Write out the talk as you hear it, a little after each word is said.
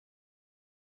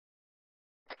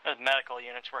Medical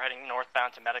units, we're heading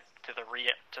northbound to the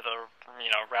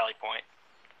rally point.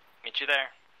 Meet you there.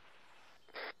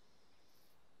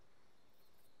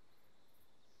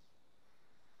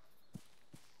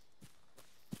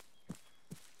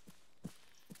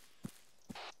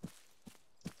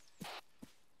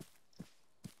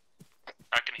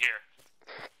 I can hear.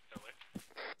 No way.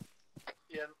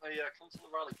 Yeah, come to the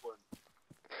rally point.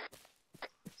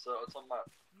 So it's on map.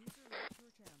 User left your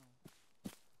channel.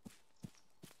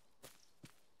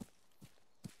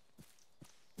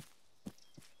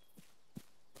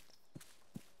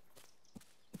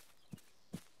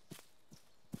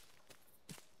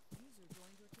 User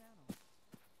joined your channel.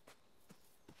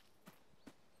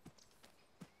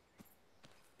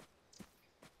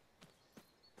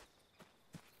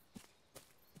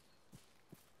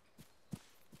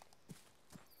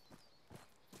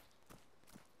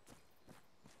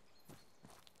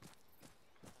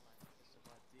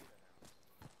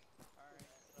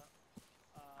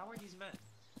 How are these men?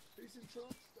 Who's in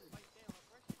charge? But I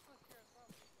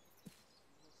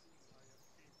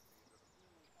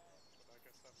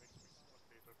guess that makes me somewhat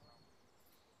later now.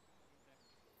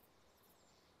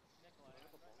 Nikolai, I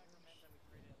recommend that we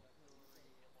create an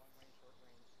auxiliary long-range,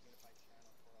 short-range unified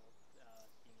channel for all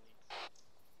team leads.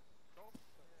 Cool.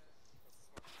 That's what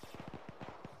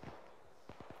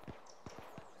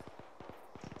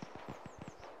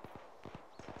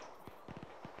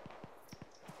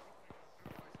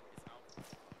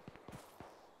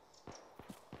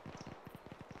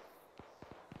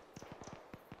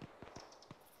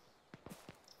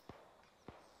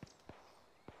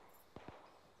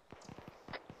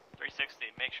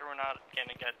Make sure we're not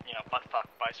gonna get, butt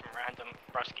fucked by some random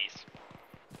bruskies.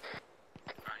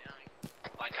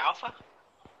 Like Alpha?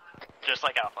 Just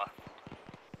like Alpha.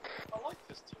 I like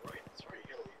this terrain, it's very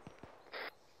hilly.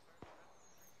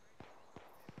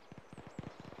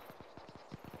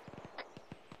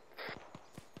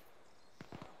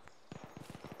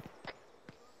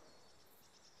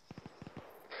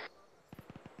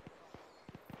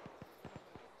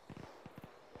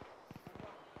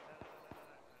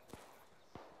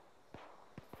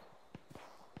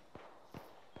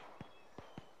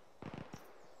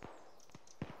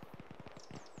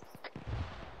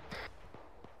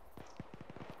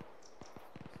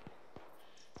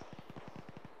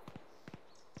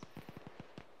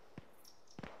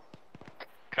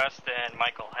 Cust and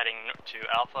Michael heading to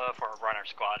Alpha for runner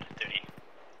squad duty.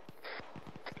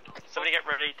 Somebody get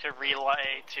ready to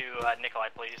relay to Nikolai,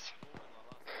 please.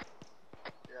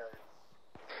 Yeah.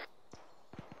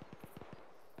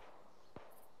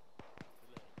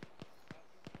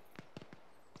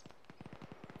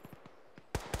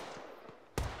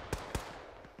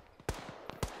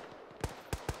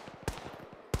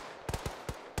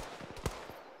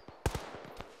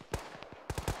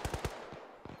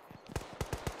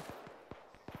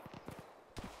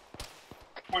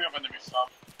 we have enemy stuff.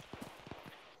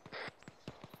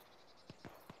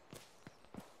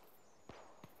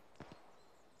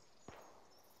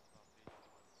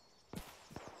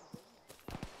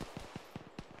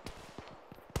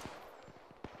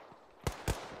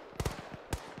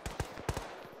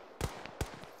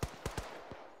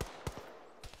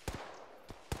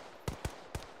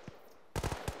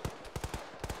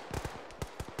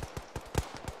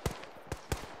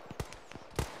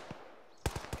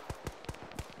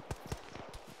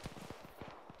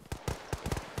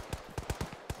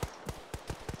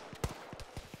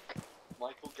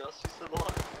 Michael, Gus, you still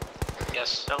alive? Yes.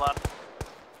 Still up.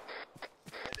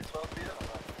 Made it 12 yet or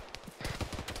not?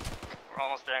 We're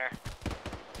almost there.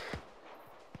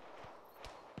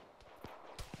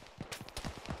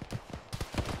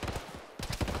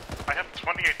 I have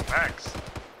 28 mags.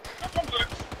 That one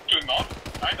doing not,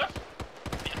 kind of.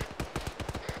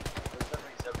 There's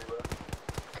enemies everywhere.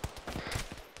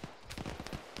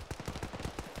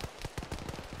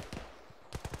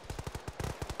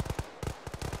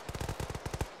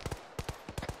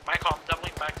 Michael, I'm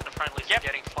doubling back to the friendlies. Yep. I'm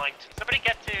getting flanked. Somebody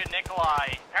get to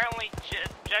Nikolai. Apparently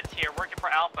Jed's here working for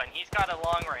Alpha, and he's got a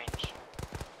long range.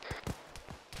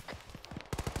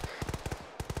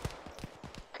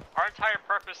 Our entire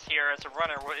purpose here as a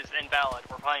runner is invalid.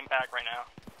 We're flying back right now.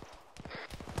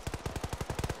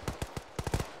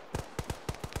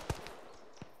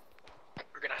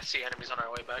 We're gonna see enemies on our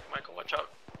way back. Michael, watch out.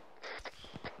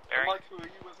 Very. Mike, who are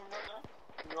you with them right now?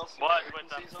 Can you ask What the with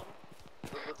them? frequencies on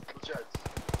them? The Jeds.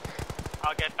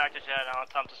 I'll get back to Jed and I'll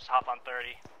tell him to just hop on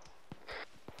 30.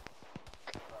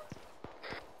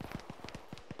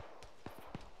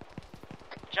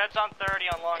 Jed's on 30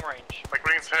 on long range. My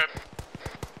green's hit.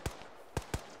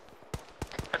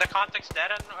 Are the contacts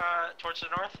dead on, towards the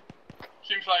north?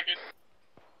 Seems like it.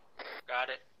 Got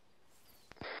it.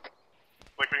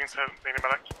 Like we can send any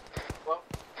medic. Well,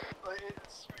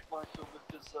 it's sweet, Michael,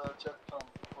 because Jet can't,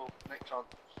 or Nick can't.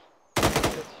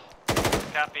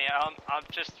 Copy.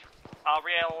 I'll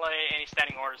relay any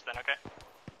standing orders then. Okay.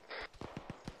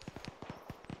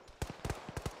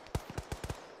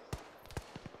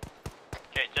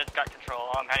 Okay, Jed's got control.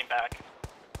 I'm heading back.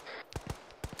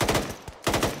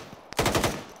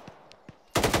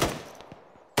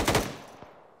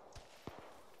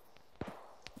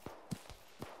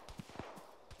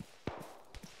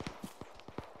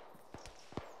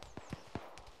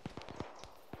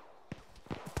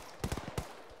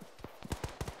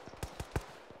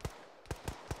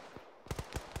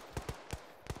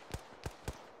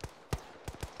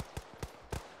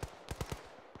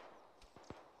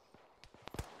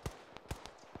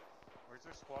 Where's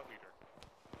their squad leader?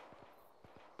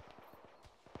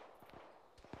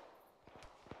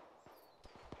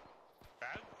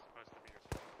 That's supposed to be your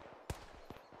squad leader.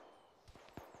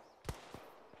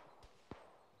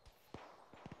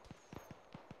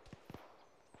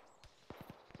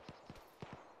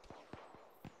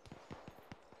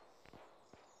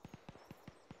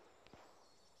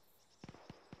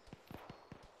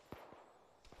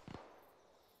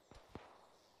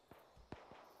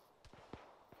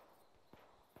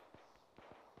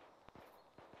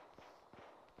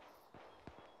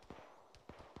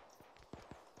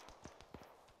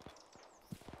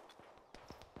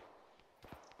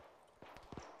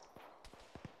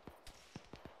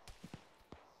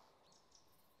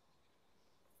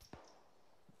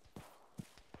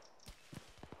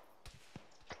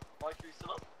 Mike, are you still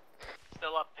up?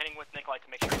 Still up, hitting with Nikolai to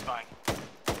make sure he's fine.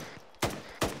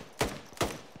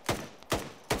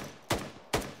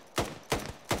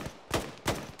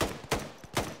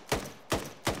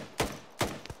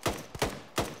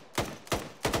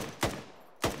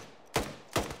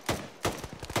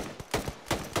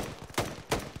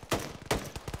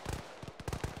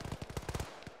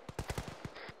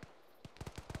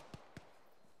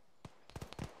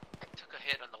 Took a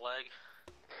hit on the leg.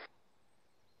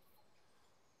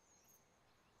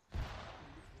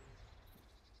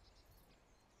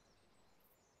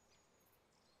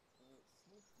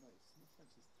 Smith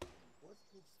French is tiny. What's it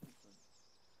called Smith French?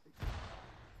 Big one.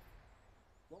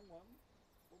 Long one?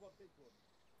 What about big one?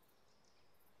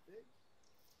 Big?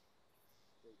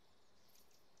 Big.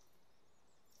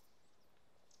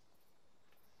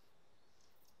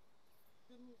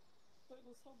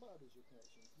 Douglas, how bad is your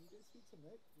connection? Can you go speak to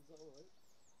Nick? Is that alright?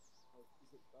 Or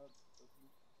is it bad?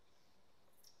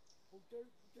 Well, go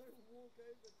walk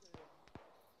over to him.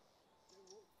 Go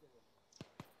walk to him.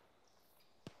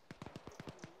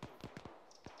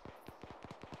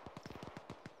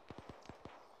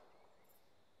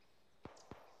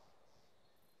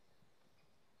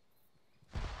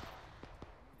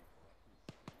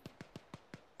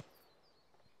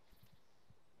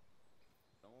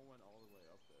 Someone went all the way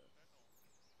up there.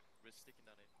 We're sticking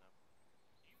down it now.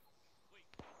 Wait.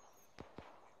 He's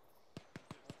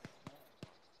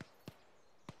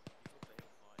up the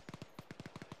hill fine.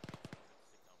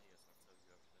 Stick down here so I can tell you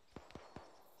everything.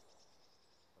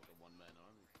 Like a one-man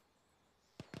army.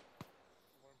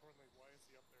 More importantly, why is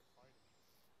he up there fighting?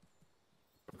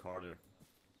 Work harder.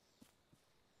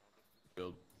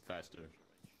 Build faster.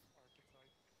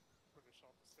 Archetype, British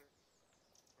officer,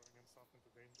 throwing himself into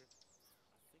danger.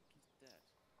 I think he's dead.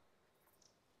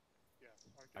 Yeah,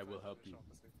 archetype, I will help British you.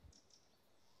 officer.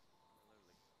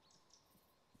 Slowly.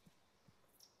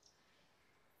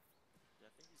 Yeah,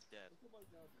 I think he's dead. Look at my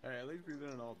gun. Hey, at least we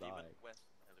didn't all He die. went West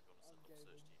and they're gonna set up gave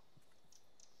search him.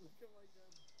 team. Look at my gun.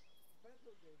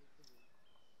 Bethel gave it to me.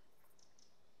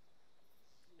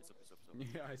 It's up, it's up, it's up.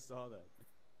 Yeah, I saw that.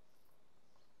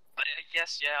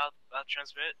 Yes, yeah, I'll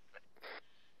transmit.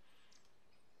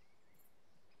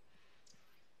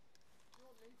 Do you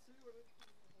want me to? I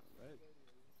don't think I have Alright. radio.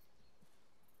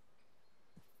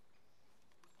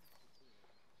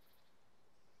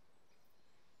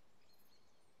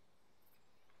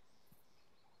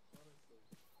 Honestly.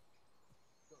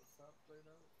 Got a sap phone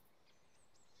out.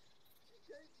 She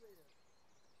gave me it!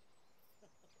 Oh,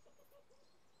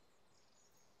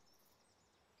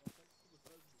 thanks for the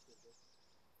censorship, though.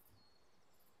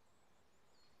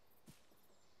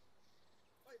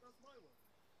 Wait, that's my one!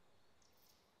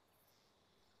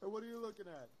 Hey, what are you looking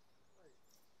at? Wait.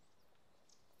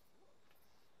 What?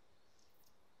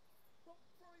 Stop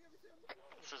throwing everything on the floor!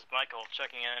 This is Michael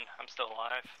checking in. I'm still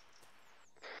alive.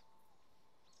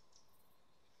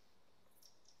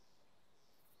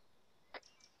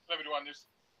 Everyone is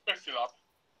still up.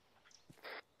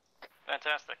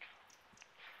 Fantastic.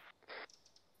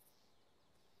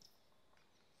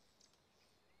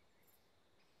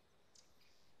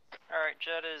 Alright,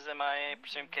 Jet is MIA,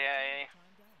 presume KIA.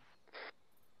 Timed out.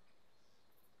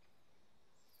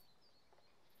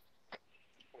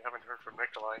 We haven't heard from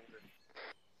Nikolai either.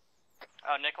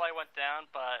 Oh, Nikolai went down,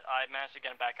 but I managed to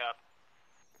get him back up.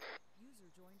 User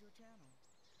joined your channel.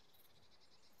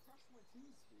 Crash my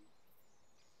team speak.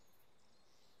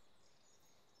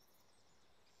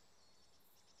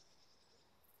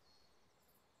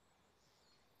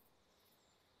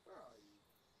 Where are you?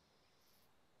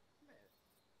 Smith.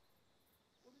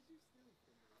 What did you steal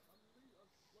from me? I'm like...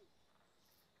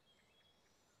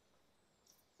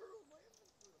 Throw all my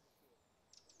inventory on the floor.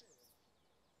 Come here.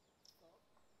 Stop.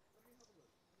 Let me have a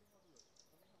look. Let me have a look.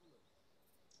 Let me have a look.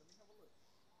 Let me have a look.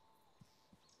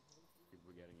 Keep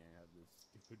forgetting I have this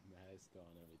stupid mask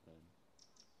on every time.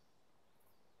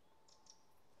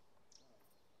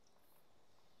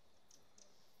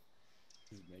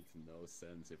 This makes no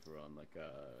sense if we're on like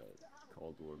a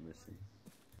Cold War mission.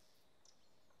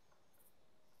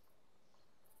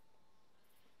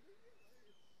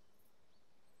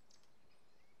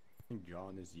 I think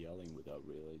John is yelling without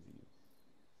realizing it.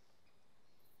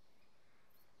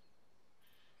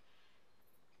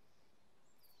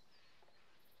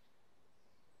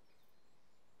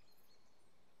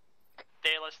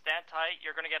 Dayla, stand tight,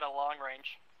 you're gonna get a long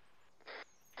range.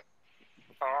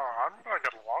 I'm gonna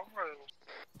get a long range.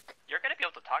 You're gonna be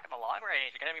able to talk in the long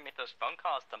range, you're gonna be make those phone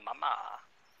calls to mama.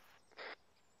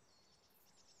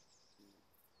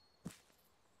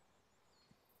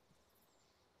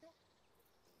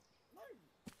 No!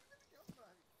 Come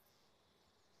back!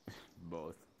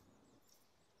 Both.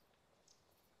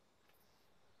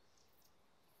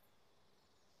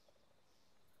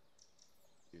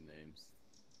 Two names.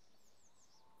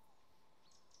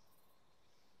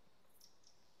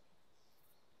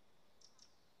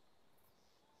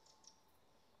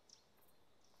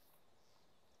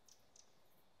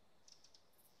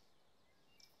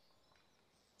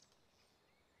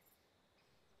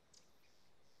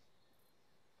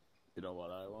 You know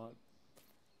what I want?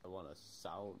 I want a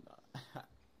sauna.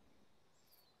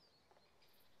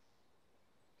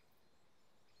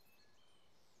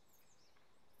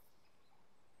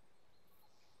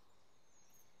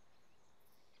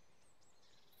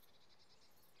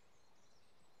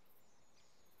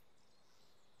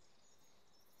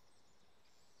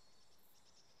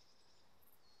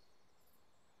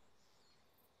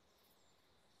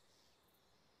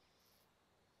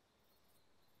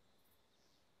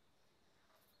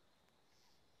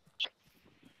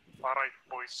 Alright,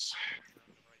 boys.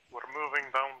 We're moving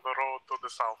down the road to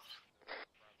the south.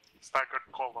 Staggered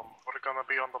column. We're gonna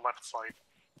be on the left side.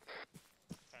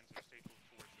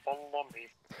 Follow me.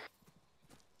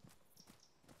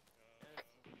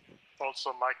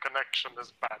 Also, my connection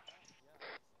is bad.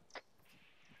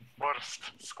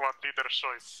 Worst squad leader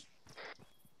choice.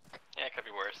 Yeah, it could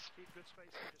be worse. Keep good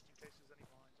spacing just in case there's any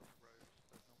mines on the road.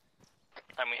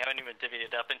 And we haven't even divvied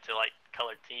it up into like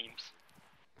colored teams.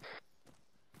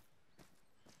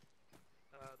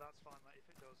 That's fine, mate. If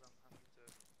it does, I'm happy to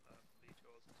lead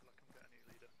yours until I can get a new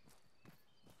leader.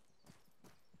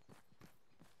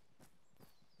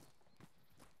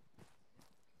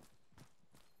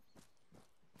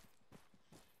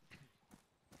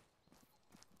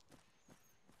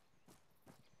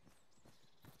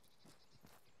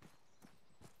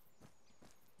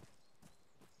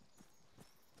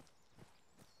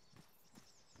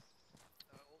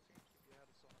 All teams, keep your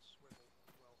heads on a swivel as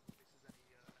well, in case there's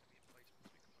any enemy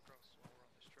emplacements we come across while we're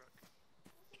on this trek.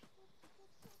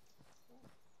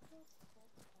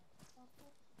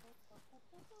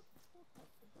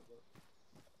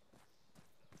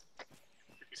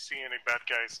 If you see any bad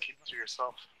guys, keep it to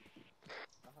yourself.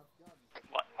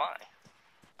 What? Why?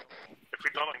 If we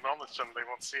don't acknowledge them, they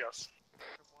won't see us.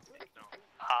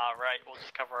 Ah, right, we'll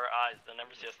just cover our eyes, they'll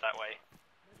never see us that way.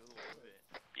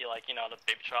 Be like, you know, the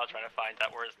baby child trying to find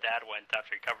out where his dad went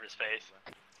after he covered his face.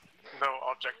 No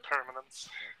object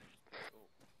permanence.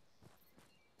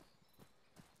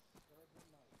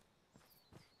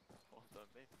 Oh,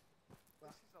 don't be.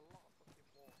 This is a lot of fucking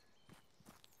walk.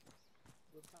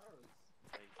 The Paris.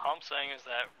 All I'm saying is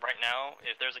that right now,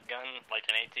 if there's a gun, like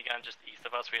an AT gun just east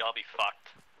of us, we'd all be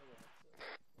fucked.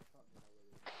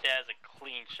 It has a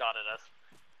clean shot at us.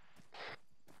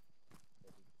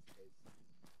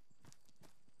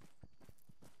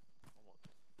 Oh, what?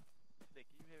 Nick,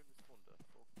 are you hearing this thunder?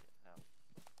 Fucking hell.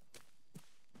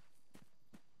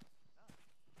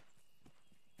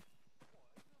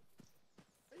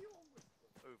 Are you on with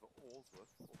them? Over Allsworth,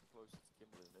 or closer to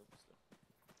Kimberley and Ilkeston.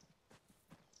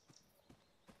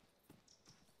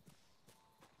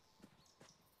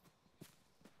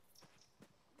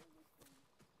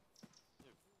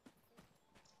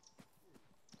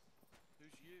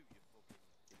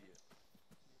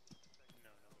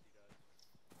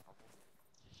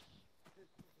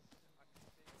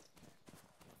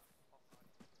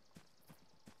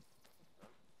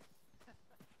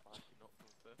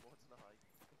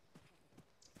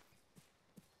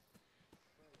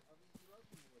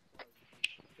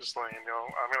 just letting you know,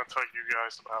 I'm gonna tell you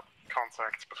guys about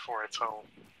contact before I tell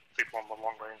people on the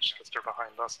long range, because they're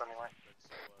behind us anyway.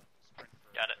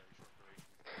 Got it.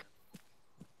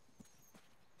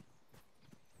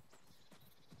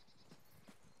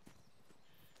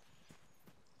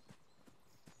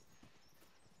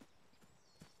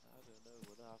 I don't know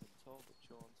what I've been told, but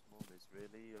Sean's mum is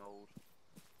really old.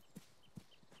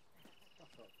 Shut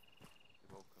up.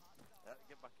 You're welcome.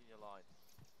 Get back in your line.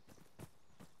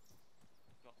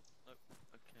 Got no.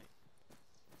 Okay.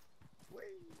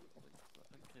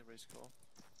 Okay, race car.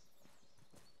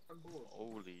 I'm bored.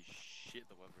 Holy shit,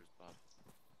 the weather is bad.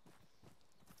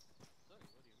 No, what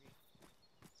do you mean?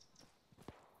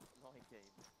 My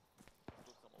game.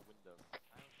 Looks out my window.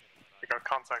 We got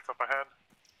contact up ahead.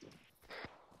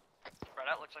 Right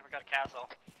out, looks like we got a castle.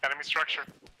 Enemy structure.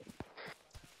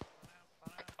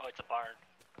 Oh, it's a barn.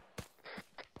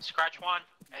 Scratch 1,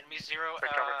 enemy 0, Take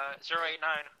cover. 089.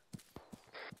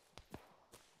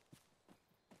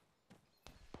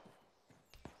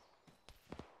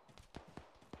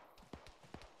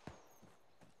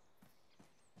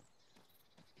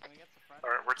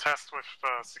 Alright, we're tasked with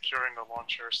securing the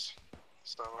launchers.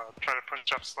 So try to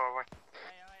punch up slowly.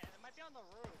 Hey, it might be on the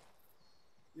roof.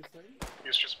 You say?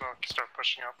 Use your smoke, start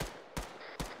pushing up.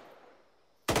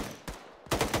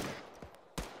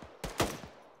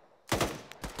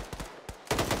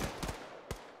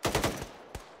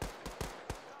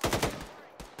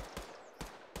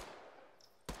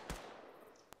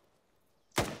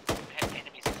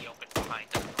 Enemies in the open behind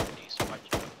us. Northeast, watch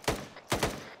out.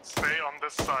 Stay on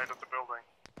this side of the building.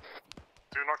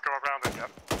 Do not go around it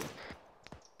yet.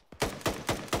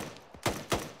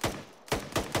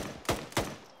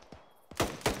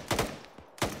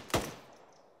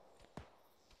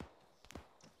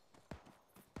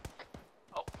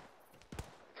 Oh.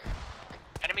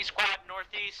 Enemy squad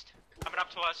northeast, coming up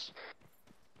to us.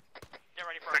 Get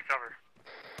ready for Take cover.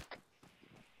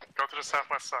 Go to the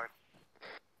southwest side.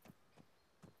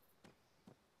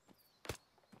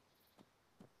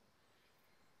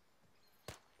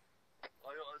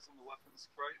 Are your eyes on the weapons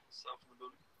crate, south of the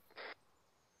building?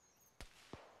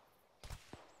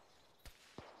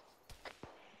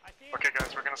 I see Okay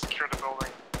guys, we're gonna secure the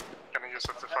building. Gonna use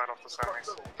it to fight off the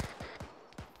enemies.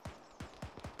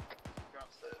 Go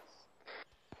upstairs.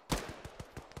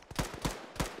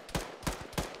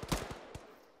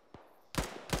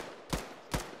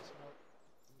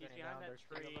 He's behind that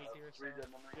tree here, so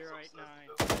 089.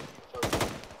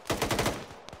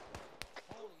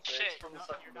 Holy Shit. From the No,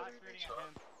 second you're not building, shooting shot. at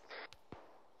him.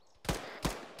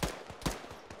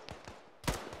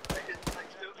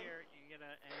 Next building. Here, you can get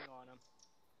an angle on him.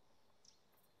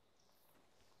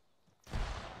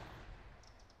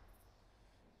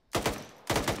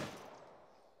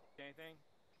 Anything?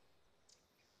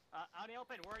 Out in the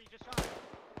open, where are you just shot?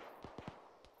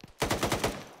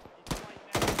 He's right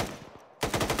there.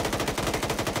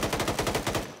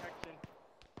 Protection.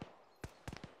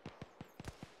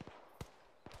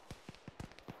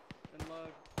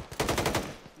 Unload.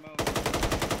 Smoke.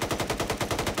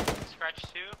 Scratch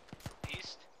 2,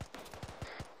 east.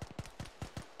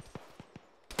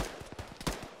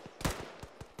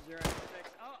 Zero 6.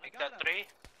 Oh, I Make got that him. 3.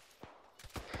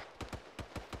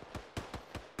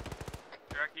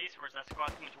 Direct east, where's that squad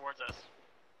coming towards us?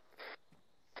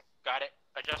 Got it.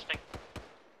 Adjusting.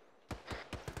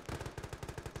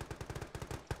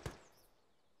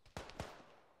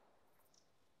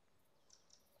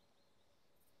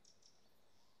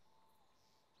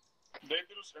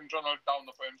 Daedalus and John are down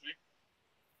apparently.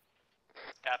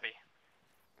 Copy.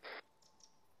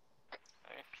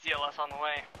 CLS on the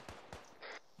way.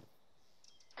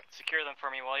 Secure them for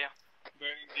me, will you?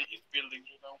 They're in the east building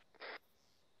right now.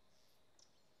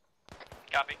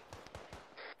 Copy.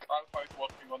 Alpha is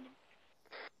working on them.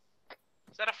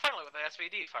 Is that a friendly with the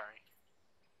SVD firing?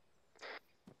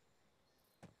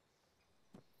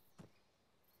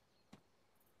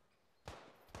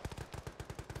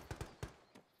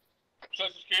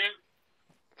 Success is killed.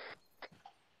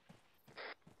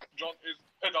 John is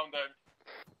down there.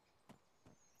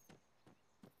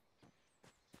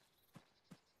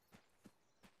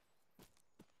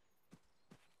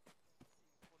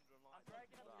 I'm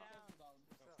dragging him down.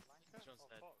 John's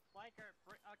dead. Flanker,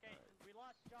 okay, we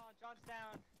lost John. John's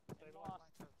down. And lost.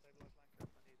 Stabilize flanker. I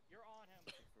need You're on him.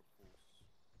 For a pulse.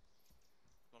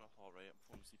 Not a heart rate,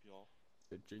 I'm performing CPR.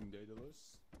 Jing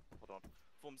Daedalus. Hold on.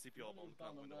 Perform CPR, but I'm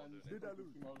kind of window while doing it.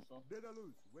 Daedalus.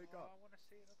 Daedalus, wake Oh, up. I want to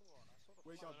see another one. I saw the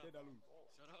Wake up, Daedalus.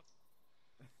 Shut up.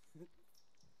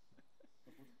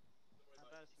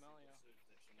 How's that smell, you?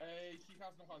 He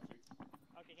has no heart rate.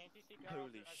 Okay, can you see CPR?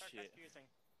 Holy I start shit. confusing.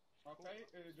 Okay,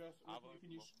 just I've let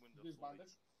me opened finish my window this fully.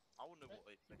 bandage. I wonder what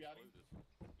it keep adding.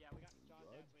 exploded. Yeah, we got John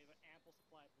Blood? down, so we have an ample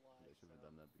supply of blood. They should have so-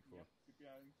 done that before. Yep, keep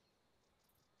adding.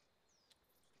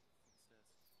 Stairs.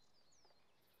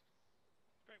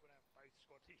 It's great when our both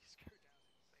squaddies go down in the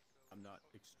same building. I'm not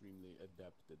It's extremely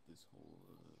adept at this whole.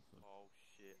 Oh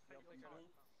shit. Take your Yeah, time,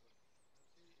 Anvil.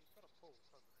 He's got a pulse,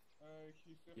 hasn't he?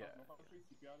 He still Yeah, has no heart rate,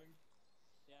 keep adding.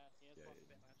 Yeah, he has Yeah, lost yeah. a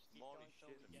bit much. Keep Molly going till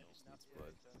shit we get himself enough needs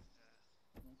blood. to...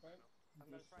 Yeah. Okay. I'm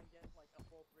gonna try and get like a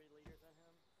full 3 liters in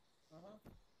him.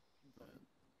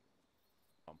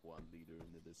 Pump 1 liter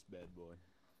into this bad boy.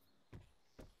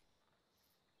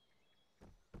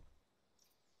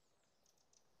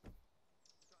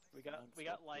 We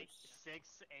got like 6,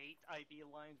 8 IV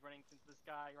lines running into this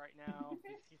guy right now.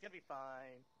 He's gonna be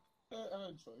fine.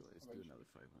 Eventually. Let's do another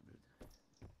 500.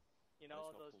 You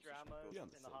know, Nice those pulse, dramas be on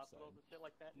the in the safe hospitals side. and shit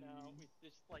like that now. We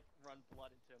just like run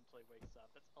blood into him until he wakes up.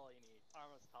 That's all you need.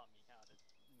 Arma's taught me how to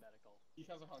medical. He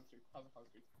has a heart rate.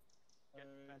 Good,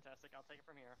 fantastic. I'll take it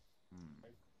from here.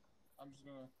 I'm just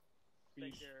gonna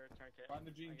Take finish your tourniquet.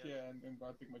 bandaging I guess. and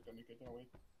go pick my tourniquet away.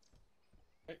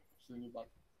 Hey, still need back.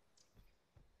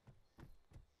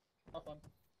 Have fun.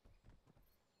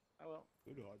 I will.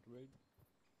 Good heart rate.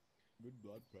 Good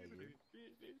blood pressure.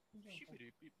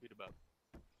 Bit about.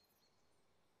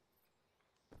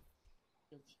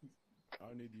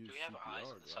 I need to use Do we have CPR,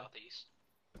 eyes in the right? southeast?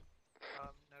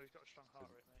 No, he's got a strong heart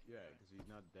rate, mate. Yeah, because he's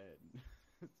not dead.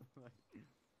 It's like...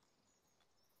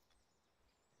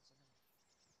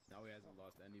 Now he hasn't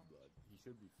lost any blood. He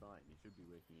should be fine. He should be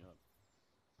waking up.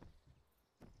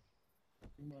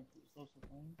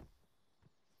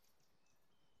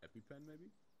 EpiPen, maybe?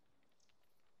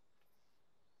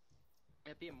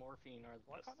 Epi and morphine are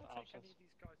Why the can't I take options. any of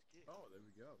these guys' gear? Oh, there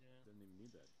we go. Yeah. Didn't even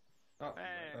need that. Oh,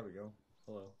 Hey. there we go.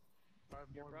 Hello. 5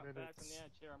 You're more brought back minutes. from the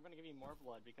edge here. I'm gonna give you more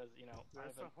blood because, you know, I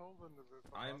There's have a hole in the roof.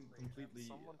 I'm above me, and completely-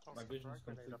 someone tossed my a vision's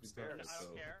frag grenade completely upstairs. dark, I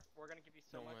don't so- care. We're gonna give you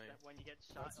so No much way. that when you get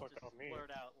shot, That's it'll what just I mean.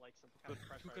 blurt out like some kind of Who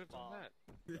pressurized could have done bomb. that?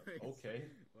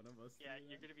 Okay. One of us. Yeah, do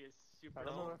you're that? gonna be a super. I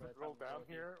don't know if by it the rolled time down it's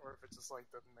over. here or if it just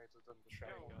like detonated in the There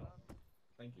shadow. you go.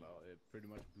 Thank you. Well, it pretty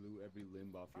much blew every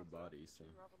limb off your body, so...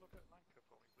 Can you have a look at Lanka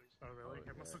for me, please? Oh really? Oh,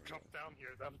 It must yeah, have jumped down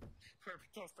here then. Whoever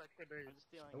tossed that grenade. I'm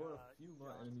just dealing. There were a few more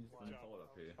John's enemies blood. than I thought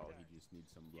up here. Oh, he just needs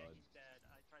some Yeah, blood. he's dead.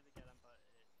 I tried to get him, but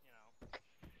it, you know.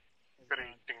 he's Good gone.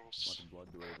 How eatings. much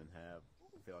blood do I even have?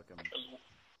 I feel like I'm...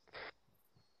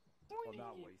 Well,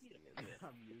 not wasting it.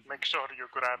 I'm using Make it. sure you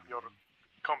grab your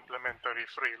complimentary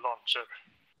free launcher.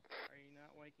 Are you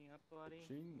not waking up, buddy?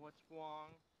 Ching. What's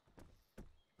wrong?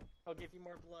 I'll give you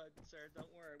more blood, sir.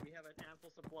 Don't worry. We have an ample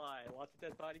supply. Lots of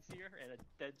dead bodies here, and a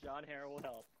dead John Hare will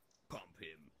help. Pump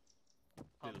him.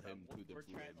 Pump Fill him them. to the We're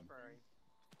brim. transferring.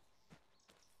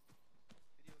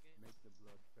 Video game. Make the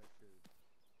blood pressure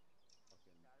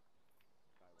fucking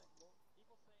skyrocket. Well,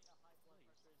 people say a high blood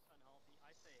pressure is unhealthy.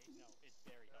 I say no, it's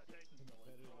very Uh, healthy. Jason,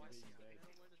 Better than Oh, I see. being I dead.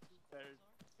 know where the two Better,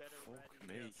 balls are. better Fuck red.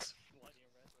 me. Bloody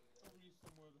and red. Probably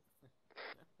somewhere.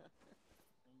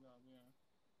 Yeah.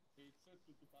 It's set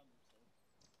to defend himself.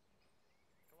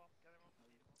 come on, get him on.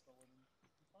 So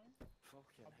it's fine.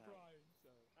 Fucking I'm hell. trying, so.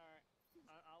 Alright,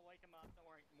 I'll wake him up. Don't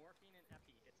worry. Morphine and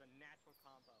Epi, it's a natural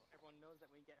combo. Everyone knows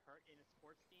that when you get hurt in a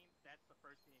sports team, that's the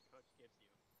first thing a coach gives you.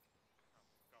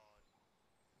 Oh god.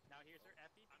 Now here's your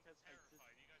Epi I'm because terrified. You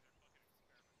guys are fucking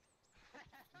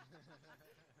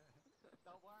experimenting.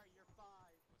 Don't worry, you're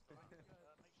fine.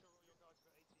 Make sure all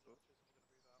your guys have got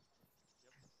 80 launchers and we're gonna do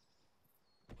that.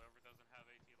 Whoever doesn't have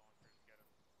AT launchers, get them.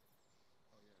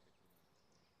 Oh yeah,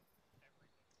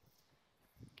 Everybody.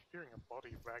 Hearing a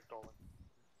body ragdolling.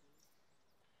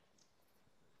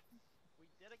 We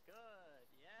did it good,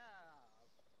 yeah.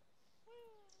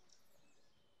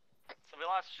 So we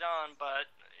lost John,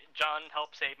 but John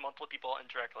helped save multiple people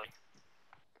indirectly.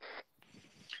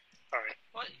 Alright.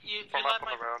 What? You Form up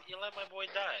on the road. let my boy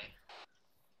die.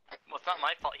 Well, it's not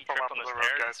my fault. He Pull tripped up on on the the road,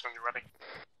 stairs. guys, when you're ready.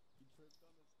 He tripped on the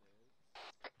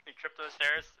stairs. He tripped on the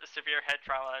stairs. A severe head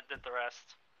trauma did the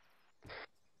rest.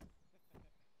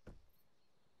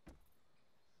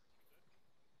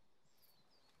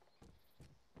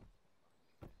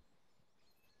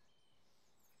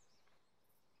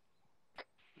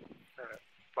 Alright.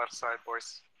 Left side,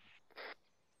 boys.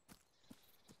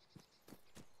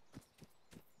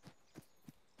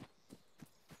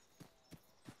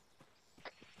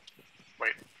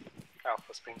 Wait.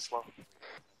 Alpha's being slow.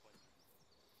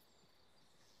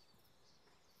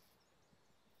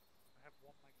 I have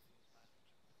 1 magazine left.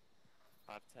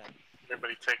 510.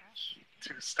 Everybody take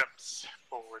 2 steps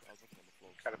forward I was looking on the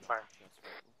floor. at a time. That's right.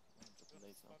 I'm dropping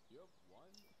these now. You have one?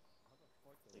 How the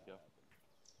fuck did There you that go. happen?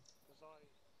 Because I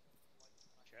like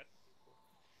Chet? people.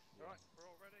 Alright, we're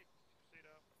all ready. Proceed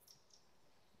out.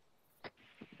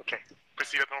 Okay,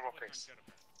 proceed at normal pace.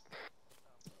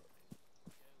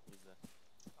 He's there.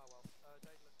 Oh well.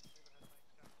 Dave, let's move ahead,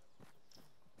 mate. Scan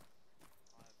the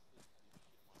I have physically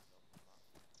shit myself from that.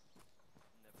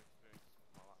 Never experienced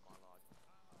something like that in my life.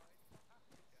 it's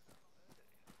fantastic, yeah. I've not heard it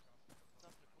yet. It's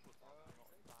happened a couple of times, but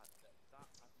not as bad. That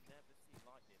I've never seen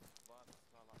lightning right at the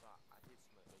sky like that. I hit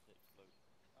something, it exploded.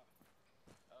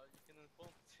 You can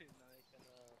inform to like an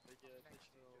video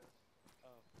additional.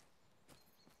 Oh,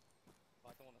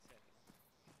 I don't want to say it.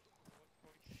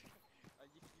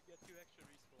 You get 2 extra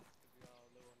respawns because we are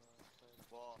low on players.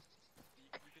 What? You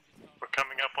can just count. We're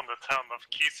coming up on the town of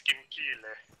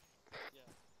Kiskinkile. Yeah.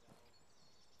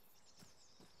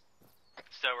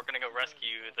 So we're gonna go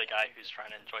rescue the guy who's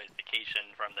trying to enjoy his vacation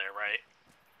from there, right?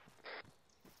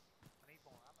 I need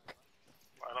more ammo, man.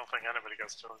 I don't think anybody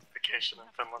goes to a vacation in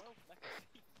Finland.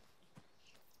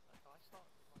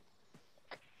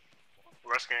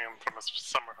 Rescuing him from his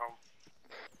summer home.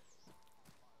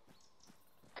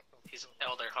 He's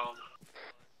elder home.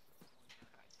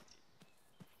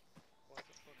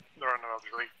 There are no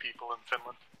elderly people in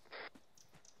Finland.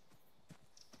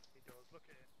 He does. Look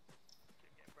at him.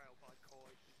 Didn't get railed by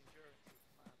Coy. His endurance is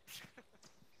mad.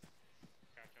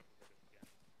 Catch up with it again.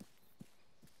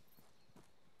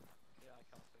 Yeah, I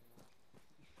can't think that.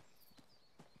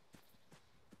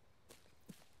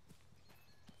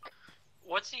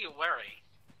 What's he wearing?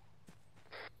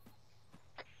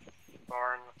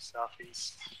 Barn,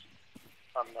 southeast,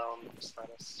 unknown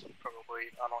status, probably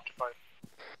unoccupied.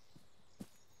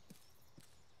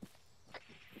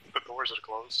 The doors are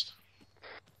closed.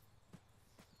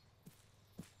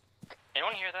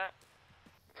 Anyone hear that?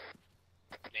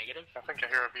 Negative. I think I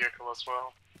hear a vehicle as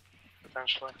well,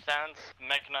 potentially. Sounds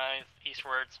mechanized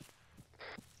eastwards.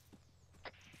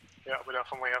 Yeah, we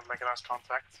definitely have mechanized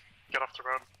contact. Get off the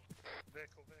road.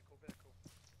 Vehicle.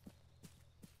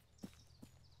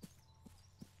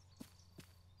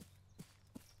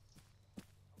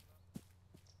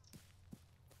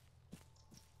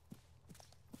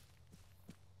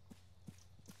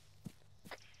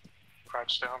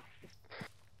 Crouch down.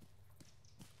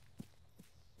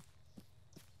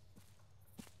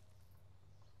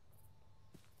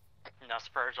 Now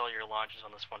spurge all your launches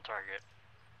on this one target.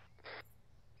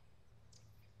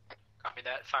 Copy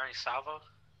that. Firing salvo.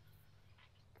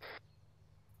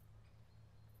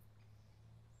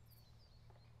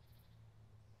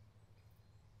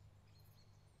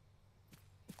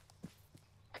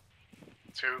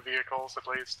 Two vehicles at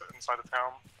least inside the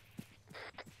town.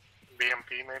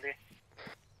 BMP maybe.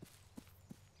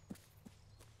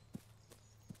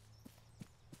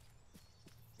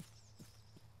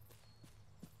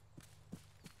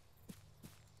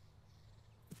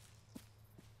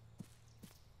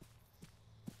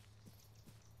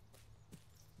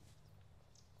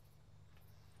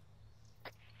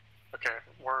 Okay,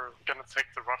 we're gonna take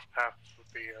the rough path with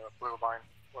the blue line.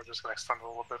 We're just gonna extend a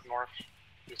little bit north,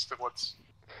 east of woods.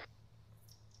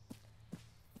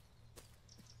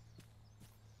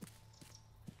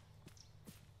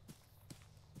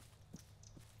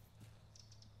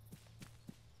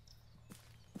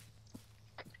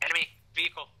 Enemy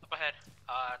vehicle up ahead.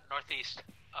 Northeast.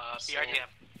 BRDM.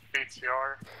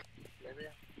 BTR, maybe?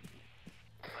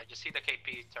 I just see the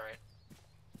KP turret.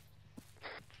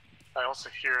 I also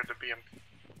hear the BMP.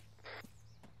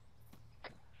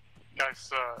 Guys,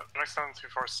 don't extend too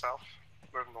far south.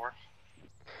 Move north.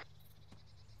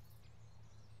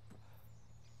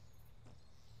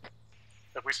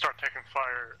 If we start taking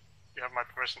fire, you have my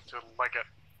permission to leg it,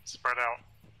 spread out,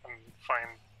 and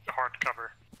find hard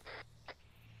cover.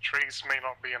 Trees may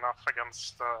not be enough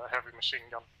against a heavy machine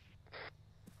gun.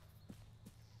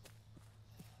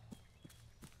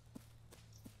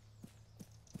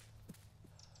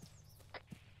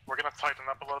 We're gonna tighten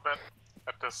up a little bit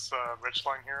at this ridge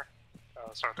line here.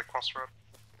 Sorry, the crossroad.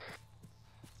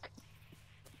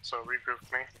 So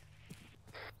regroup me.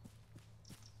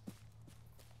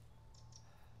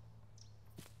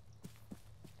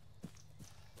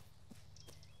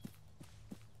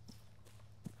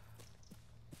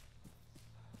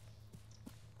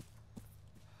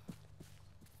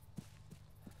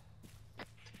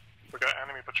 We got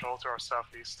enemy patrol to our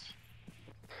southeast.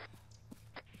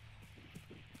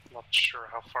 Not sure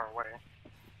how far away.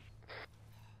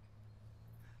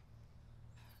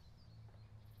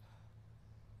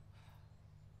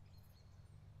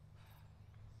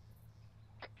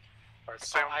 Alright,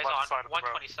 stay on Eyes the left on side of the road.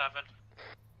 127.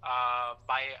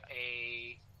 By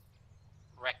a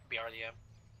wrecked BRDM.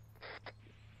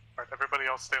 Alright, everybody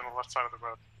else stay on the left side of the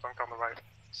road. Don't go on the right.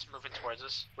 It's moving towards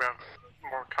us. We have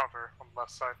more cover on the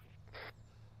left side.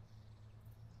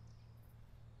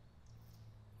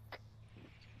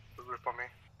 group on me.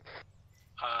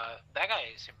 That guy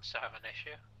seems to have an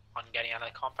issue on getting out of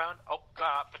the compound. Oh,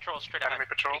 patrol straight ahead. Enemy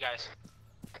patrol. Hey guys.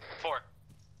 4.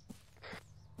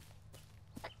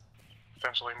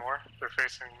 Potentially more.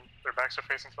 Their backs are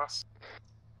facing to us.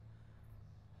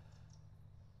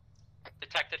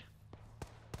 Detected.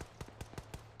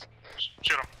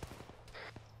 Shoot him.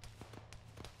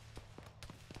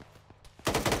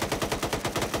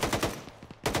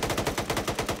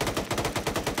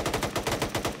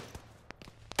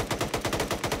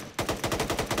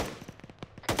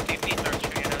 DP starts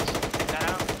shooting at us. Take that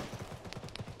out.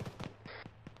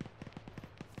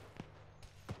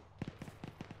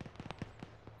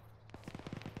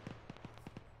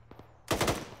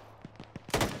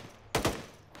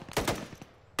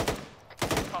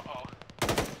 Uh-oh.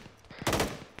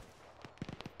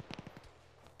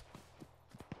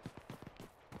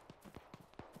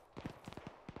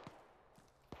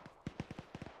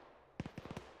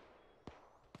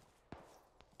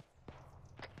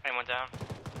 Anyone down?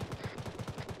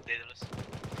 Daedalus.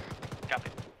 Copy.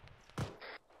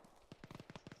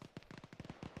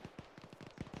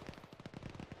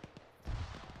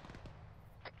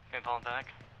 Been pulling back.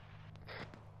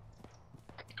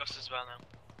 Ghost as well now.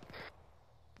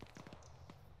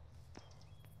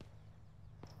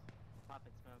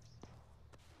 Popping smokes.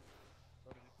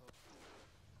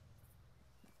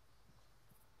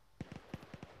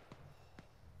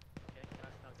 Okay,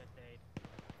 Ghost, I'll get the aid.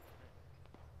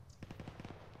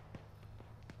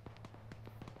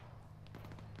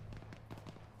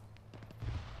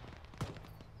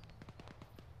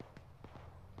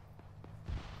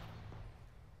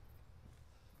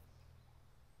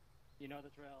 You know the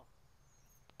drill.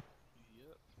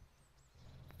 Yep.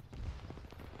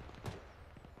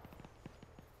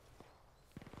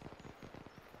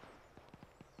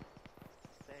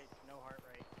 Stage, no heart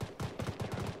rate.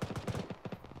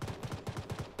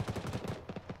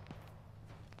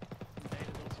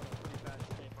 Data's also in a pretty bad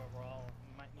state overall.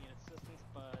 You might need assistance,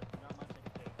 but not much I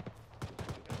can do.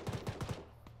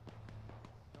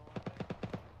 No heart rate.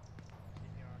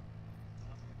 CPR.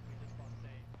 Oh, we just lost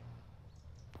Dave.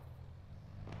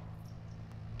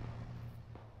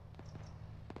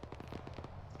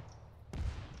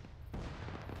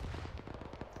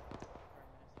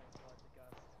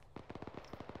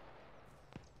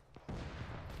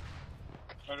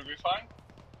 What did we find?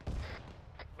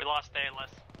 We lost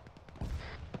Daedalus.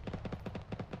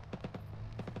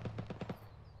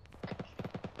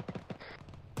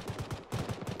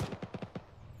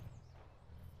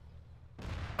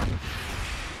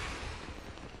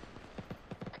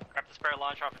 Grab the spare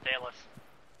launcher off of Daedalus.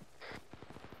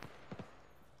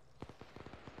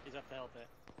 He's up the hill bit.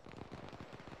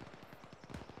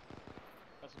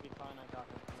 This will be fine, I got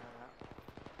him from there out.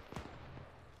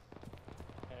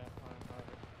 Yeah, fine,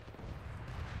 Harvard.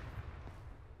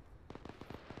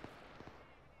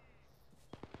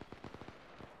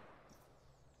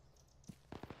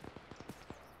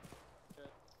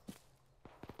 Good.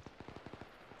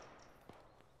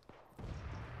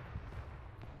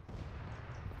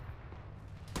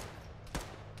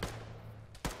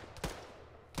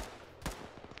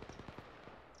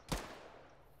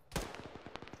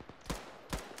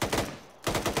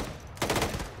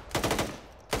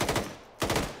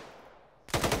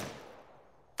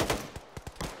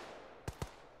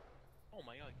 Oh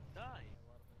my god, die!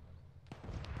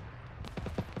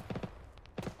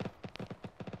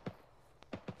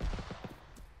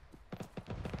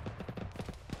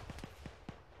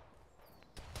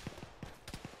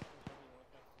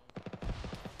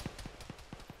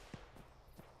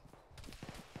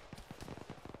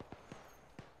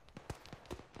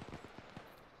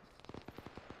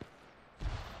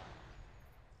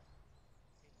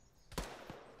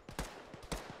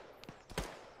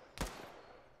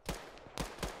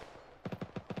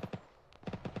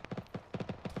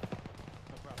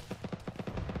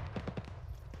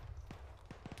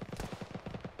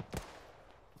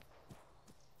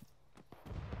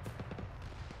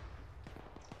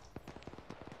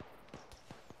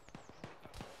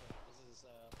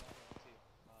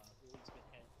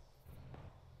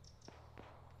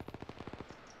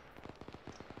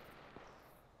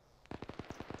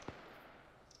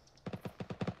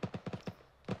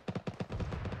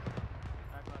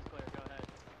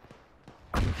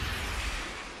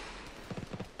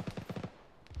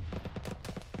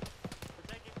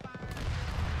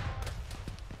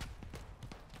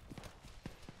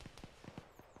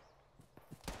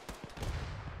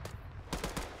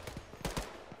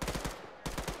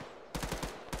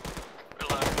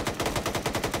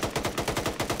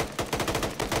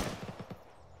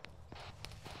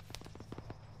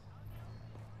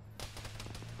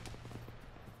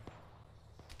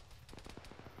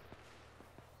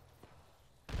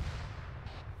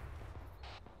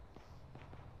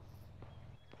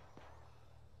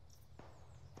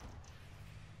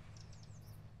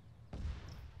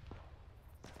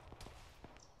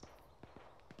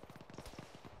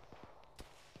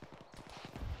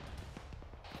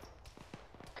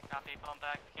 Copy, bump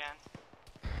back again.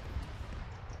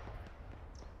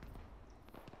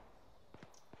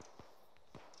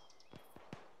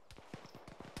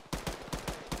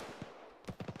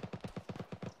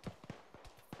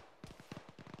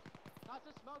 Lots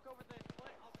of smoke over the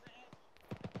split, over the edge.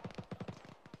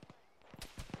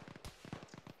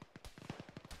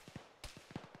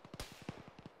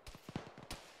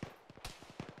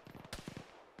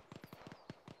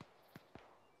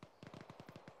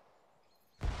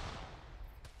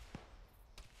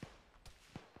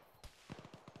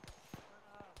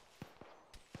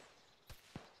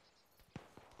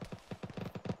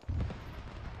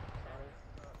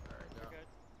 You're good.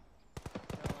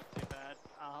 Don't look too bad.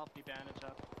 I'll help you bandage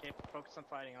up. Okay, focus on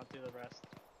fighting. I'll do the rest.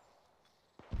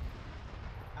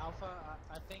 Alpha,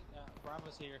 I think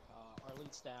Bravo's here. Our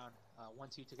lead's down.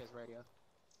 1-2 to his radio.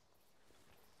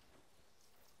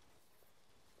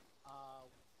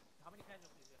 How many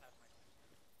casualties do you have, Michael?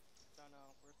 Don't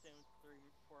know. We're seeing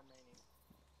 3-4 remaining.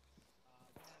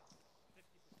 We have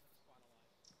 50% of the squad alive.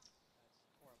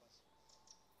 That's 4 of us.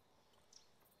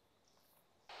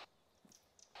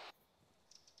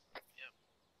 Yep.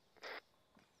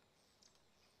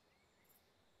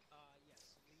 Yes,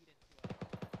 lead into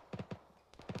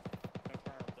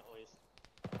Confirmed, at least.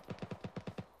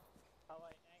 Oh,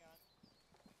 wait, hang on.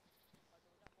 Okay,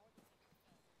 we got more than 50%.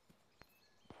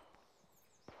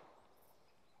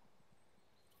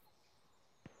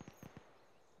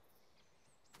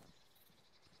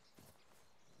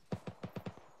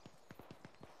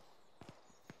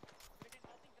 Again,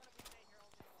 nothing's gonna be made here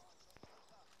all day long, so push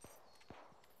up.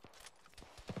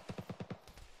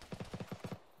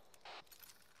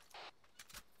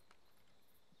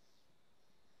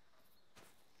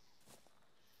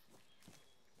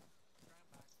 Try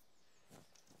back.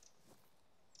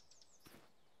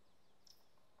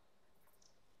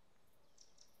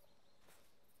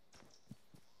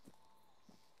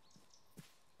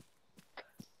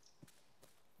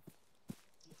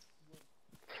 Wood.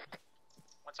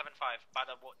 175 by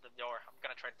the door. I'm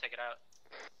gonna try to take it out.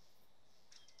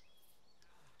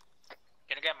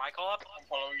 Can you get Michael up? I'm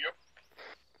following you.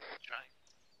 Try.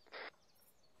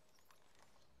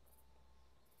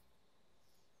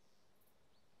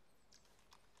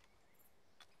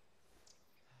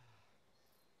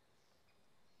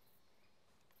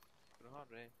 Bra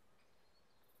Ray.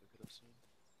 We could have seen.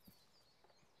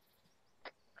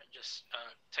 Just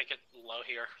take it low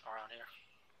here, around here.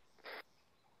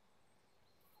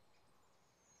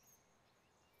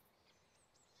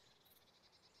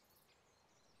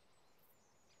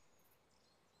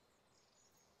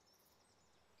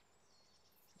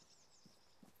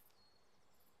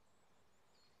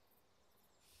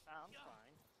 I'm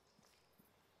fine.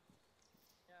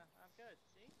 Yeah, I'm good.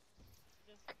 See?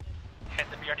 Just Hit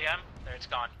the BRDM. There, it's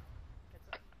gone. it's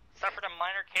a, Suffered a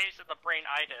minor case of the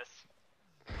brainitis.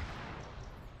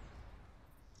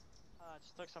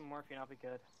 just took some morphine. I'll be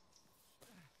good.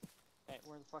 Hey,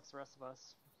 where the fuck's the rest of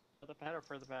us? Further ahead or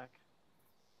further back?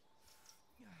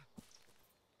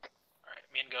 Alright,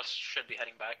 me and Ghost should be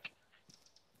heading back.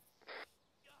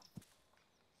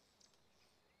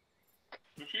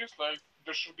 It feels like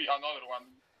there should be another one.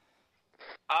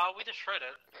 We destroyed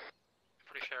it.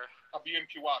 Pretty sure. A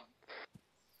BMP-1.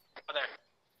 Oh, there.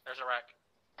 There's a wreck.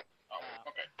 Oh,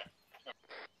 okay.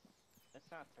 It's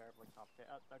not terribly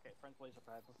complicated. Okay, friends laser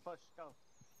pad. Let's push. Go.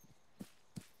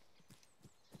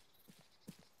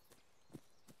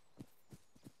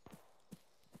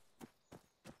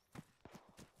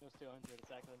 It was 200.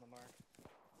 Exactly on the mark.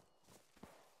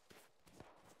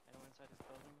 Anyone inside these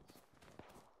buildings?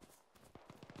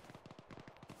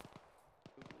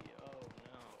 Oh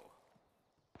no.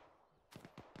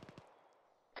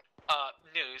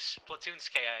 News. Platoon's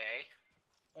KIA.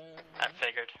 I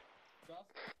figured. Gus,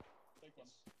 take one.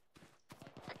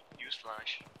 Use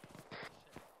flash.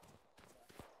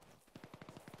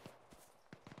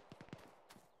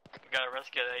 We gotta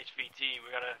rescue the HVT.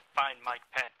 We gotta find Mike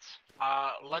Pence.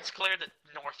 Let's clear the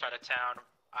north side of town.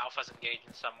 Alpha's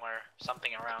engaging somewhere.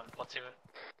 Something around Platoon.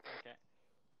 Okay.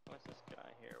 What's this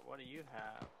guy here? What do you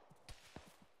have?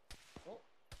 Oh,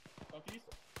 southeast.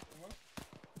 Somewhere.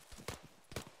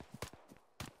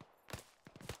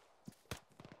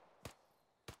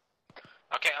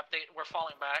 Okay, update. We're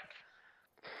falling back.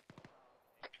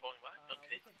 Falling back?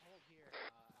 We can hold here,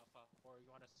 Alpha, or you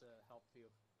want us to help you?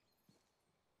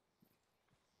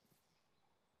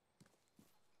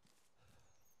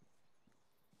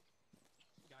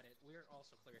 Got it. We're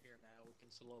also clear here now. We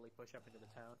can slowly push up into the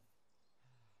town.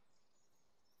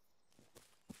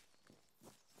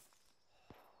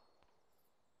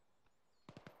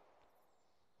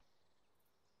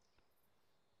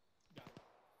 Got it.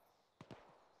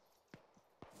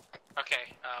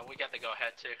 Okay, we got the go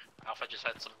ahead too. Alpha just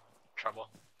had some trouble.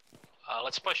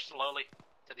 Let's push slowly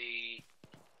to the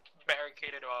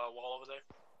barricaded wall over there.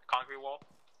 Concrete wall.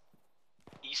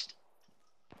 East.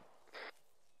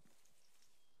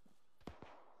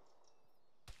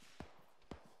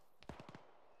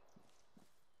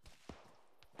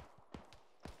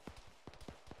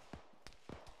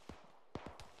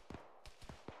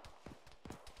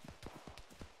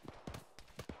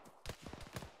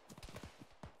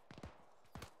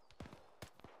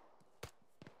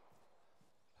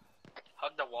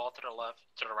 Hug the wall to the left,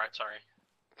 to the right, sorry.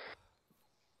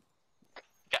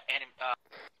 Got enemy,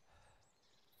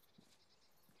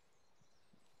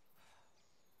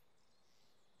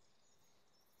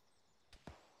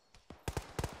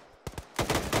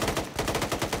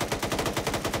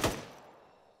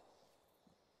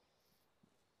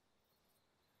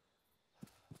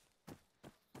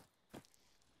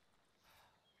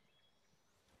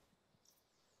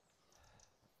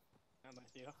 How about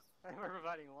you? We're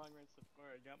providing long range support.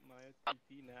 I got my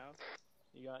SPT now.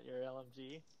 You got your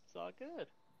LMG. It's all good.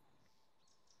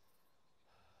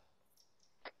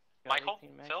 Got Michael?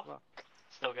 18 max Phil? well.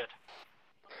 Still good.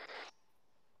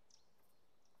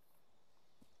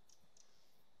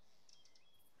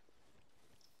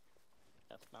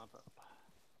 Let's mount up.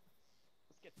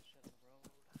 Let's get this shit on the road.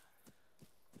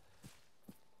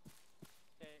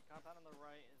 Okay, compound on the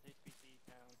right is HPC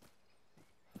town.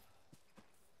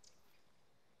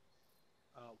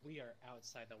 We are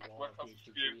outside the wall of the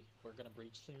HPG. We're gonna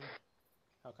breach soon.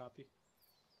 How copy?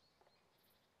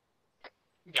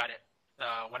 Got it.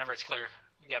 Whenever it's clear,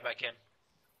 get back in.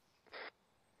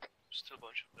 Still a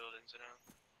bunch of buildings around.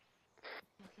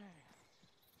 Okay.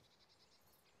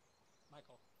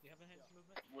 Michael, do you have a hand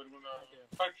movement? We're gonna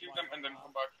fight kill them and then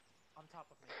come back. On top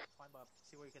of me. Climb up.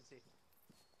 See what you can see.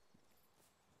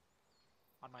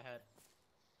 On my head.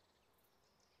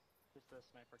 Just the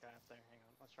sniper guy up there. Hang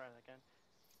on. Let's try that again.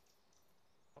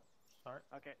 Start.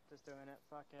 Okay, just doing it.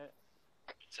 Fuck it.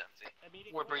 It's empty.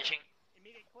 Immediate We're clear. breaching.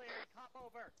 Immediate clear. Cop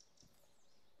over.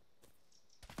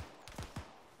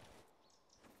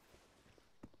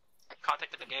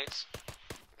 Contact at the gates.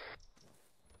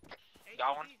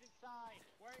 Got one. HPC's inside.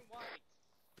 Wearing white.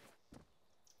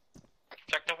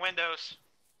 Check the windows.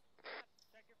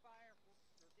 Check your fire.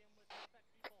 We're dealing with suspect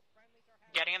people. Friendlies are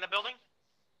having. Getting in the building.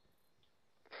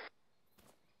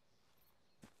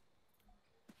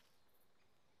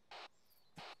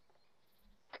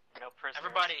 No prisoners.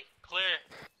 Everybody, clear.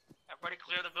 Everybody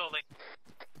clear the building.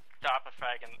 Drop a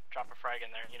frag in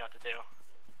there. You know what to do.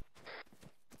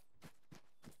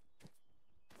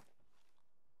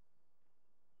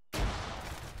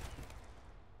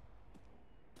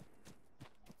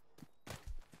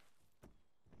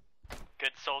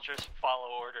 Good soldiers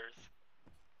follow orders.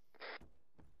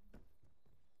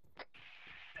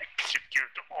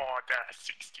 Execute Order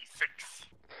 66.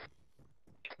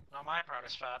 Not my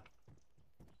proudest fab.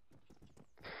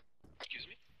 Excuse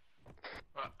me?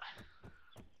 What?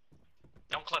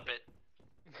 Don't clip it.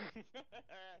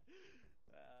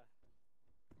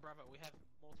 Bravo, we have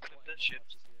multiple That ammo shit.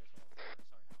 boxes here as well. Sorry,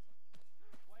 Alpha.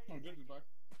 I'm good, goodbye.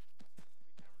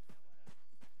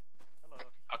 Hello.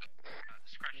 Okay.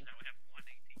 Scratch now, we have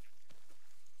 118.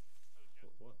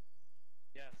 What?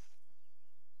 Yes.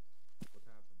 What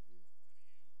happened to you?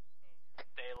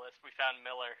 Dayless, we found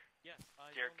Miller. Yes.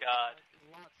 Dear God.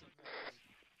 Lots of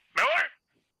memories. Miller?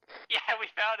 Yeah, we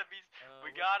found him.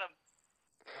 We got him.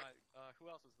 Who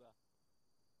else is there?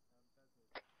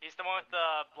 He's the one with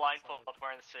the blindfold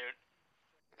wearing the suit.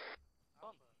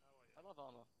 Fun. I love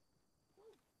Arma.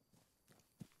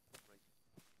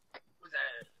 Who's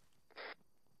that?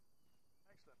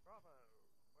 Excellent. Bravo.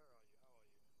 Where are you? How are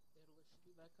you? Daedalus should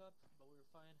be back up, but we're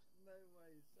fine. No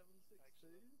way,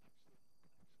 762? Excellent.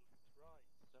 Right.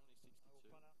 7062. I will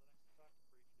plan out the next attack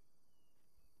briefly.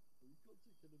 Well, you've got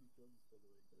 2 enemy guns, by the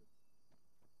way, Chris.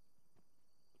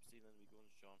 I've seen enemy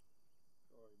guns, John.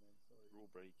 Sorry, man, sorry. Rule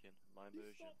breaking. My You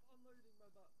version. stop unloading my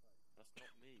backpack. That's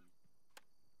not me.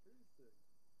 Who's doing?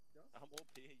 Gus? I'm up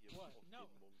here, you What? fucking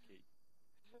No. monkey.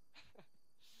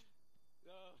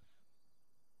 No.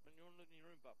 When you're unloading your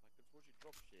own backpack, it's what you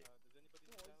drop shit. Does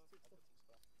anybody No, I just took I'll put some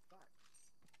stuff. Back.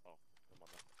 Oh, come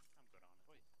on then. I'm good on it.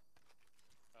 Wait.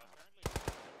 Apparently, inside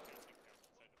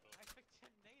the building. I picked 10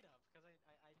 native because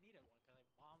I needed one because I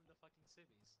bombed the fucking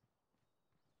civies.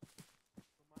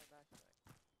 For my backpack.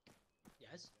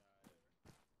 Yes?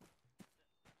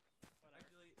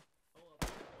 Actually, hold up.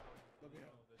 Let me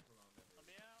out. This from our memory. Let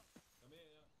me out. Let me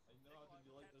out. I know how to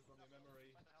delete this from your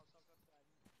memory. What the hell? Stop, stop, stop.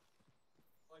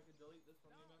 I can delete this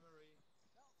from your memory.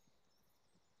 No.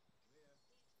 Come here.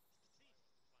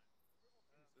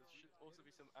 Cease. should also be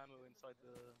some ammo inside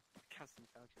the casting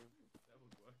pouch room. That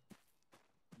would work.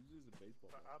 This is a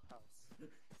baseball For bat. our house.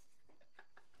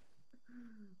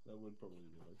 That would probably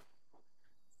work.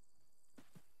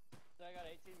 So I got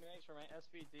 18 minutes for my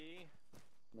SVD.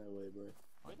 No way, bro.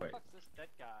 Where the fuck's this dead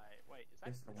guy? Wait, is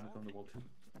that Yes, I want it on the wall too.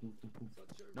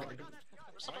 No, I don't.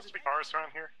 There's supposed to be bars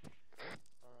around here.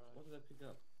 What did I pick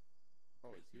up?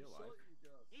 Oh, is he alive?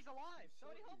 He's alive!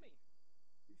 Somebody help me!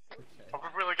 Okay. Are we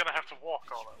really gonna have to walk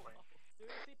all that way?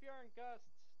 Doing CPR and Gust.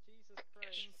 Jesus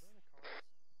Christ.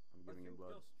 I'm giving him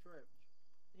blood.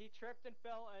 He tripped and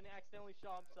fell and accidentally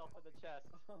shot himself in the chest.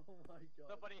 Oh my god.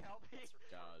 Somebody help me.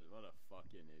 God, what a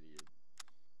fucking idiot.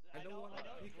 I know.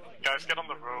 Guys, get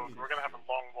on the road. We're gonna have a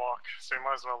long walk, so you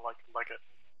might as well like it.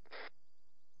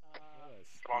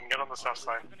 Come on, get on the south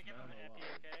side. I'm gonna get on the epi,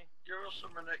 okay? You're also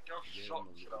Renette Gus shot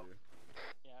himself.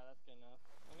 Yeah, that's good enough.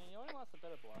 I mean, he only lost a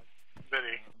bit of blood. Did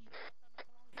he?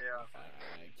 Yeah.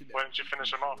 Why didn't you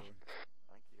finish him off?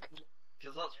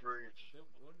 Because that's rude.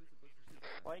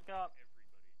 Wake up.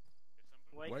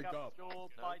 Wake up, school.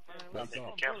 Bye, Tim. Wake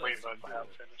up. Can't believe that I have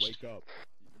finished. Wake up.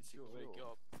 Wake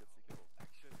up. That's the kill.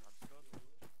 Action. I'm struggling.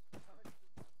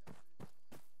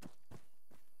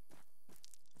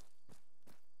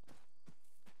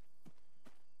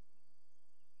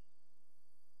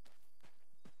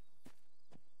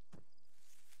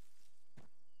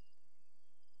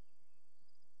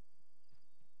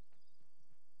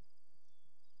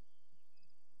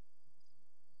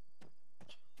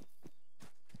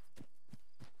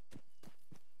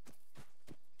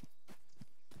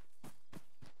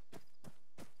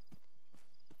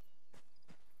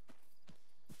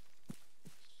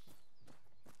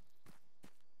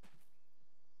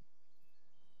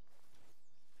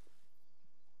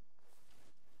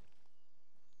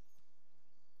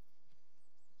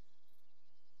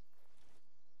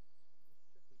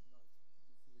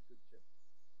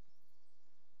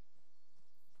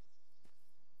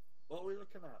 What are we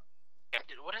looking at? Yeah,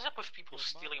 dude, what is up with people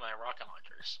stealing my rocket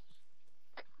launchers?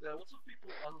 Yeah, what's with people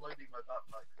unloading my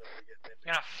backpack when they get in?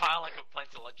 I'm gonna file a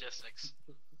complaint to logistics.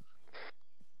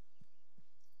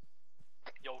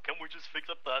 Yo, can we just fix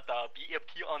up the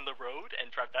BFT on the road and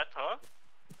drive that, huh?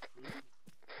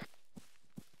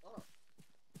 Oh.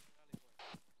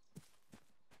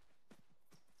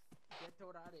 Get to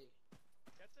rally.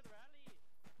 Get to the rally.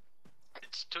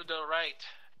 It's to the right.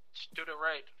 It's to the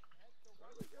right.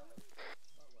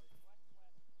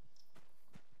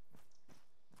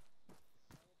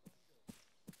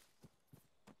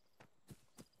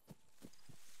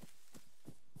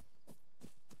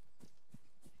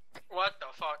 What the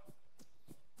fuck?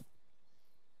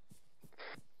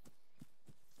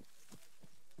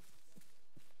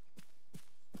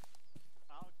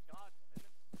 Oh god.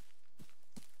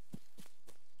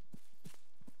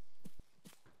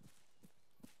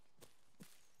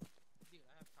 Dude,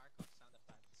 I have Tarkov sound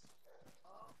effects.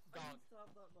 Oh, I Dog. used to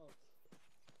have that mod.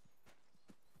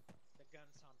 The gun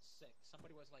sounds sick.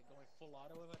 Somebody was like going full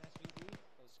auto with an SVD.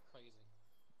 It was crazy.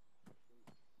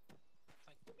 It's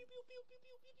like pew pew pew pew pew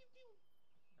pew pew pew pew.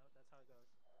 No, that's how it goes.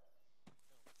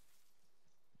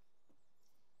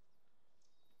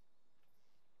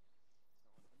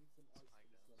 I need some ice for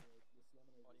this lemonade. This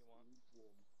lemonade What do you want? is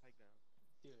lukewarm. High ground.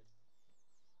 Dude,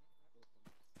 Oh,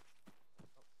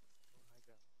 high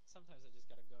ground. sometimes I just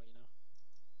gotta go, you know?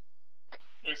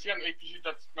 I see an APC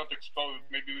that's not exploded.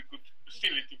 Maybe we could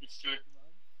steal it if it's still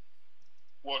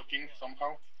working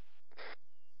somehow.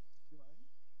 Do you mind?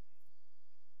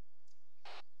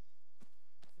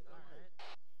 Put it away. Alright.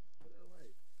 Put it away.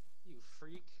 You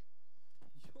freak.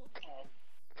 You're Oh,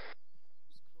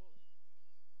 Who's crawling?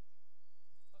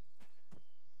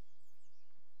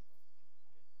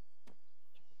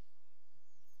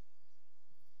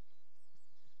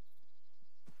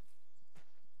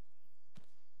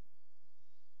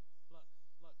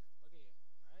 Look at you.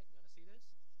 Alright, you wanna see this?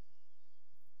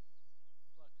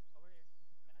 Look, over here.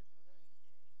 Imagine Look at me. Look at me.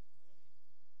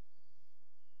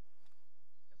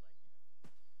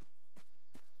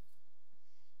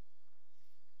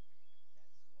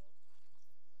 because I can't. That's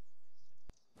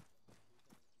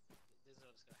well, this is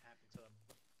what's gonna happen to him.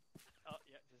 Oh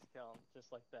yeah, just kill him,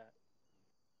 just like that.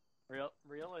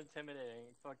 Real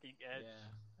intimidating, fucking edge.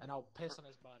 Yeah, and I'll piss on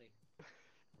his body.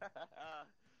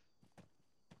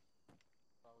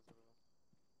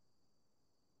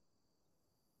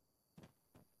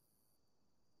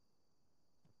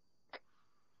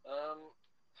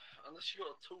 Unless you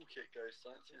got a toolkit, Ghost,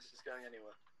 I don't think this is going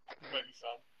anywhere. very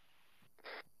sad.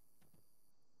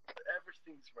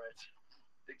 Everything's red.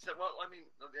 Except, well, I mean,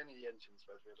 only the engine's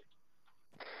red, really.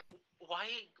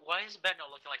 Why is Benno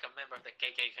looking like a member of the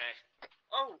KKK?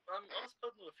 Oh, ask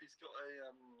Bednar if he's got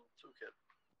a toolkit.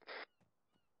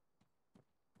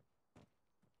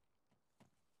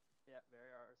 Yeah,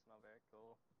 very arsenal, very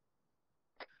cool.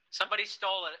 Somebody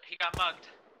stole it. He got mugged.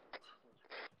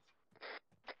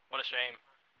 What a shame.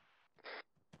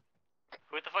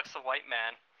 Who the fuck's the white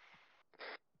man?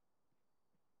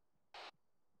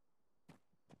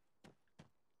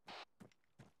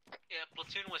 Yeah,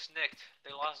 platoon was nicked.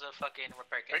 They lost the fucking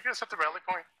repair Are you kit. guys at the rally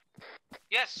point?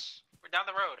 Yes, we're down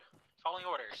the road, following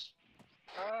orders.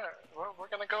 Alright, well,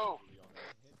 we're gonna go.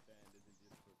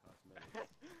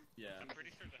 Yeah. I'm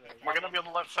pretty sure that. We're gonna be on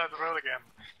the left side of the road again,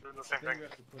 doing the same thing.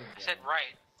 I said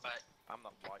right, but I'm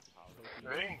not white power.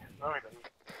 Hey? No, he didn't.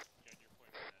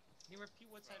 can you repeat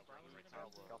what side Brian was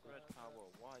Power, about? red power,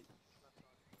 white.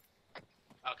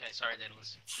 Okay, sorry,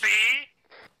 Daedalus. See?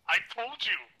 I told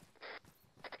you!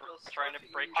 Trying to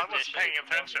break I was tradition. paying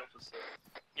attention.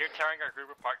 You're tearing our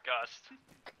group apart, Gust.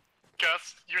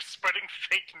 Gus, you're spreading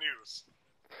fake news.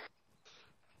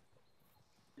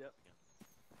 Yep.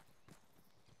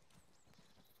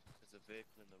 There's a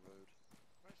vehicle in the road.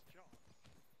 Where's John?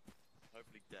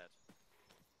 Hopefully dead.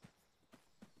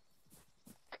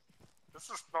 This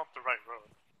is not the right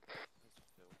road.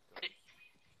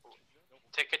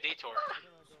 Take a detour.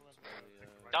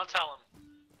 Don't tell him.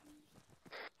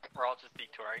 We're all just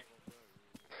detouring.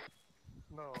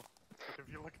 No, but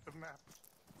if you look at the map.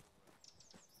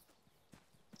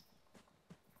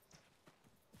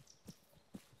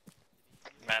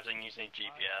 Imagine using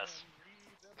GPS.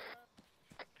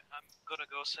 I'm gonna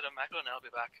go sit at Macklin and I'll be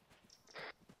back.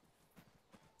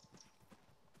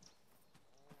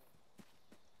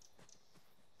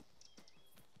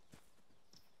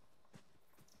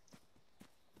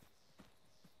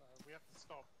 We have to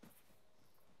stop.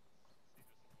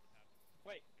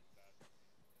 Wait.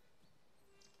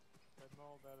 I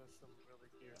know that is some really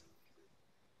gear.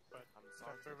 But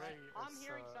sorry. I'm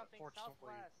hearing something fortunately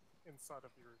southwest. inside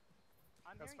of your.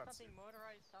 I'm That's hearing fancy. something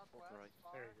motorized southwest. Right.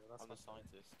 far. There you go. That's I'm the fancy.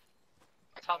 scientist.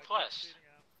 Southwest.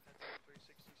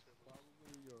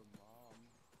 Probably your mom.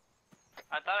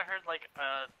 I thought I heard like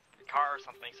a car or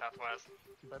something southwest.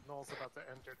 Bednall's about to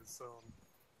enter the zone.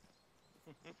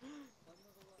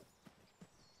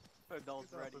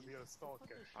 Adults He's about ready. to be a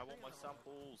stalker. I want my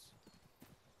samples.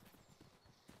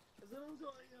 Has anyone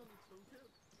got a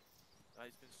toolkit?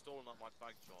 He's been stolen at my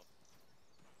bag shop.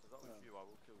 Is that with you? I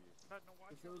will kill you. No,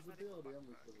 why If there was a deal, the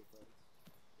Anvil could have said.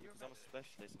 Because I'm a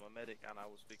specialist, I'm a medic, and I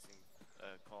was fixing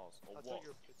cars. Or I what? thought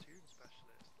you were a platoon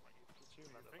specialist. Like you platoon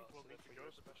I member. think we'll need to go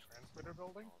to the transmitter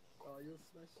building. Oh, you're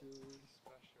special.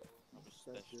 Special. I'm a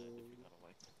specialist, by the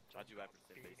way. I do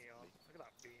everything, Beanie on. basically. Look at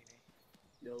that beanie.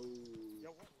 Yo. Yo,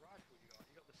 what rifle you got?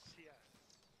 You got the CS.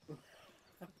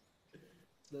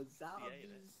 The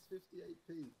Zombies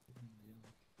 58p.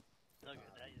 Look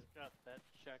at that, he's got that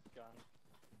shotgun.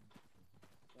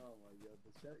 Oh my god,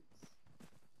 the checks.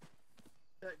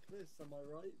 Check this, am I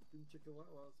right? Didn't check a wow,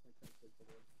 that's my catchphrase by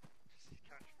the way. This is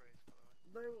catchphrase,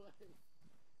 by the way.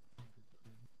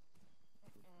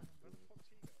 No way! Where the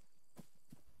fuck's he go?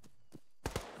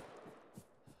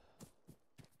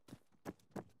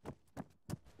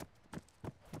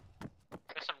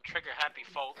 There's some trigger happy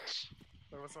folks.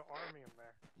 There was an army in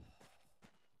there.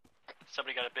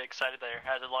 Somebody got a bit excited there.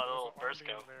 Had a lot of little bursts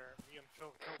go. There. Me and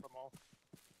Phil killed them all.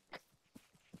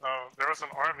 Oh, there was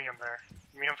an army in there.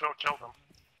 Me and Phil killed them.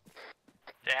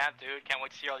 Damn, dude, can't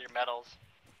wait to see all your medals.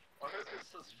 I hope it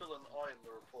says Phil and I in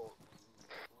the report.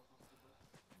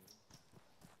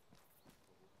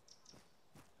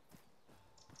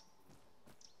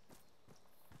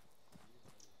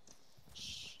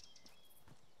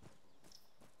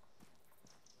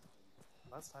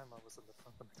 Last time I was in the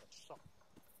front and I got shot.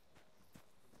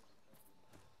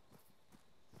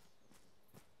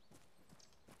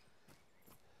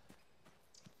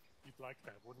 You'd like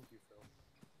that, wouldn't you, Phil?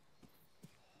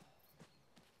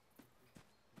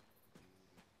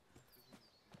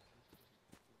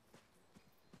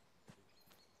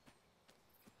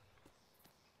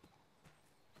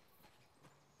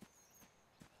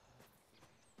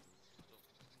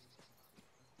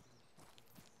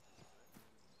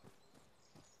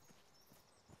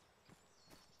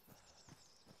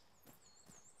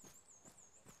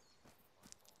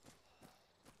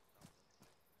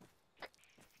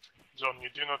 John, you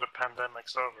do know the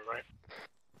pandemic's over, right?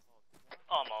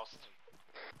 Almost.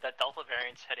 That Delta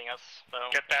variant's hitting us, though.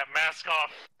 Get that mask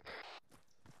off!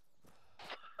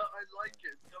 I like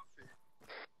it, it's comfy.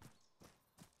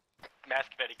 Mask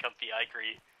very comfy, I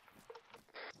agree.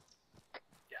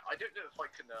 Yeah. I don't know if I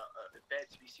can bear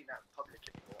to be seen out in public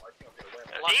anymore. I think I'm gonna wear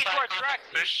my Left side track.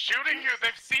 They're shooting you!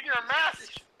 They've seen your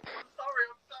mask! I'm sorry,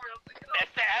 I'm thinking of...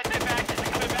 It's the back, it's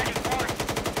coming back and forth.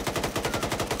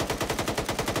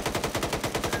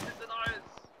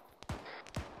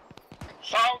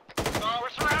 South! We're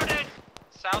surrounded!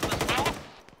 South as well?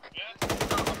 Yes,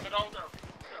 south, middle.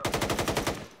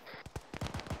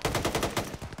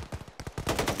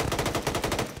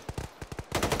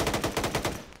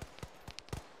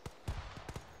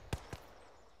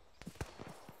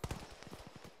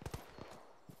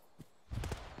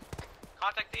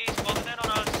 Contact these, closing in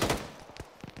on us.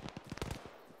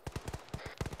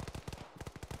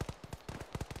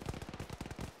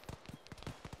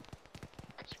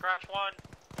 Scratch one.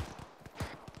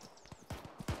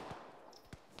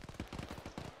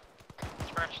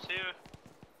 Scratch two.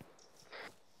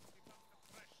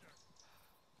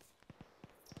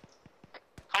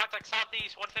 Contact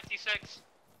southeast, 156.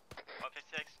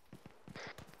 156.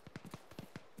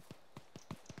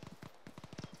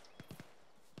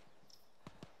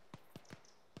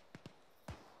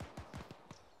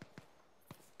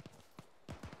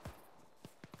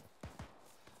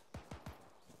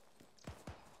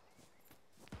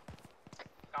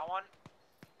 Got one.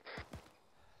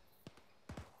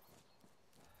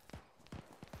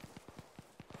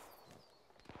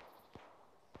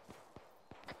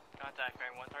 Contact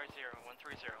bearing 130.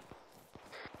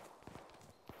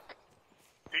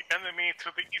 The enemy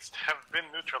to the east have been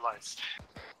neutralized.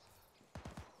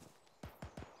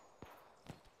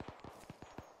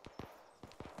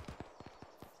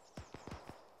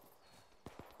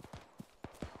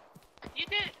 You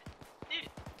did! Dude!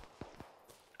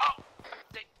 Oh!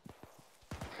 They...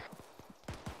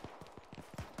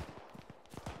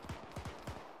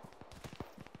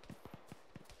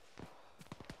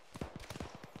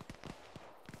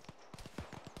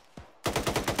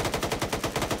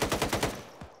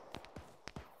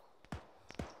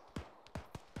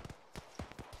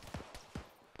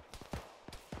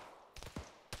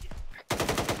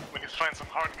 We need to find some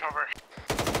hard cover.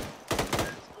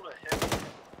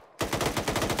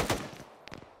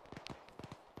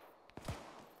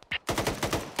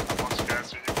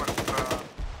 Guys, are you with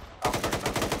Alpha right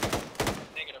now?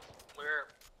 Negative. We're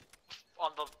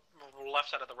on the left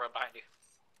side of the road behind you.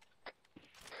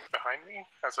 Behind me?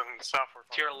 As in south or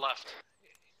north? To your left.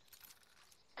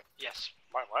 Yes.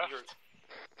 My left?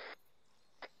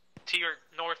 To your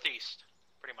northeast,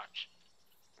 pretty much.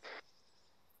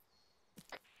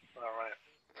 Alright.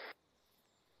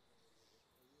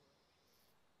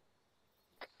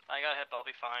 I got hit, but I'll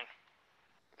be fine.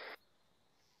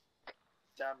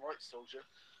 Damn right, soldier.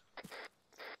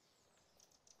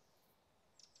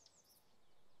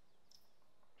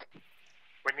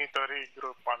 We need to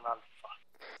regroup on Alpha.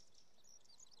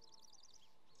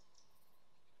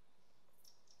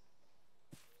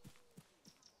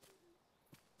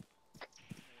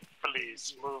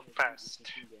 Please move past.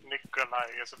 Nikolai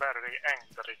is very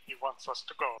angry. He wants us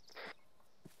to go.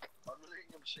 I'm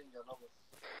reading a machine gun over.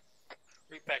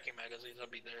 Repacking magazines, I'll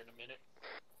be there in a minute.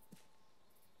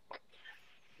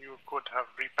 You could have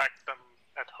repacked them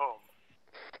at home.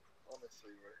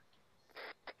 Honestly, right?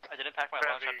 I didn't pack my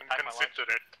lunch, I Very have to pack my lunch.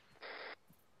 considerate.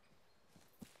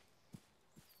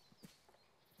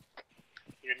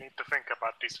 You need to think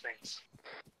about these things.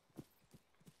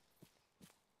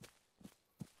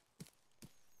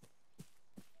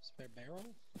 Spare barrel?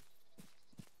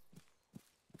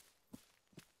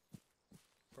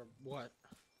 For what?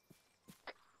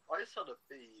 I just had a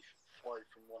bee fly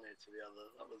from one ear to the other.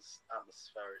 That was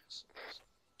atmospheric.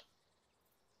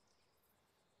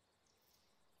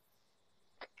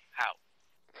 How?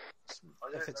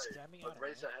 I don't If it's know. jamming, I I'd don't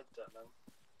raise know. her head that, man.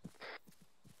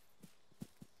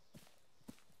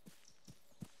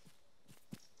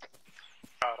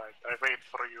 Alright, I wait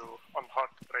for you on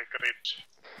Heartbreak Ridge.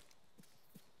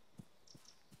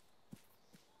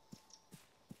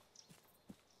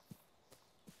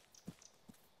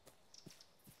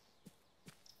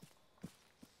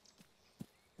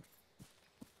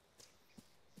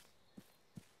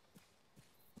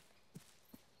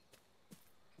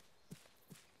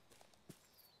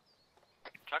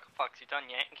 Chuckle Fox, you done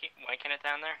wanking it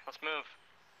down there? Let's move.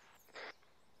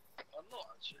 I'm not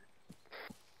actually.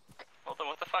 Well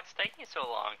then what the fuck's taking you so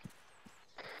long?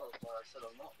 That's why I said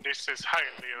I'm not. This is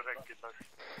highly irregular.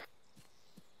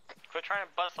 Quit trying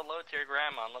to bust a load to your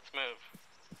grandma and let's move.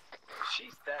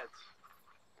 She's dead.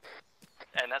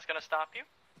 And that's gonna stop you?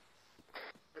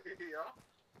 Yeah.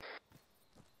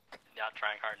 Not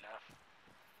trying hard enough.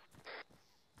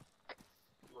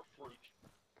 You're a freak.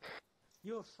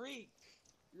 You're a freak!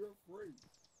 You're a freak.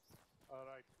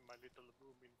 Alright, my little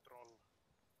booming troll.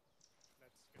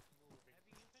 Let's get moving.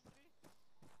 Heavy infantry?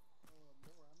 More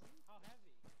ammo? How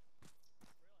heavy?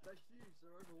 That's huge,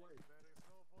 they're overweight. There is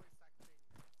no voice acting.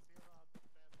 0 out of 10.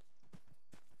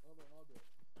 I'll do it.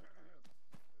 There's not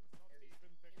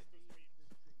even text to speech.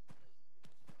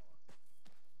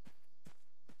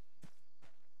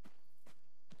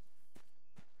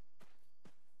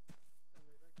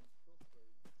 Anyway, that could crossbow.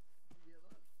 You get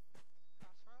that?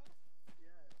 Crossroad?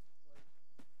 Yeah, like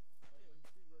when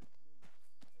two roads meet.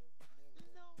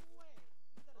 No way!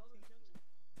 Is that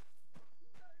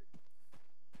a T-junction?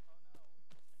 No! Oh no.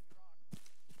 Enemy rock.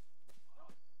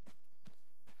 Oh!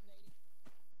 Nady.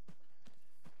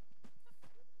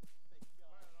 Thank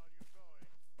God. Where are you going?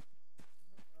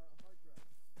 High ground. High ground.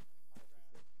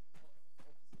 Officer,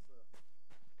 sir.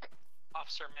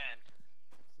 Officer man.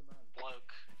 Officer man.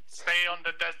 Bloke. Stay on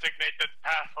the designated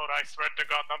path, or I swear to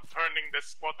God, I'm turning this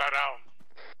squad around.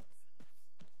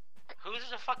 Who's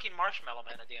the fucking marshmallow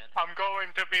man at the end? I'm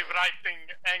going to be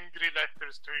writing angry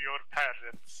letters to your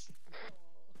parents.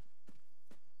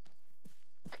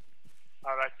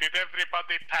 Alright, did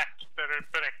everybody pack their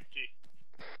brekkie?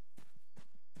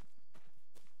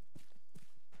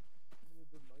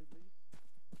 Remotely?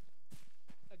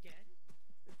 Again?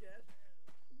 Again?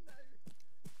 No!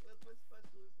 Where's my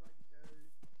specialist right go?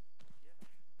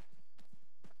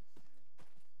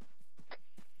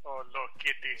 Oh look,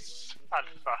 it is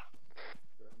Alpha.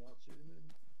 Go marching in.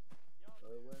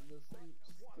 Oh, when the saints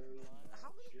go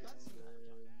How many guns do you have,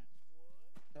 John? marching.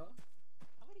 Huh?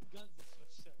 How many guns is this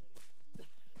facility?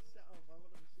 Shut up, I want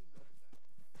a machine gun.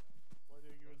 What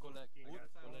are you looking at? Wood. In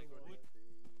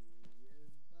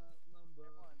that number.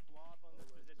 Everyone, blob on this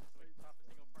position so we can stop a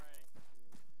single fray.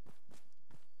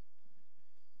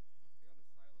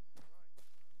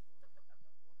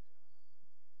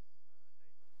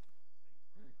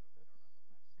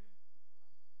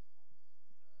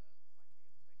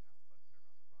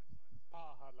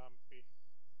 Pahalampi.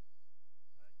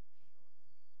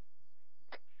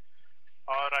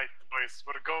 Alright boys,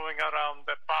 we're going around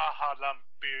the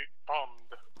Pahalampi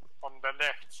pond on the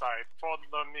left side.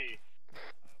 Follow me.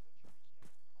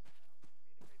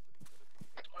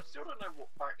 I still don't know what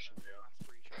faction we are.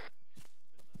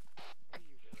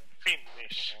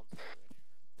 Finnish.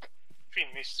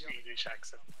 Finnish-Swedish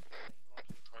accent.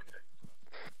 Okay.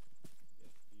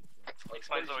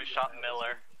 Explains why we shot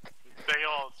Miller. They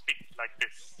all speak like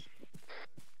this.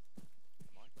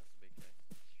 Mike, that's a big day.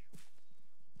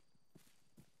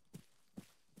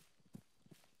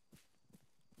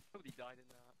 Nobody died in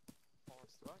that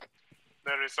forest, right?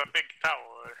 There is a big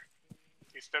tower.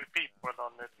 Is there people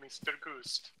on it, Mr.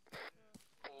 Goose?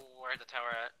 Where's the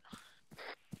tower at?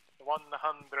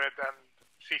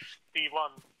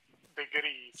 151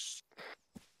 degrees.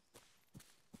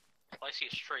 All I see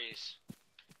is trees.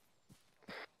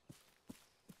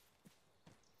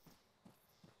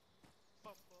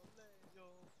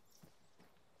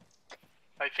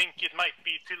 I think it might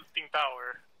be Tilting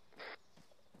Tower.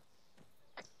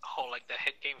 Oh, like the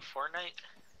hit game Fortnite?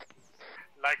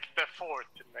 Like the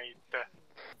Fortnite.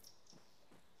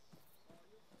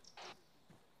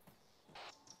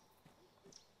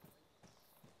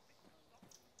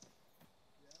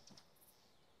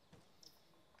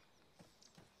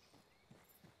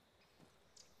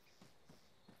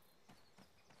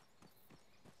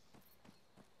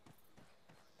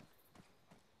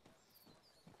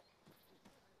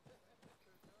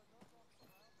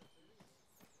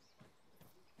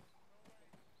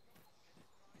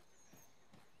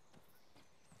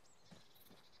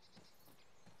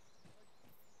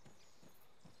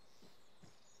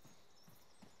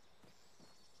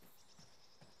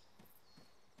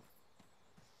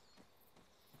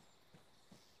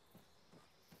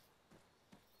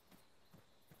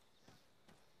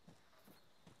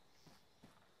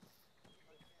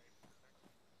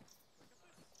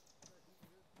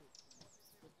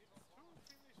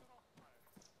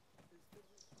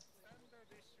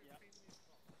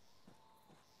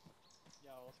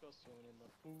 Yeah, let's go swimming in the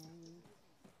pool.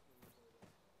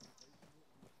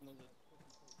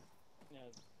 Yeah,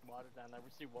 water down there. We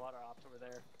see water ops over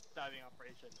there. Diving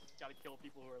operation. Gotta kill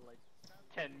people who are like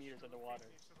 10 meters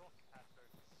underwater.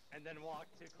 And then walk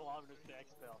 2 kilometers to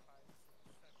exfil.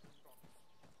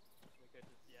 We could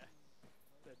just, yeah.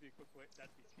 That'd be a quick way,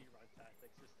 that'd be speedrun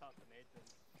tactics. Just talk to Nathan.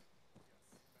 In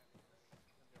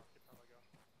the archipelago.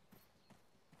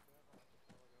 They have an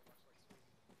archipelago much like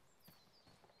Sweden.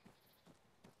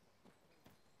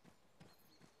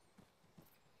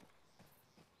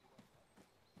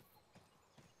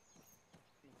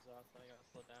 Exhausted, I gotta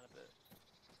slow down a bit.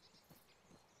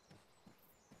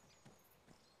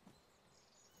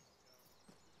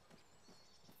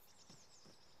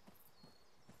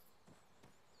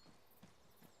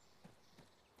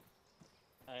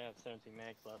 have 17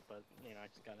 mags left, but you know I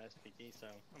just got an SPD, so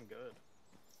I'm good.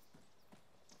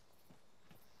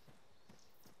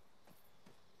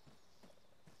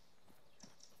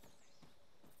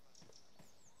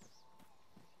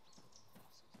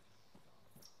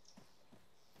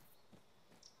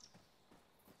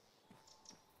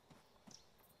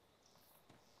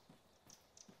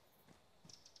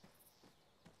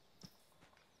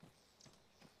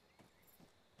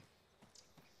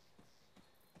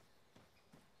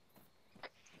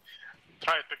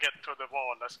 Try to get to the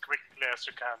wall as quickly as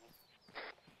you can.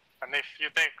 And if you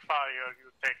take fire,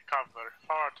 you take cover.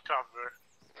 Hard cover.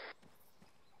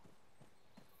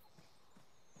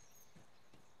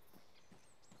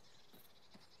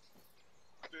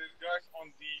 The guys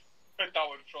on the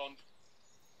tower front.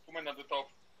 Women at the top.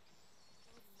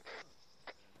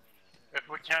 If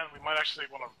we can, we might actually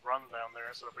want to run down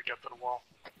there so that we get to the wall.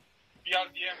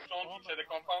 PRDM front inside the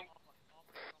compound.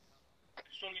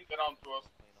 It's rolling around to us.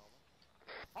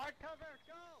 Hard cover,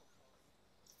 go!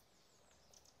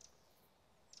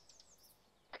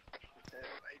 Okay,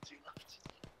 18 left.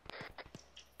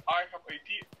 I have 80.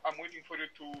 I'm waiting for you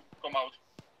to come out.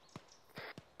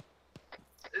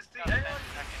 Is the AI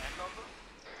number?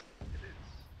 It is.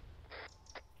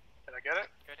 Did I get it?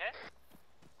 Good hit?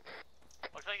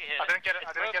 Looks like you hit I didn't get it.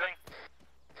 I didn't get it.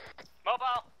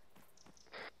 Mobile!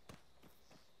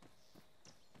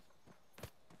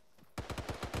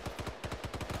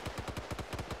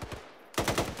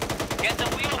 Get the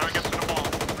wheels! Trying to get to the wall.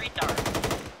 Retard.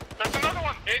 There's another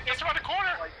one! It's around the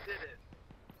corner! I did it.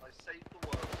 I saved the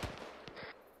world.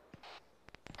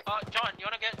 John, you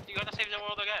wanna save the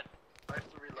world again? I have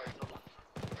to reload them.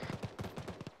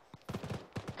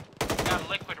 Got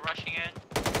liquid rushing in.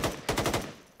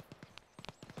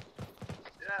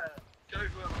 Yeah, go for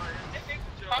it, mate.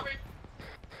 Good job.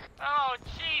 Oh,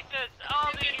 Jesus!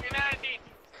 All the humanity!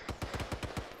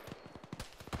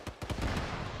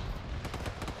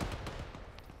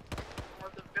 On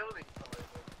the building side.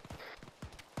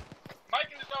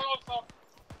 Michael is down also.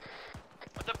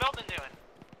 What's the building doing?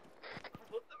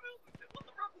 What the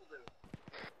rebel do?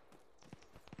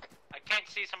 I can't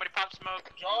see. Somebody pop smoke.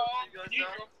 John, You guys you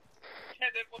down?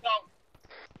 can't go down.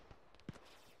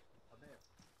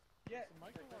 Yeah,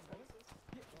 Michael was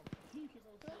he is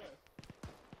on the left.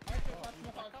 Michael has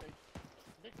no handshake.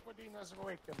 Господин is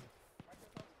awakened. Michael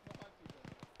has no handshake.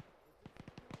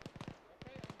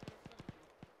 Okay, I'm gonna send you.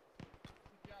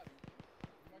 CPR you.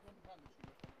 You might want to bandage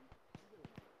him or something. What are you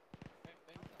doing? Hey,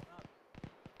 thank you.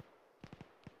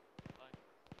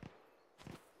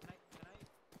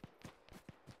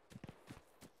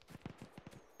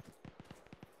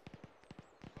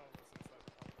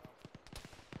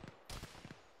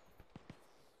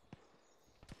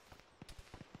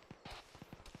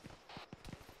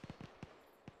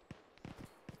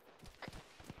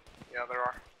 Yeah, there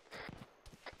are.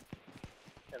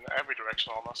 In every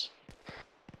direction almost.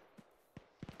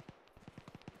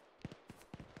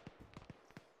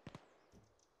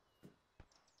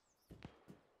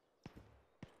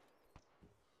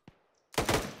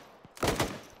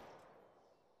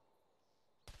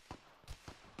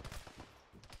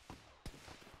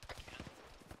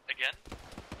 Again?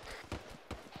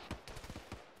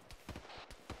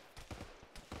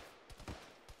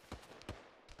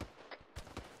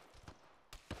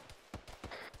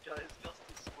 Guys, just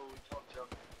too small, we can't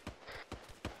jump.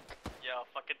 Yo,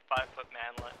 fucking 5-foot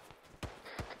manlet.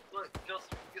 Look, Gus,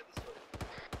 we can get this way.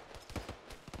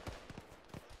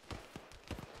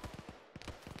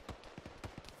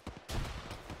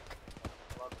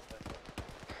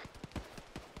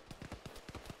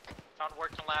 Found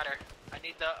working ladder. I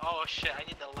need the. Oh shit! I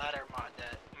need the ladder mod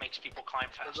that makes people climb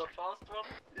There's faster. a fast one?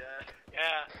 Yeah.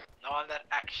 Yeah. No, on that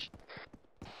action.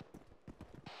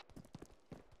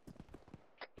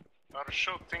 They're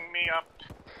shooting me up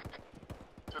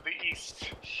to the east.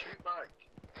 Shoot back.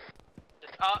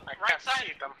 I Right can't side.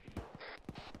 see them.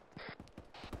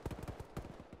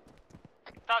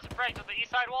 Thousand frags on the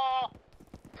east side wall!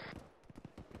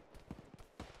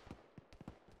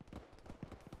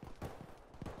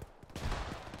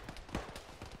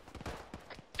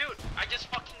 Dude, I just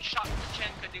fucking shot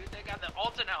Pachenko, dude. They got the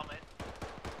Alton helmet.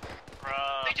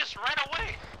 Bruh. They just ran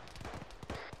away.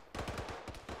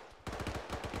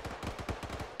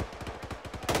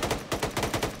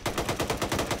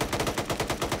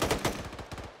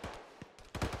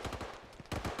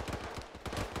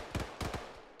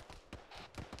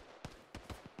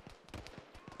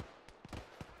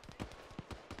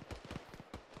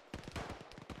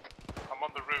 I'm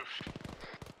on the roof.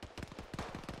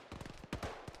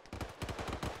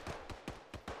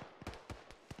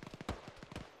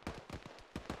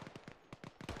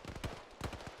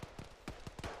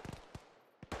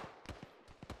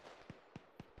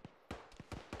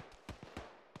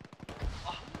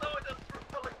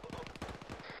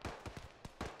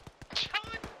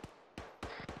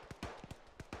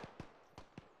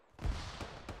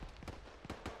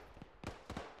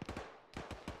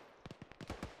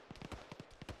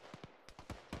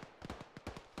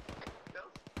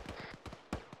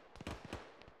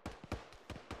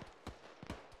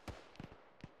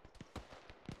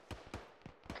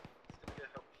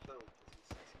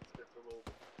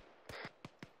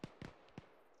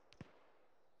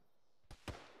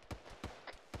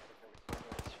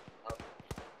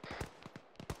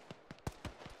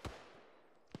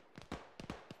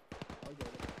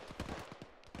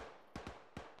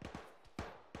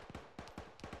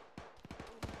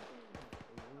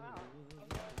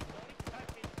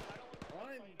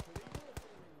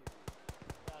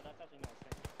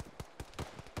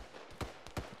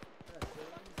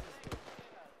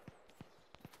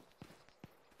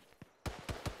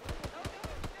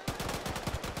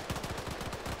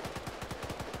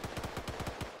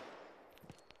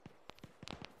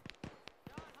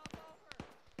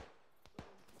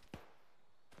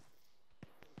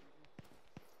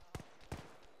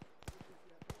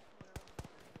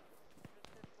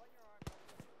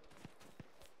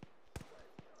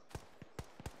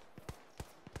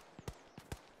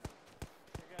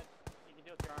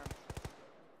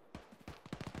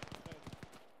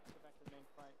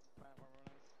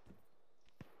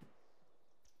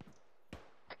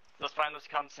 find those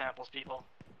cum samples, people.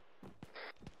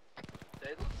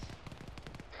 Daedalus?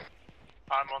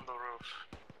 I'm on the roof.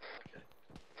 Okay.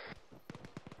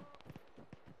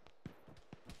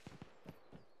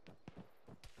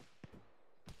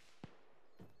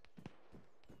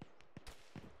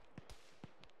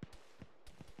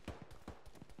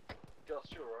 Gus,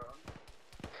 you're right.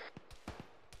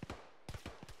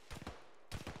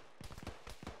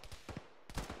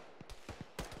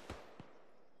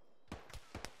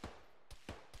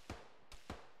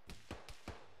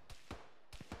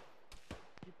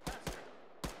 You bastard!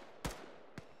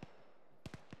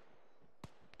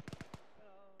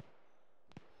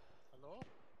 Hello?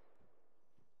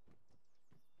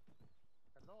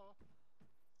 Hello?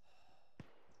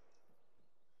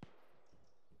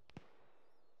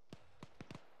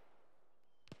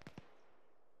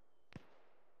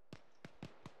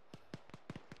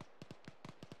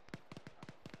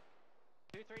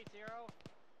 230.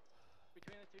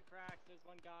 Between the two cracks, there's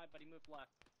one guy, but he moved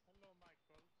left. Hello,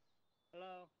 Michael.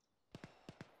 Hello.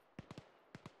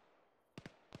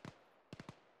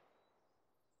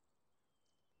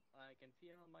 I can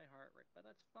feel my heart rate, but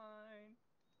that's fine.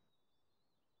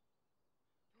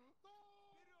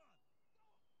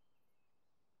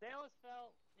 Dallas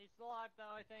fell. He's still alive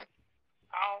though, I think.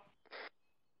 Ow!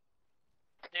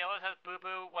 Dallas has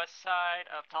boo-boo west side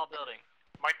of tall building.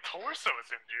 My torso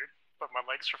is injured, but my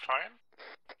legs are fine.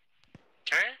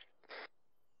 Okay?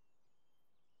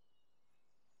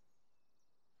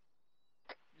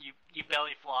 You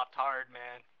belly flopped hard,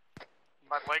 man.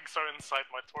 My legs are inside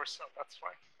my torso, that's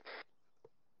fine.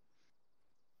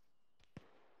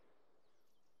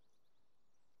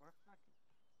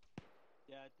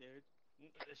 Yeah, dude.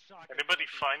 Anybody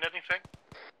find anything?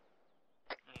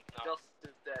 No. Gus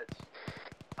is dead.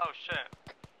 Oh shit.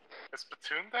 Is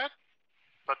Platoon dead?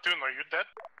 Platoon, are you dead?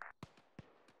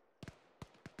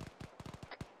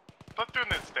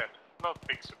 Platoon is dead. Not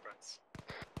big surprise.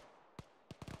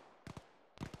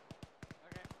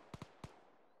 Okay.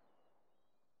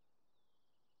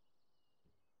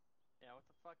 Yeah, what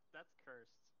the fuck? That's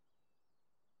cursed.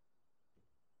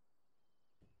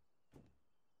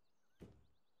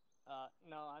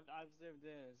 No, I've zoomed in.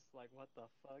 It's like, what the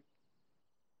fuck?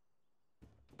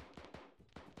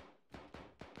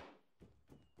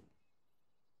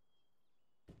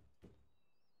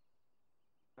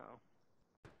 No.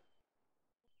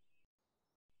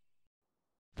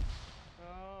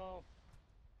 Oh.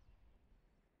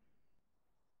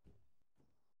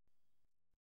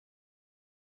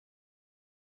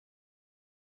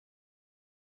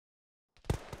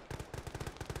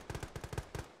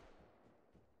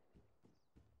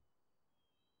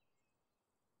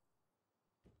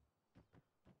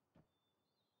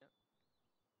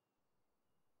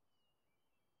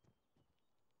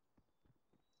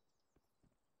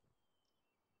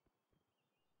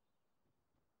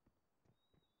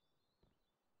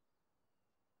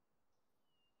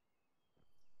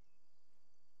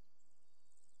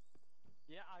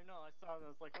 Yeah, I know. I saw it. I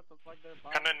was like, what the fuck? They're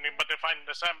Can anybody find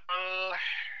the sample?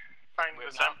 Find We've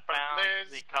the not sample, found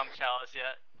please. the cum chalice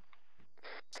yet.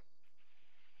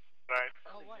 Right.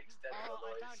 Oh, what? Dead, by the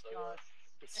I way, found so, Gus.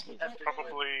 It's He's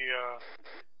probably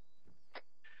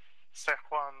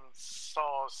Szechuan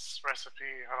sauce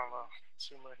recipe. I don't know.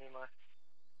 Sumer humor.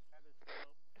 Grab his scope.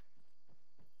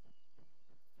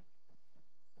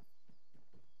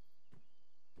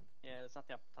 Yeah, it's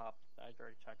nothing up top. I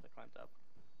already checked. I climbed up.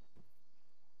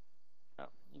 Oh,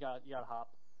 you gotta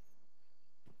hop.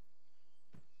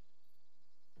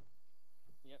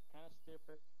 Yep, kind of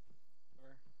stupid.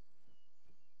 Or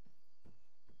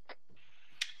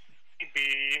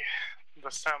Maybe the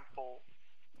sample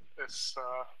is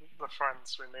the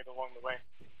friends we made along the way.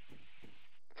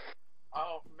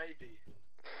 Oh, maybe.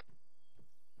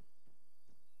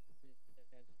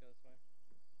 yeah, just go this way.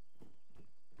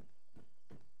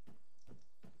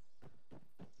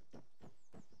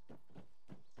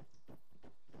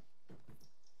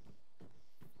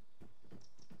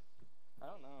 I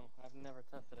don't know. I've never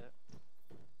tested it.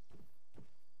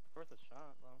 It's worth a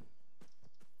shot, though.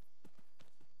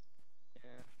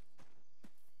 Yeah.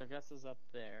 I guess it's up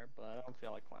there, but I don't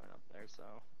feel like climbing up there, so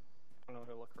I don't know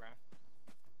where to look around.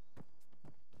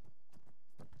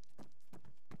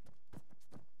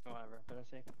 Whatever, but I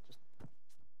see.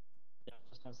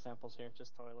 Just no samples here,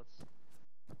 just toilets.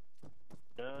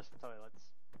 Just toilets.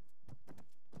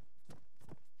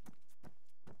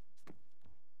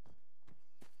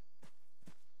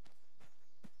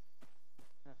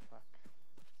 Ah, fuck.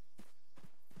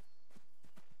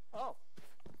 Oh!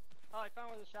 Oh, I found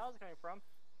where the showers are coming from.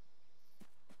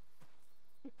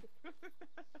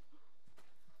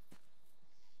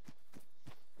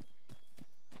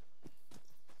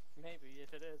 Maybe,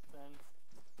 if it is, then,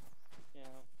 you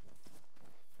know.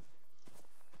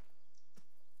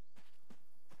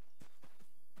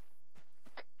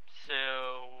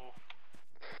 So...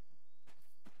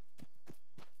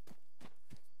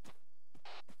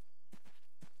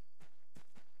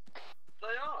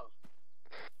 They are!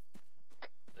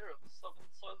 They're at the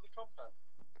southern side of the compound.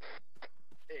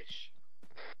 Ish.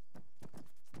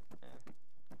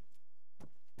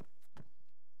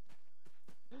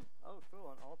 Oh,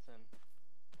 cool, an Alton.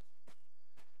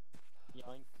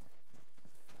 Yoink.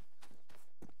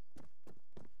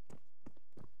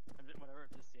 Whatever,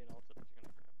 just see an Alton, what you're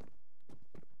gonna grab.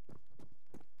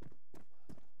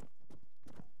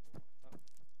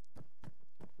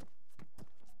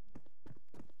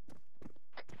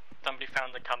 Somebody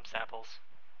found the cum samples.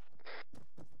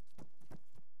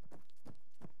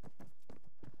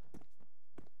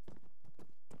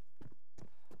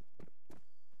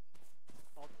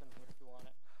 Alton here if you want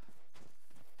it.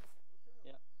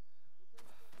 Yeah.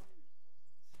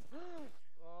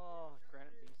 Oh,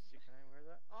 granite beast suit. Can I wear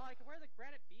that? Oh, I can wear the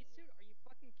granite beast suit? Are you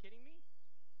fucking kidding me?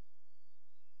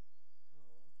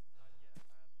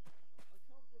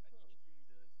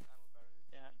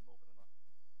 Yeah.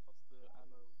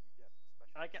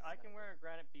 I can wear a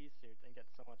granite beast suit and get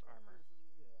so much armor.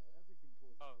 Yeah, everything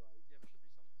causes Oh, like. yeah, there should be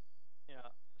some. Yeah,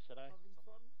 should I? Having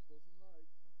fun causing like.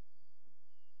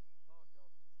 Oh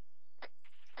god.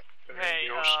 Hey,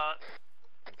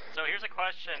 so here's a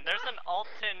question. There's an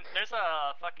Alton, there's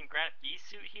a fucking granite beast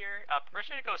suit here.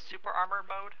 Permission to go super armor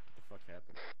mode? What the fuck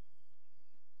happened?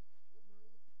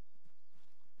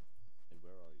 And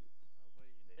where are you? Where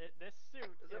are you, Nick? This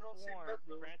suit, if worn,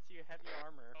 grants you heavy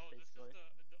armor, basically.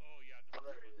 Oh yeah,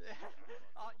 this is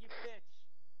Oh, you bitch!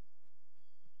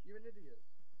 You're an idiot.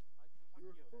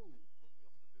 You're a fool.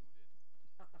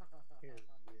 Flung me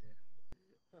off the building.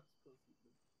 That's possible.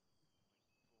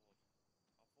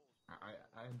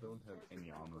 I don't have any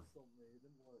armor.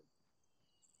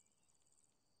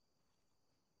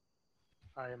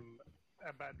 I'm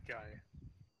a bad guy.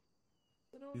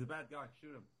 He's a bad guy,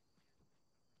 shoot him.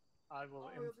 I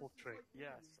will infiltrate.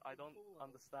 Yes, I don't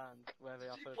understand where they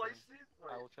are Did you putting. place it?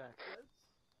 I will check.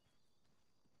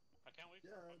 I can't wait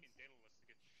for fucking Daedalus to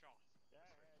get shot.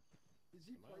 Did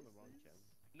you Am I on place the wrong this? cam?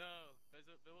 No,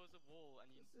 there was a wall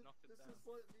and you knocked it down. This is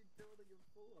like me building a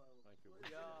Fallout. Like it was,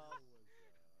 Yeah.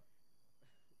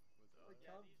 My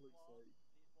camp looks like.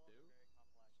 These walls are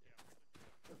very complex.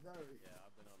 Very. Yeah,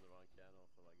 I've been on the wrong channel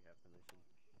for like half the mission.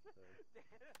 So.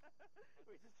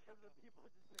 We just have the people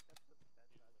just pick up the bed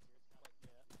yours, like,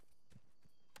 yeah.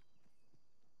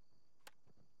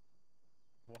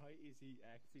 Why is he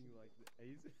acting like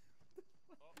he's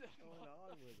what's going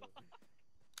on with him?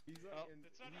 He's like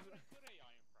It's not even a good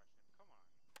AI impression. Come on.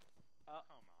 Come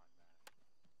on, man.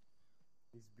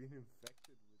 He's been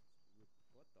infected with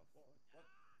what the fuck? What?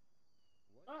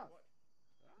 Ah! What?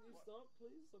 Can you stop,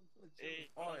 please? I'm trying to Hey,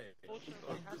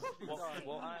 Unfortunately, it has to be done.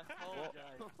 I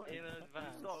apologize in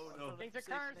advance. No. Things are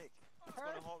cursed! It's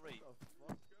got a heart rate.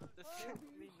 There's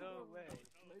simply no way.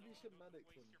 Maybe you should medic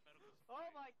him. Oh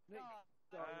my god!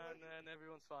 And then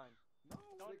everyone's fine. No,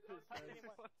 Don't touch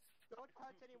anyone! Don't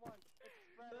touch anyone! It's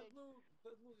spreading!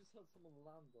 Bednall just had someone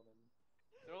land on him.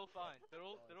 They're all fine. They're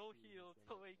all healed.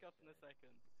 They'll wake up in a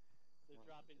second. They're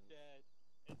dropping dead.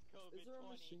 It's COVID-20. Is there a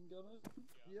machine gunner?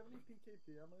 Do you have any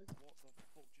PKP ammo? What the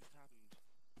fuck just happened?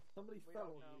 Somebody We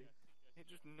fell don't on know. you. It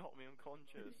just knocked me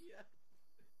unconscious. Yeah.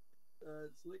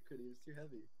 It's liquid. He was too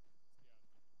heavy.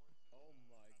 Oh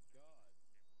my god.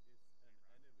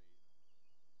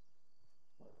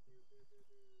 It's an enemy.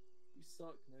 You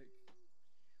suck, Nick.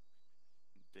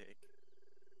 Dick.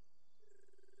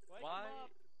 Wake Why them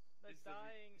up! They're is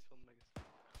dying!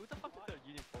 Who the fuck is their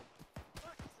uniform?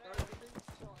 Everything's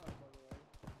shot at, by the way.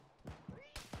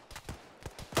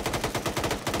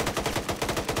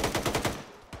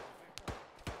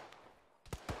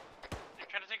 You're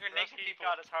trying to think your Nick Heat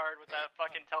got us hard with that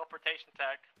fucking teleportation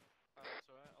tech. That's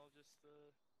alright, I'll just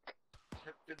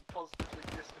Have been positively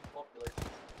discombobulated.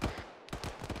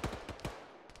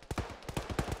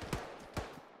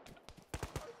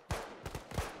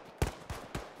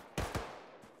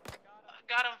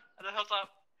 Got him! At the hilltop.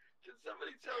 Can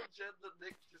somebody tell Jen that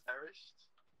Nick just perished?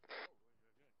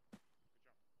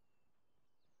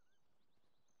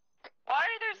 Why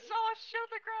is there so much shit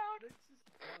on the ground? Nick just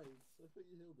died. I thought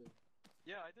you healed him.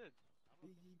 Yeah, I did.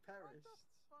 He perished.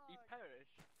 He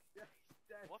perished. Yeah, he's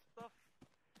dead. What the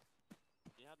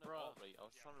He had no heart rate. I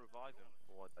was trying to revive him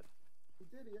before I died. He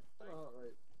did. He had a heart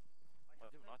rate.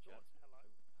 I didn't match it.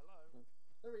 Hello?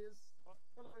 There he is.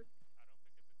 Hello.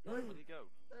 Where did he go?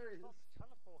 There he is.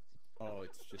 Oh,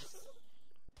 it's just.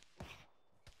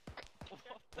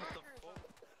 What What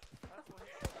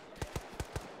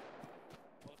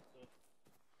the?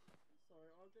 Sorry,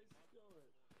 I'll go secure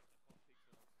it.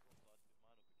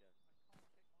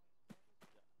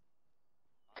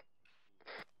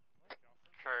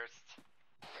 First.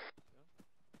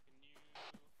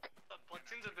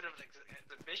 Platoon's a bit of an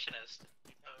exhibitionist.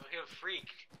 He'll freak.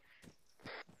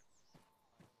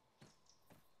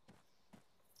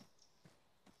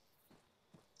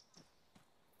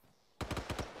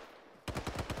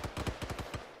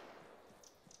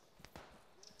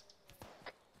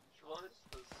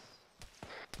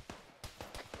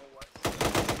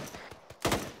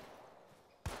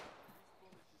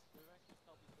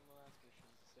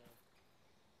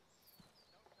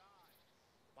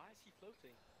 Why is he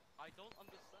floating? I don't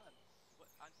understand. What?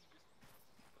 And he just...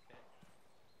 Okay.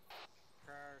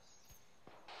 Cursed.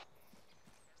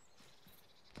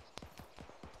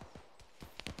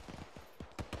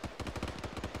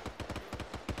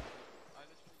 I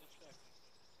literally just checked.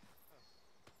 Huh.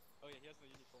 Oh yeah, he has no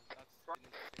uniform. That's an interesting part.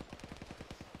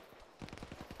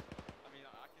 I mean,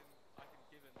 I can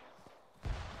give him, yeah.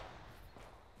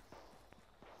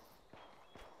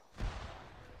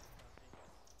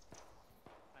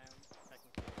 I am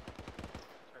technically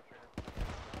sharpshooter,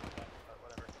 but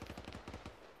whatever.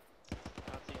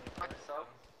 I don't see any current, so.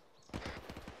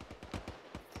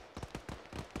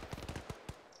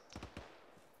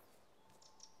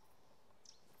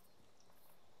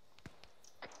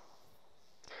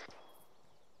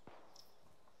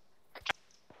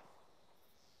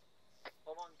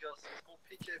 Hold on, Gus. There's more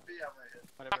PKB ammo here.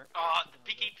 Whatever.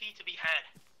 PKP to be had.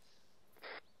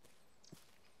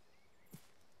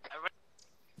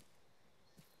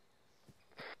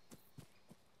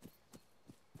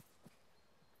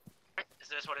 Is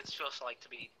this what it feels like to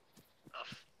be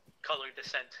of colored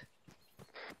descent?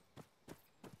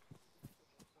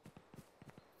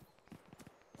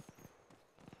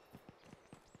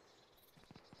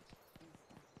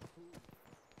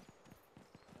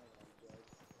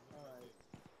 Alright.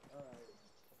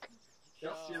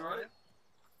 Gus, you alright?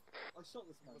 I shot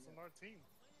this man. What's on our team?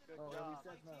 Good Oh, job.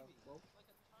 he's dead now. Well.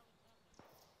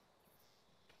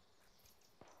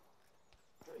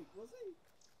 Wait, was he?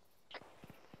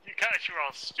 You guys are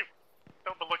all stupid.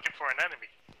 Don't be looking for an enemy.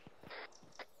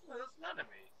 No, that's an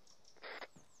enemy.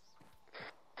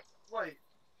 Wait.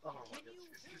 Oh my god,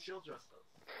 it's your dressed up.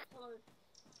 Hello.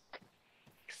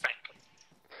 Exactly.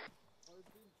 I was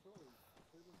being trolled.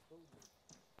 They just told me.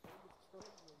 They just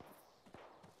trolled me.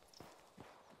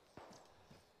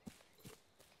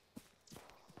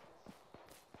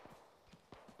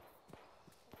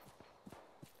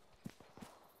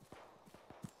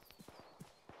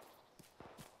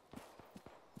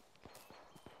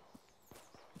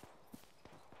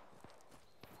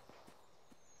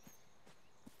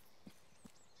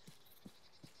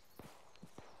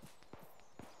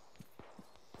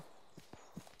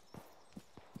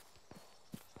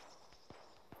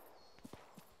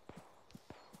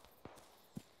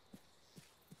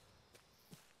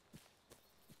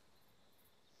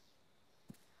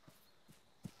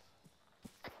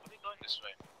 What are you going this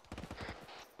way?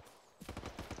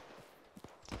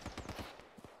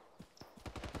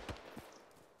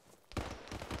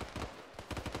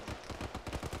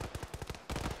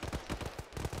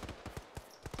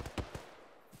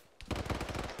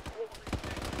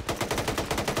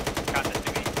 Got this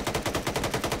to me.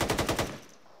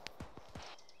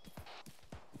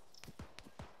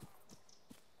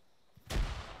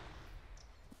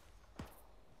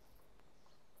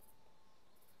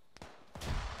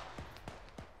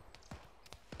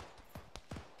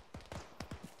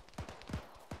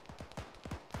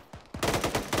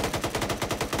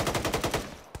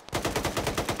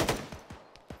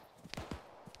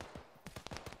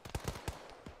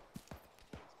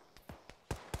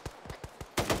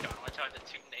 God, watch out the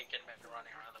two naked men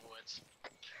running around the woods.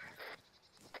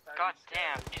 God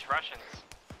damn, these Russians.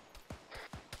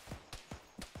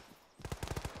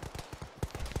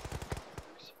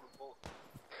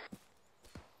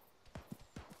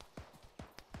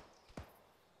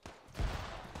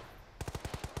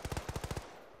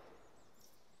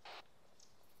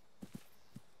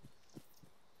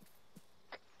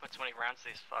 Put 20 rounds to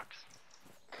these fucks.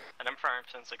 And I'm firing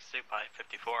since like soup by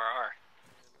 54R.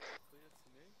 Clear to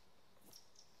me.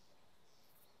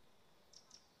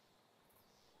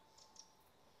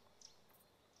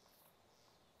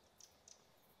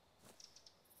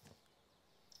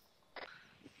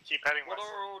 Keep heading What west.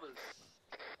 are our orders?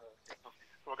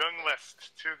 We're going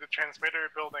west to the transmitter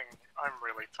building. I'm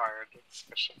really tired of this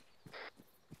mission.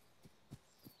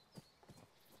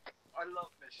 I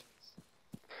love missions.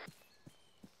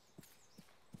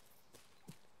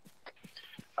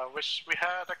 I wish we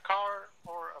had a car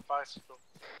or a bicycle.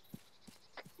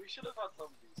 We should have had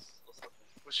Humvees or something.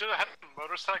 We should have had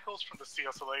motorcycles from the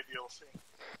CSLA DLC.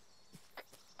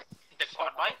 The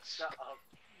quad bikes?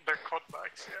 They're quad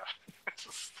bikes, yeah. It's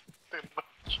just,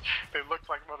 they look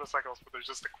like motorcycles, but they're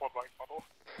just a quad bike model.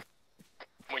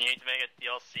 When you need to make a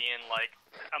DLC in like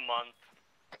a month.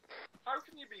 How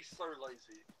can you be so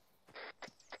lazy?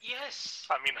 Yes!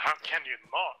 I mean, how can you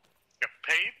not? Get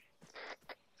paid?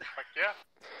 Like, yeah.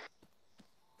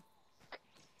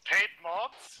 Paid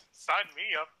mods? Sign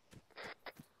me up.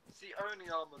 It's the only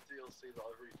Arma DLC that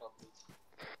I've refunded.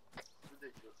 It's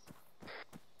ridiculous.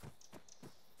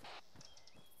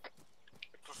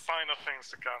 It's a sign of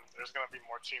things to come. There's gonna be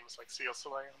more teams like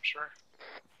CSLA, I'm sure.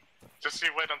 Just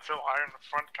you wait until Iron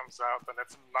Front comes out, and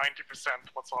it's 90%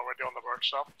 what's already on the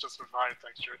workshop, just with higher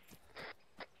texture.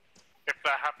 If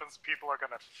that happens, people are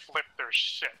gonna flip their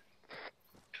shit.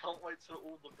 Can't wait till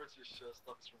all the British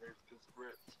stuff's removed because it's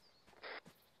ripped.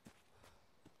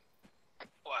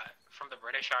 What? From the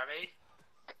British Army?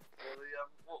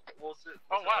 Well, what was it?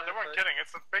 Oh wow, they weren't kidding.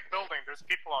 It's a big building. There's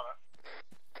people on it.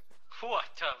 What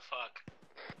the fuck?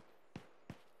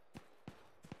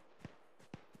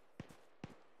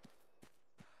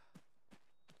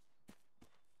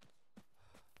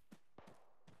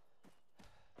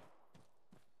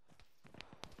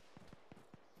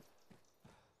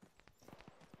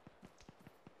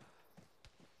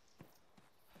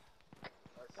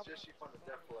 I suggest you find a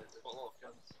deflator. They've got a lot of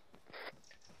guns.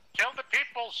 Kill the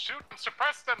people, shoot and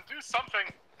suppress them, do something!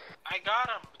 I got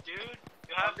him, dude!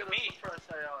 You have I'm gonna me! suppress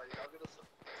AI. I'm gonna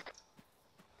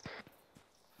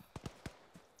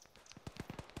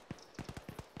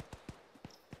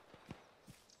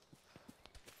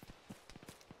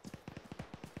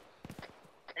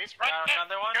He's right there!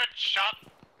 Another one? Good shot!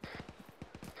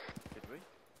 Did we?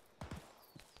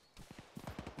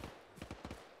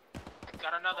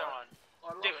 Got another one.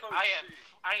 Dude, I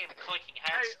am clicking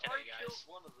hats today, guys. killed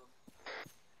one of them.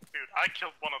 Dude, I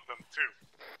killed one of them too.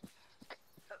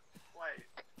 Wait.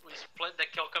 We split the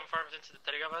kill confirms into the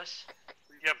three of us?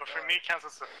 Yeah, but for me, it counts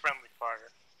as a friendly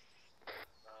fire.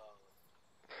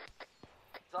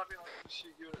 Does that mean I can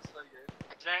shoot you at a slow game?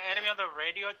 Is there an enemy on the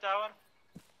radio tower?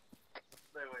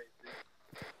 No way, dude.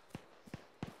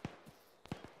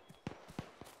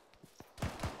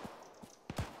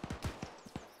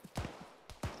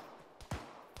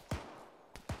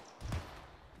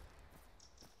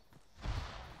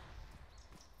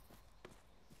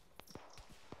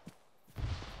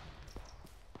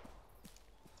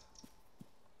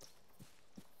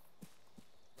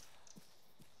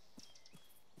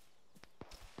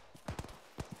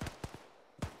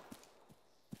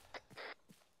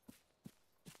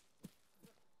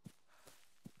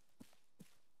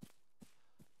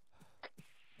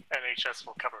 NHS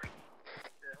will cover it.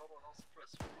 Yeah, hold on, I'll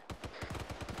suppress for you.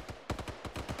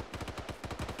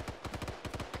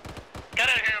 Get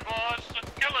in here, boys!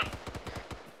 Let's kill him!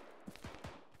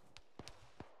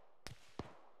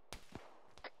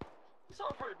 Is that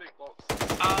a pretty big box?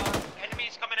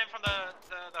 Enemies coming in from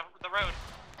the road.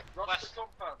 Rush West. the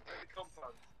compound, hit the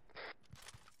compound.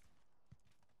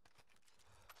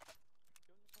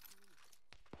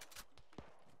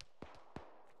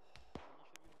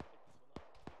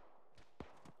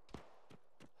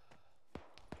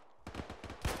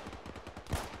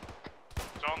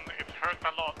 John, it hurt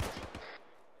a lot.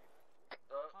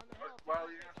 Well,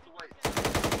 you have to wait.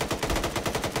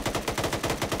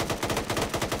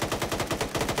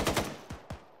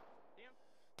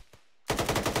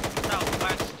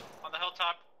 Southwest, on the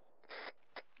hilltop.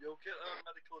 You'll get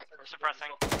medical attention. We're suppressing.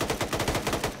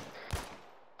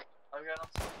 I'm going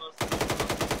up to the first.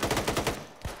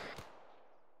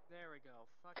 There we go.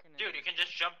 Fucking Dude, you can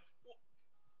just jump.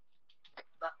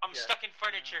 I'm yeah. stuck in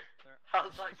furniture.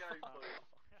 How's that going for you?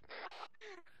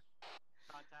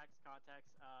 Contacts,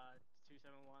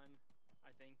 271,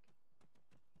 I think.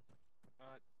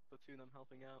 Alright, platoon, I'm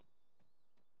helping out.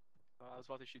 I was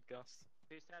about to shoot Gus.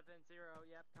 270,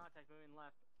 yep, contact moving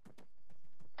left.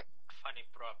 Funny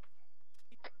prop.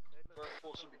 First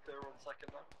four should be clear on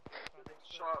second now.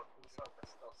 Shut up from the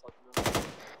southwest outside the middle.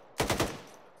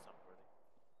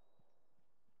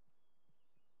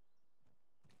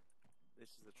 This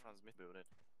is the transmit building.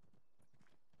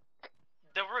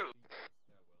 The roof.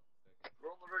 We're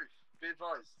on the roof. Be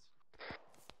advised.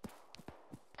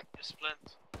 You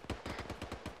splint.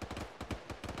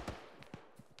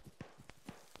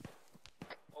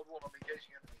 Odd one, I'm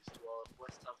engaging enemies to our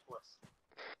west-southwest.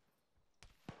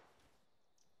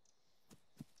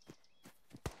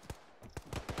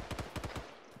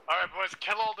 Alright, boys,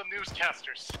 kill all the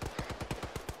newscasters.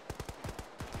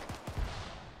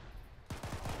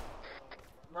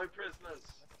 No prisoners.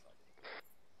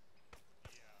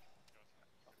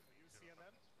 Are you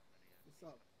CNN? What's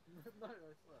up? No,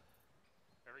 I swear.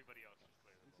 Everybody else is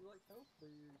clear. Would you like help? Are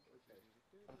you okay?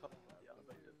 I'm coming out. Yeah, I'll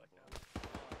bet you if I can.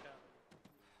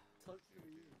 Touch to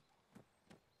you.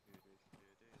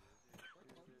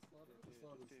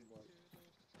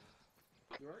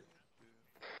 You right?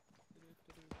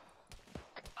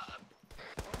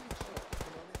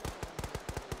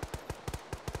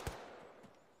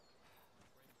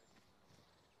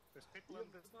 There's people in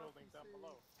this building down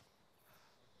below.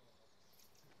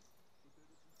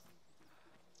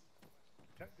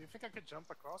 Do you think I could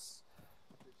jump across?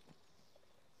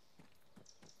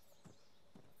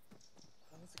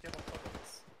 I need to get on top of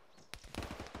this.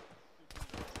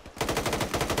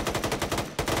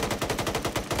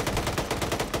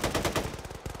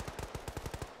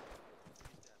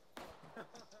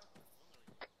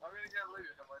 I'm gonna get loot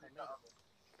and I need that ammo.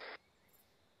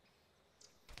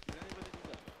 Did anybody do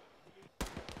that?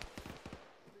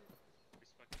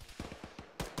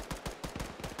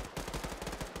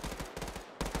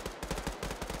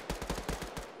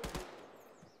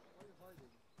 Why are you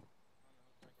hiding?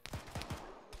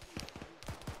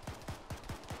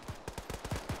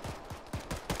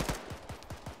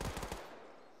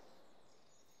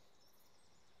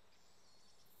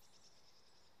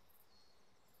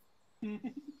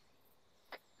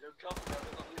 You're coming, I'm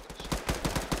gonna leave the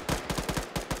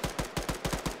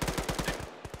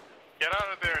Get out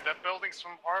of there, that building's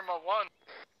from Arma 1.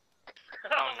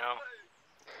 Oh no.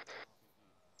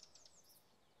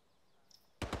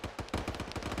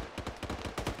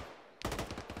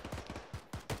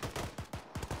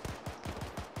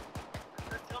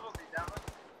 Don't cover me, damn it.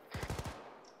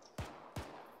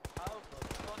 How the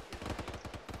fuck is he?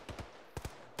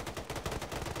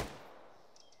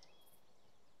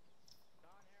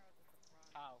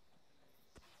 Ow.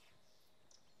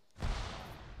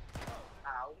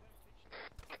 Ow.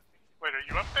 Wait, are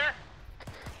you up there?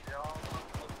 Yeah, I'm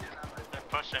looking at it. They're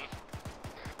pushing.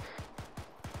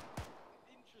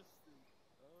 Interesting.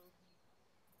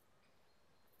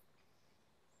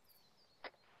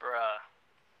 Bruh.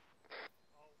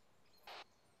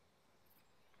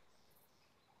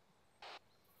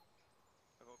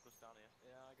 I got Chris down here.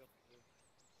 Yeah, I got the.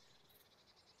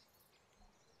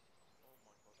 Oh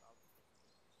my god, out of the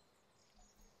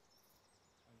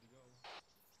Time to go.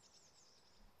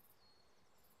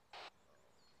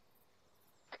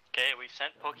 Okay, we've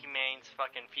sent Pokemon's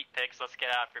fucking feet pics. Let's get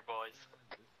after it, boys.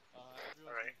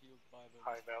 Alright.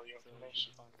 High value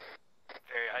information.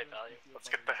 Very high value. Let's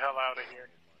get the hell out of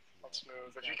here. Let's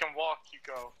move. If you can walk, you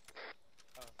go.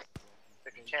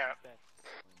 If you can't.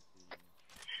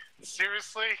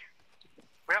 Seriously?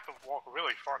 We have to walk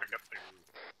really far to get there.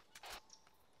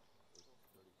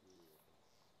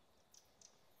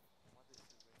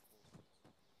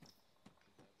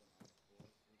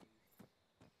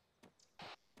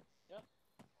 Yeah.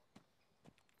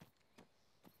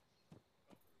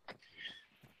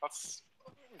 Let's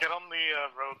get on the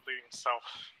road leading south.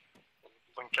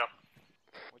 Link up.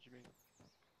 What do you mean?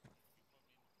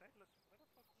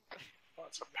 Oh,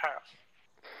 it's a path.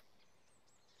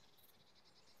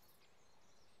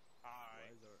 Hi.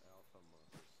 Why is our alpha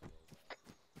marker sealed?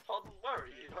 Pardon, where are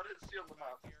you? I didn't see on the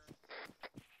map.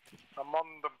 I'm on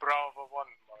the Bravo 1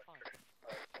 marker.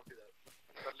 Copy that.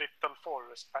 The little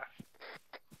forest path.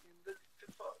 In the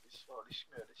little farlish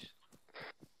smörish.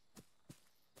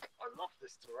 I love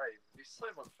this terrain. There's so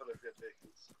much full of good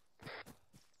vehicles.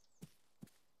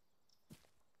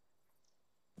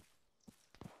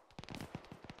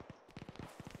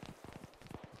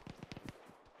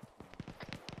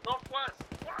 Northwest!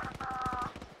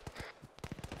 Ah!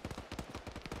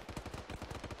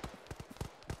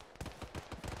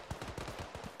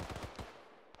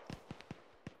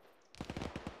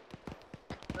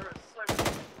 There is so many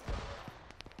people.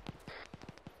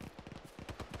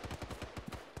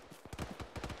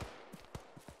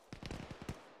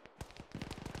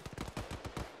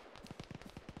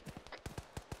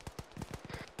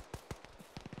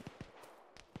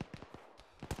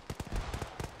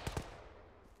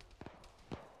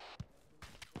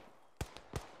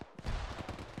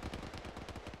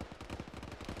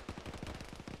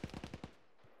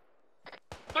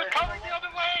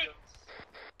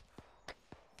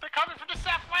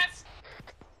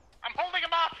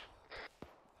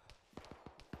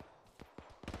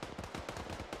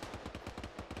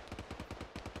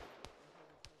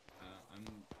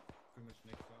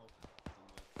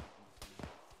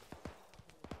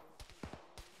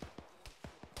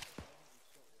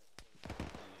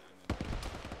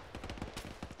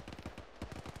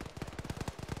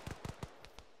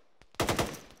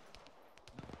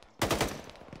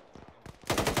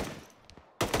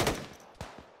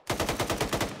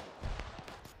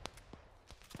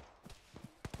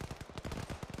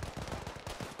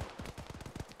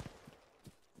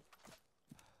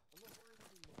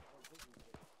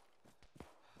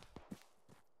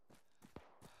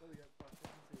 There we go. Right, I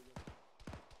can see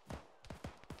again.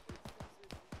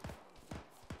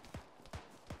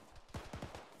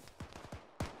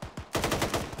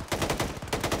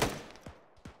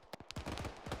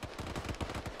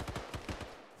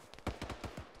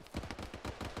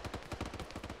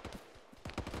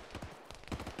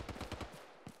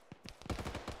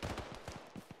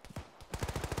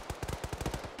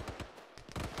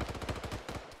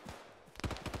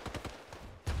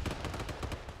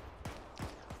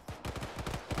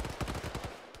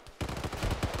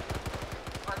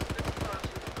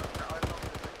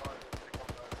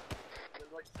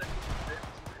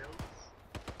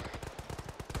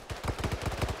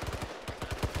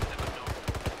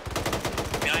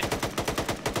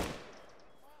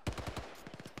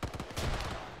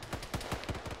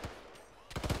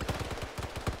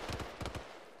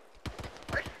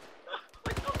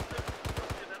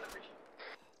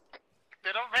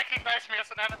 They don't recognize me as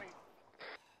an enemy.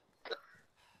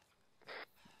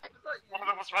 One of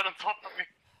them was right on top of me.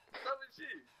 That was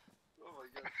you. Oh my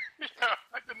god. Yeah,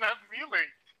 I didn't have melee.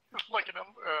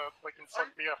 like in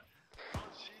Sophia. Oh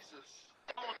Jesus.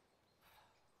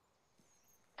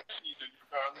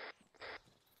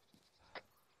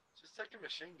 Just take a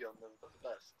machine gun then, that's the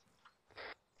best.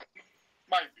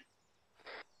 Might be.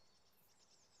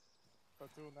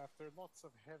 Platoon, after lots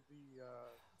of heavy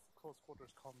close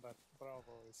quarters combat,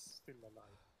 Bravo is still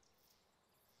alive.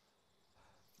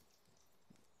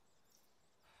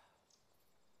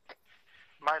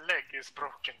 My leg is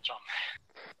broken, John.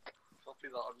 Copy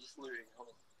that, I'm just looting, hold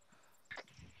on.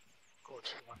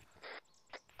 Gorgeous one.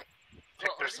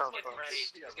 Take their cell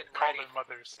phones. Call their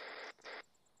mothers.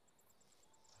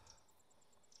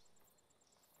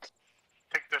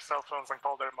 Take their cell phones and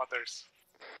call their mothers.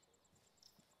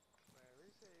 Where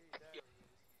is he? There he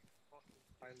is. Fucking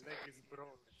My leg is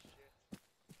broken.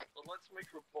 I'd like to make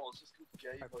a report, it's just called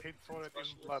gay. I paid for it in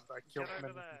blood, I killed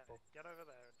many people. Get over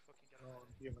there and fucking get over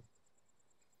there. Human.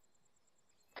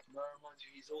 No, mind you,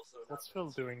 he's also an What's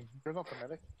admin. Phil doing? You're not the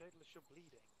medic? Jadlis, you're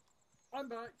bleeding. I'm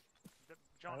back.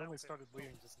 John, I help only him. started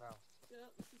bleeding just now. Yeah,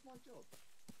 this is my job.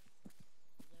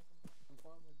 I'm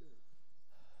fine with it.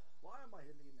 Why am I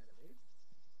hitting an enemy?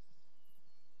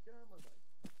 Get out of my way.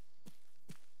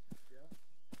 Yeah.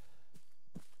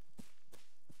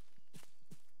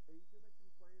 Are you gonna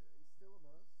complain? Are you still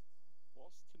immersed?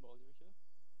 Was Timolje ikke?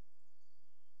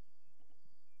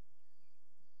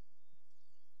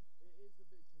 It is a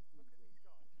bit confusing.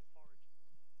 Look at these guys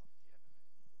foraging off the enemy.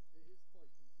 It is quite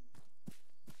confusing.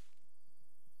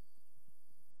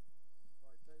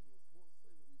 Right, Daedalus, let's say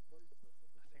that we both press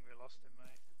up. I think we lost him,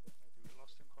 mate. We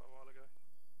lost him quite a while ago.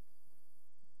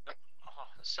 Oh,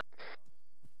 so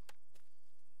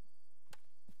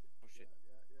Oh shit.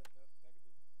 Yeah. Nope, negative.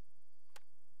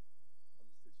 I'm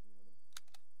stitching on him.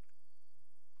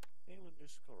 Anyone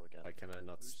just score again? Why can I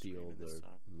not Who's steal streaming this their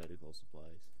time? medical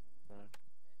supplies? No.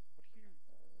 What are you?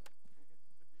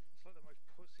 It's like the most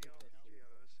pussy RPG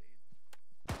I've ever seen.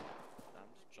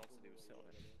 I'm just Johnson who was sitting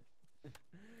on it.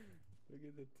 Look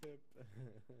at the tip.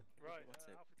 Right, What's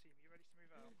it? Alpha team, you ready to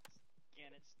move out?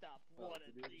 Can it stop one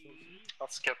of these?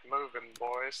 Let's get moving,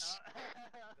 boys.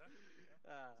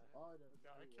 Uh,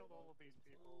 Yeah, I killed all of these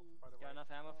people, by the way. got enough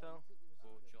ammo, Phil?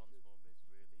 Oh, John's mum is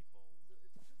really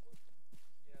bold.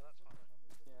 Yeah, that's fine.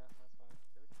 Yeah, that's fine.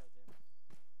 Do what you gotta do.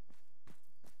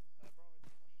 Bravo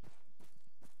team,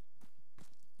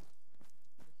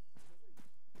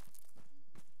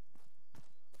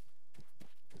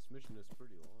 This mission is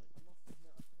pretty long. I must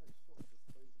admit, I think I shot a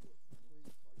disposable at some point,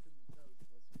 but I couldn't tell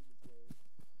because my screen was blurry.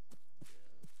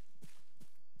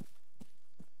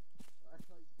 I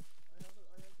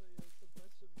have a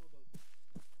suppression mod on.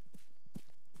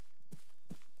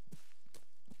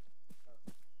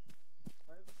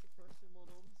 I have a suppression mod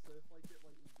on, so if I get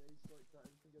like engaged like that,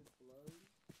 everything goes blurry.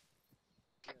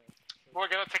 Yeah. So We're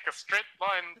gonna take a straight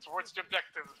line towards the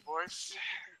objectives, boys.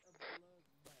 a blurred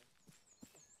mess.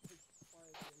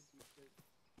 Fire the AC6.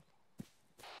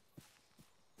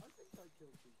 I think I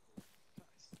killed people.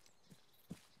 Nice.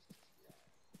 Yeah.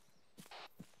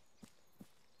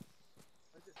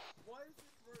 Why is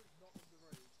this road not on the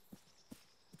road?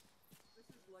 This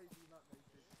is lazy map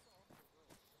making.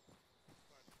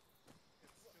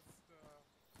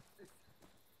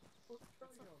 What's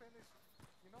going on?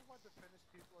 You know why the Finnish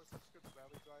people are such good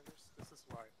rally drivers? This is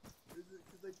why. Is it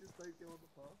because they just don't go on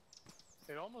the path?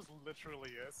 It almost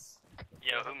literally is.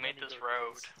 Yo, who made this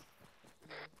road?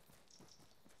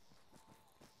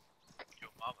 yo,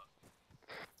 mama.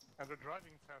 And the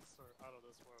driving tests are out of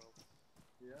this world.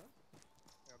 Yeah?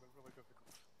 Yeah, they're really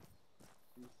difficult.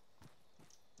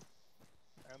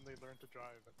 And they learn to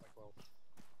drive at like, well,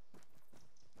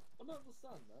 I don't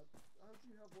understand that. How do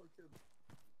you have like a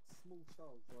small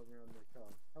child driving around their car?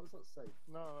 How is that safe?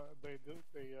 No, they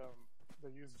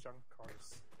use junk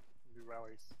cars to do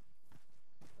rallies.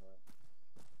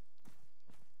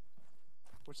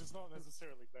 Which is not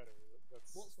necessarily better.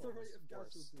 That's What's the rate of worse.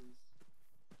 casualties?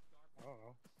 I don't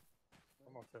know.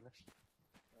 I'm not finished.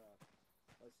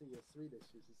 I see you're Swedish,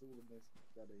 which is all the most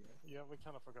better, yeah? Yeah, we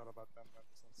kind of forgot about them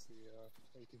ever since the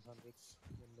 1800s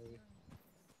when they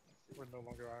were no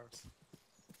longer ours.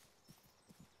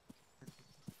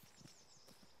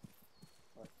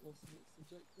 Right, what's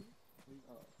subjecting?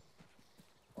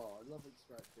 Oh, I love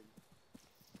extracting.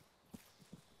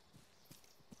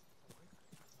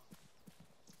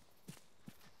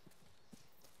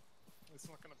 It's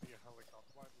not gonna be a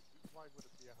helicopter. Why would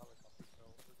it be a helicopter? So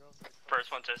we're going to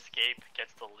First one to escape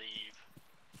gets to leave.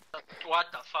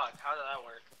 What the fuck? How did that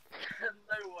work?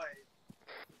 No way.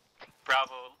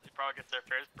 Bravo gets there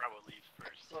first, Bravo leaves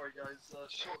first. Sorry guys,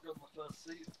 shotgun the first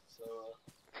seat, so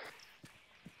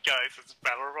Guys, it's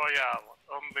Battle Royale.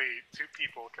 Only 2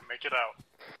 people can make it out.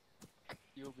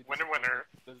 You'll be Winner, winner,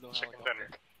 There's no chicken helicopter.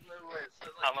 dinner. no way, it's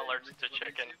like I'm allergic to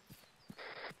chicken.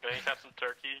 Can you have some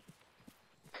turkey?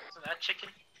 Isn't that chicken?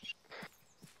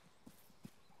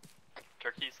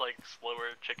 Turkey's like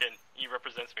slower chicken. He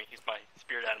represents me. He's my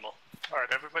spirit animal. Alright,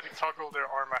 everybody toggle their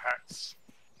Arma hats.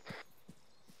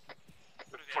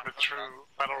 For the true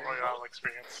Battle Royale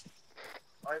experience.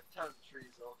 I have 10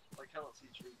 trees off. I cannot see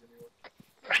trees anymore.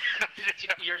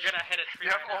 You're gonna hit a tree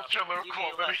You right have ultra now. low You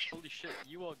quality. Holy shit,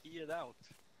 you are geared out.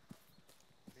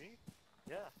 Me?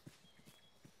 Yeah.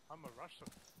 I'm a Russian.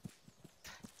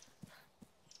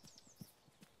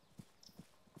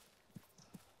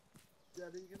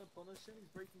 Dad, are you gonna punish him?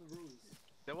 He's breaking the rules.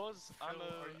 There was Phil, ammo.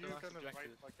 are you last gonna objective.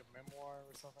 write like a memoir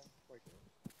or something? Like,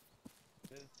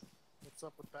 Yeah. what's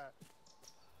up with that?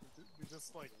 You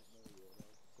just like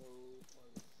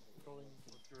going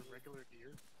with your regular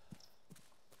gear?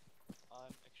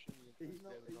 I'm actually He's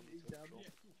not. interested in He's down.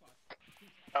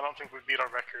 I don't think we beat our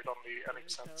record on the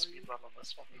NXN speedrun on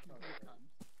this one.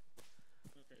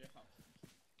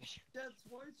 Jed,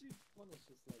 why did you punish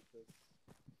us like this?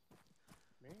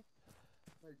 Me?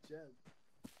 No, Jed.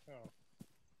 Oh.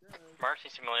 Marching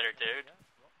simulator, dude.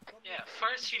 Yeah,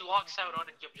 first he locks out on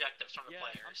the objectives from the Yeah,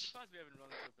 I'm players. surprised we haven't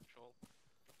run into a patrol.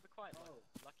 We're quite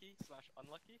lucky /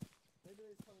 unlucky. Maybe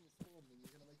it's time to storm and you're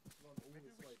gonna make us run all this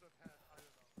way.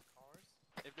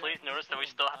 Please notice that we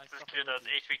still have to secure those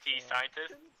HVT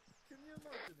scientists. Can you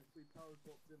imagine if we power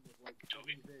swapped in with like a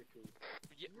new vehicle?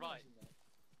 Yeah, Can you right. imagine that?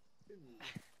 Can you?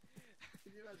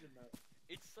 Can you imagine that?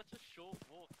 It's such a short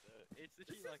walk though. It's This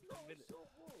literally is like not a minute. a short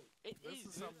walk. This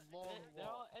is a long There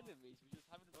are walk. enemies, we just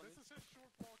haven't run This into. is a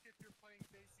short walk if you're playing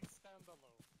Daisy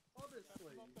standalone. Honestly,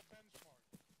 That's not the benchmark.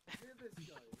 hear this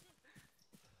guy.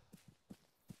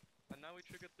 And now we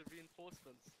triggered the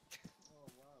reinforcements. Oh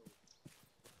wow.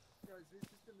 Guys, we've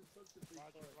just been in such a big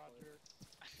Roger, firefight. Roger.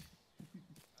 As you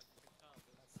can tell,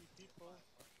 I see people.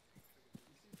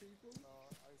 You see people?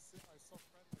 No, I saw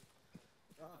friendly people.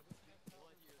 Ah. I just can't tell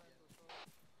if it's friend or foe.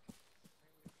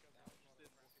 Mainly because I was not a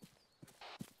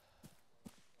friend.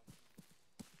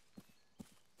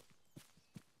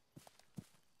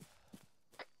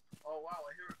 Oh wow,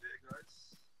 I hear a bit, guys.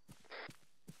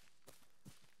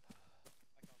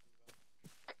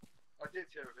 I did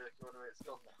hear a vehicle, anyway, it's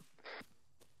gone now.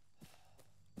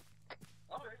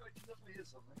 Oh, I can definitely hear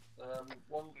something.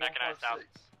 Mechanized out.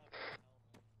 156.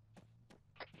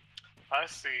 I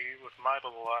see with my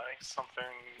little eye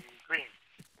something green.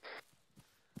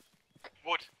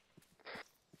 Wood.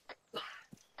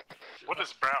 What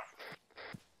is brown?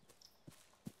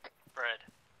 Bread.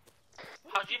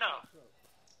 How'd you know?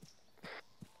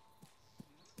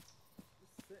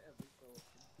 Just sit every so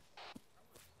often.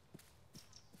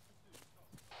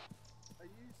 Are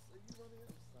you running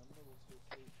out of stamina? What's your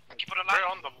state? You put a We're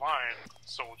line. on the line,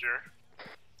 soldier.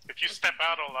 If you step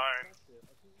out of line,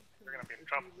 you're gonna be in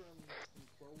trouble. If you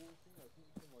control walking, I think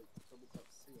you can like double tap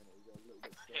C and it'll go a little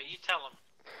bit slower. Yeah, you tell him.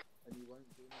 And you won't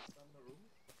do any stamina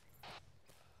rules?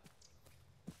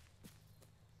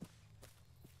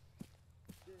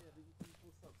 Yeah, but you can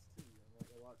pull subs too, and like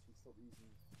they'll actually stop using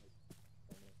like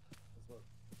stamina as well.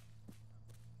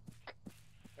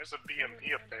 There's a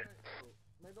BMP up there. Oh,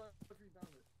 maybe I've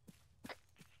rebound it.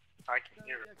 I can No,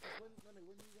 hear yeah, it. because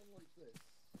when you run like this,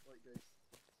 like this,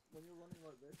 when you're running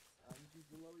like this and you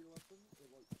lower your weapon, it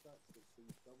like stacks it so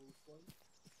you double slow.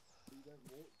 So you don't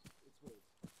walk. It's weird.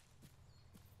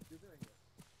 You're doing it.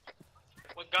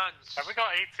 With guns. Have we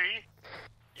got AT?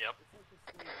 Yep. It's like a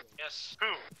slow jump. Yes.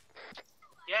 Who?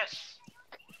 Yes.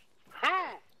 Who?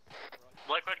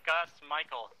 Liquid Gust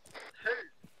Michael. Hey!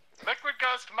 Liquid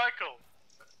Ghost Michael.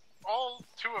 all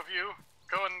two of you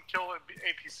go and kill the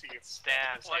APCs.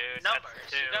 Damn, What dude. numbers?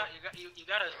 That's two. You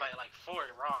got us by like 4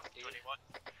 wrong, dude.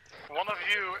 21. One of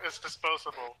you is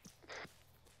disposable.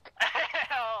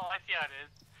 Oh, I see how it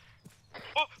is.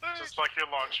 Oh, Just like your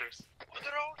launchers. on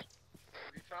the road.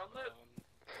 We found it.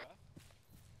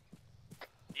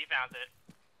 He found it.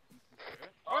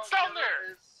 What's down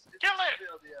there? Kill it!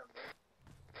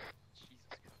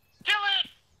 Kill it!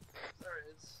 There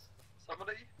it is.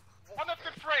 Somebody? One of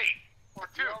the three! Or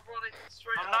two.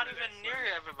 I'm not even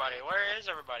near everybody. Where is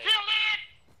everybody? Kill it!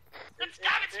 It's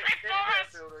coming straight for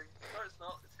us! Building. No, it's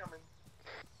not. It's coming.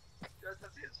 You guys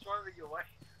have to see it's driving your way.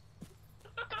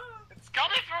 It's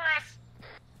coming for us!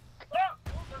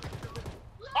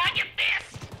 Oh, you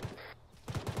missed!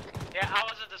 Yeah, I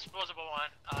was a disposable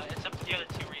one. It's up to the other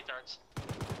 2 retards.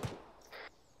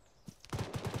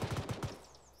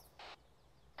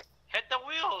 Hit the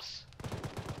wheels!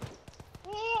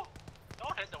 Woo!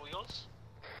 Don't hit the wheels.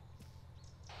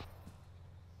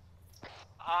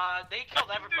 They killed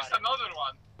everybody. There's another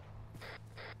one.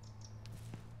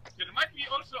 There might be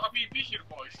also a BP here,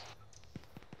 boys.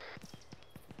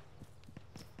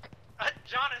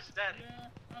 John is dead.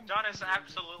 John is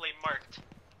absolutely marked.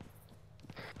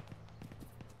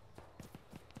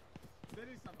 There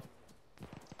is another one.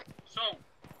 So,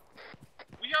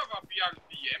 we have a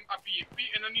BRDM, a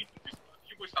BMP, and an infantry squad.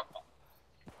 You boys have fun.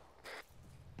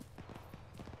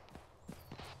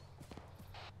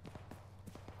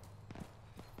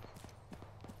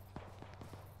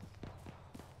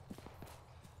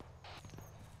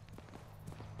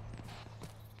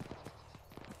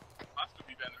 Has to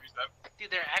be enemies there.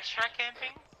 Dude, they're extra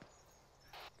camping?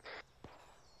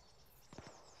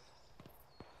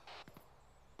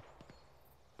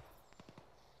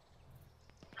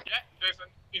 Yeah, there's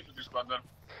an infantry squad there.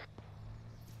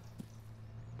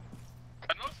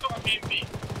 And also a BMP.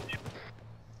 Yeah.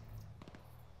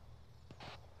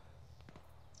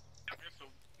 Okay, so,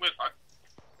 we're fine.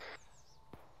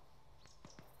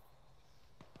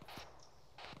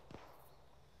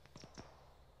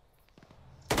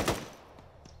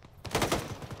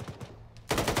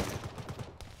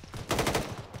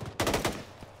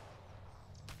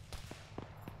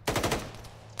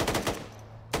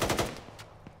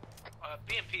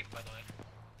 BMP, by the way.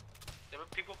 Did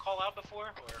people call out before?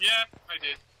 Or? Yeah, I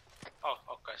did. Oh,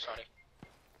 okay, sorry.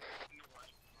 No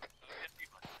worries.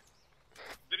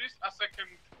 There is a second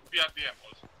BRDM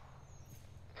also.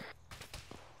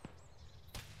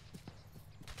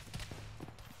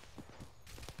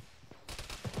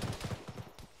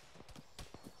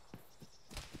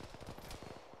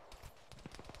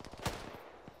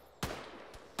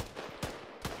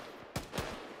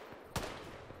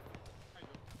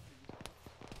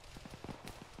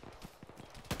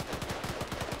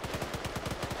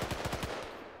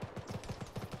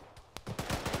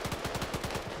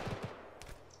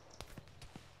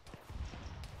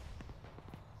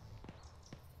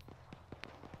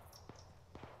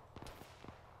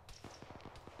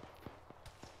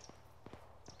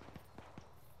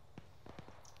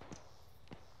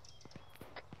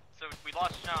 So we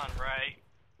lost John, right?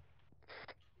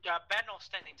 Yeah, Benno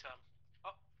standing to him. Oh,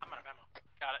 I'm out of ammo.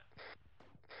 Got it.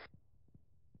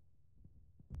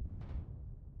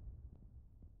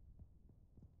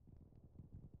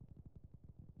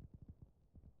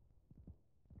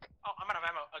 Oh, I'm out of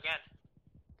ammo again.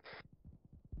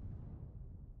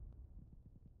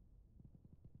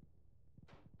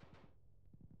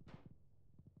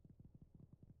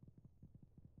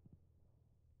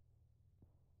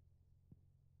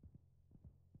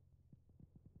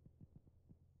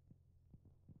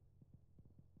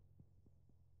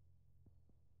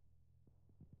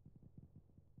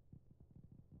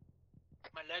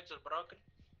 My legs are broken.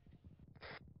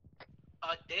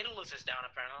 Daedalus is down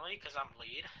apparently, because I'm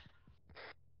lead.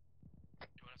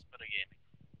 You want to split a gaming?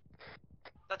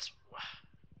 That's...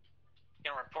 You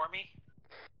gonna report me?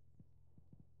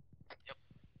 Yep.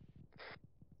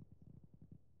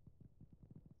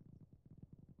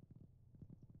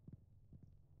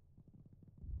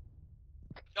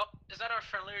 Oh, is that our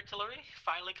friendly artillery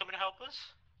finally coming to help us?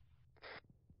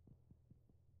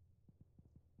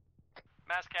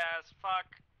 Mascaz, fuck.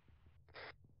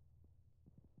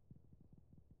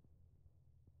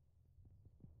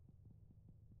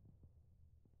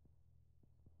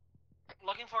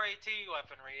 Looking for AT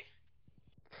weaponry.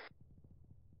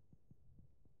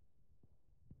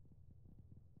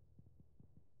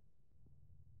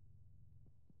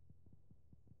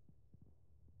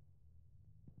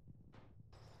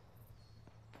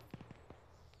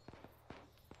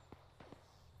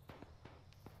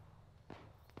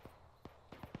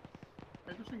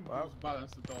 I don't think it was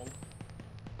balanced at all.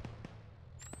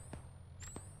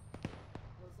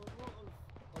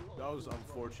 That was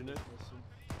unfortunate.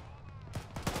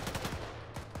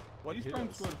 What These hit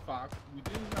rounds us? were fucked. We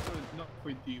didn't have enough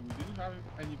point D. We didn't have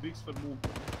any bricks for movement.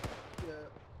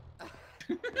 Yeah.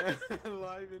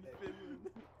 Live in Finland.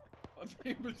 I'm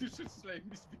able to just slay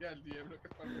this BLD. I'm like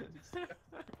a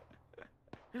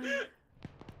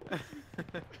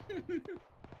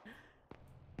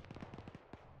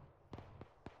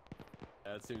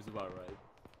That seems about right.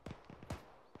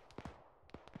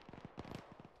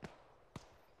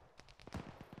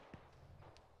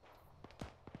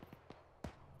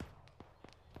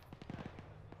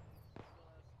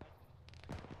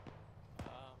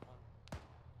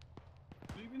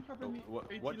 Do you even have Oh, any what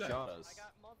 80 left? shot us?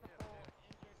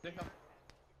 They have.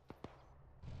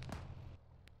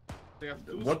 They have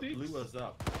 2 What sticks. blew us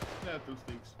up? They have 2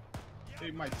 sticks.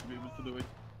 They might be able to do it.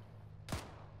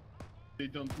 They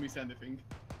don't miss anything.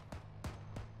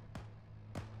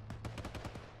 I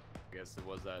guess it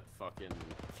was that fucking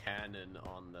cannon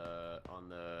on the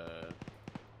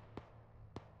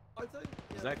I don't.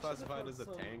 Is that classified as a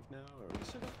tank now, or? We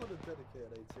should have put a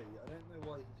dedicated AT. I don't know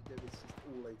why he gave us just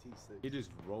all AT sticks. He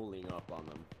just rolling up on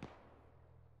them.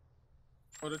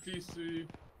 Or at least we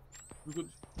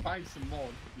could find some more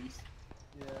at least.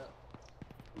 Yeah.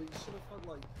 We should have had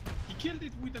like. He killed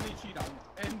it with an AT round,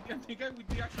 and the guy with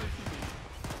the actual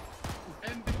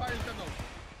teammate. And the fire gun off.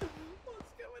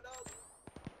 What's going on?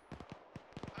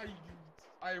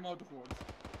 I am out of words.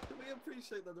 Can we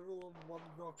appreciate that they're all on one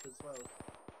rock as well?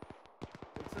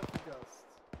 Except for Gust.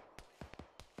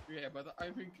 Yeah, but I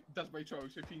think that's by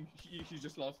choice. I think he's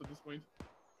just lost at this point.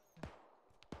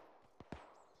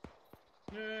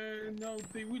 No,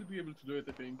 they will be able to do it,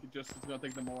 I think. It's gonna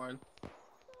take them a while. Oh,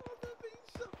 they're being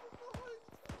shot from behind!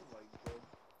 Oh my god.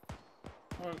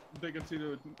 Well, they can see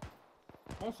do it.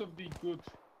 Most of the good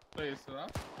players are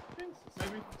up, I think,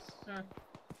 maybe. Yeah.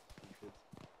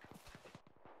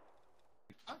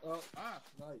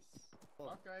 Nice.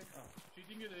 Okay.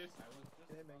 Cheating it is. I was just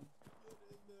gaming.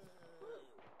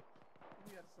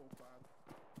 We are so bad.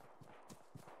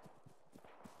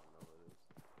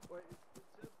 Wait,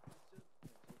 it's just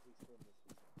respawn this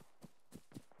season.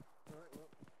 Alright, well.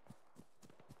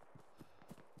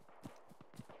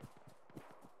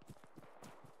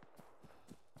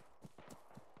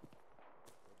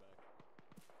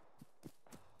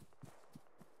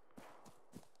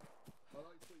 I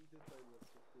liked what you did though with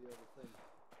the other thing.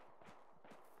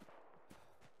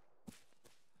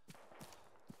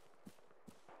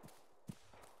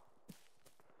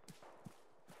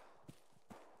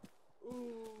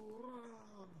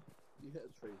 Ooh, you hit a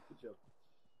tree, good job.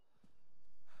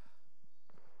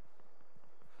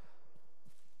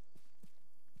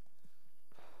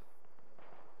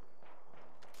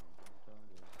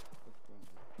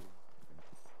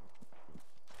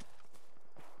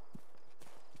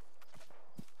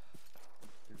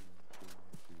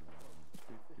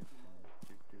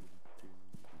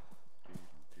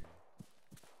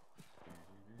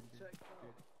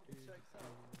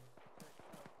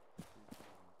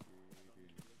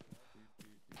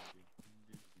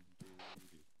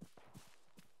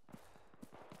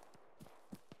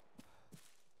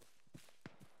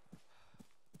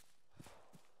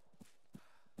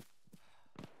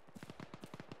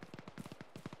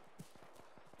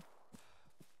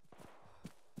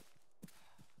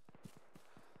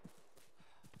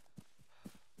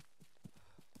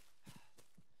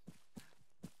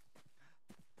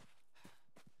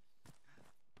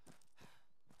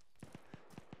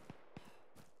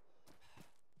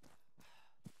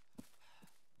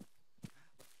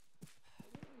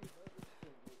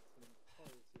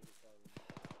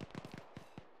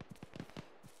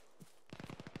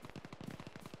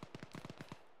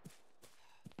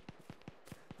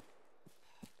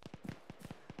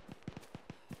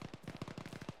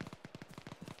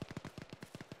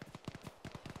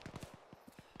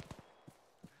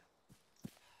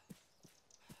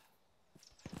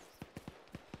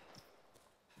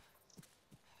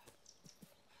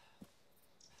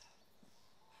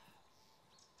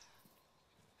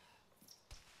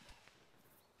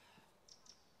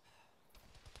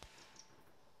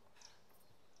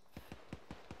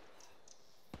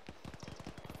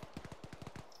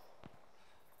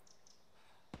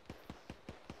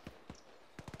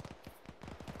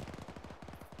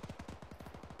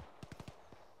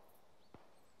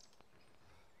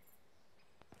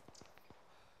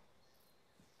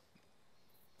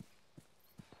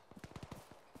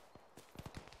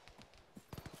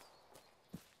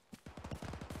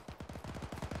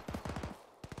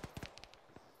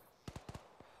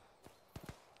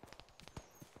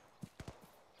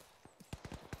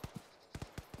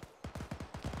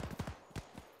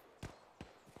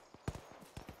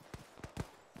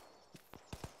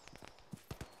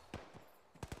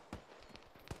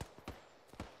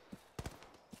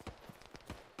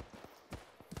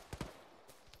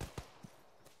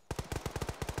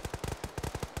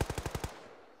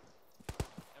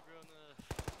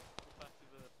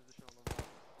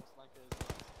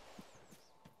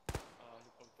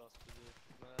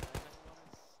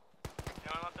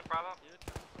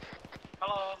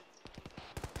 Hello.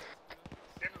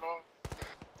 Hello.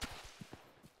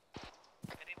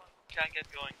 Anyone can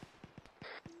get going.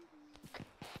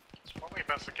 It's probably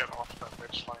best to get off that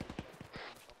ridge line.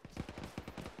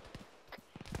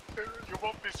 You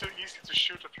won't be so easy to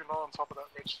shoot if you're not on top of that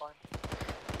ridge line.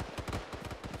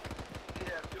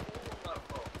 Yeah, if you're all on that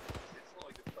rock, it's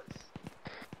not a good place.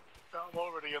 I'm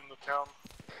already in the town.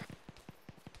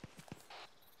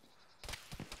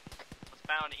 It's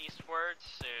bound eastwards,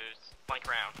 so flank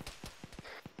round.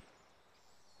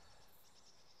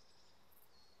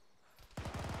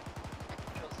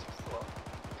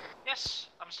 Yes,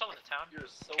 I'm still in the town. You're a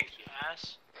soldier. Kicking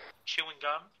ass, chewing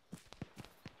gum.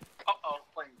 Uh-oh. You're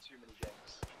playing too many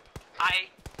games. I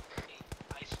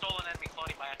stole an enemy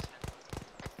cloning by accident. Oh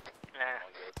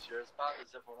my god, you're as bad as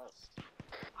everyone else.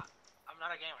 I'm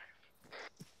not a gamer.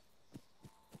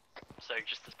 So you're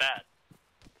just as bad.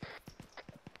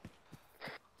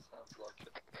 Sounds like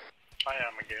it. I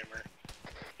am a gamer.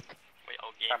 We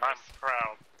all And I'm gamers.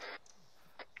 proud.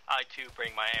 I too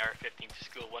bring my AR-15 to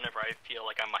school whenever I feel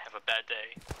like I might have a bad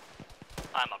day.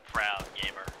 I'm a proud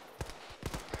gamer.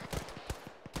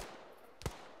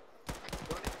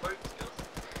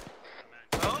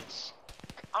 Boats?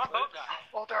 I'm a boat guy.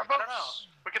 Oh, there are I don't know. boats!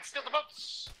 We can steal the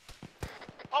boats!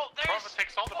 Oh, there's... Bravo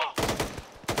takes all the boats.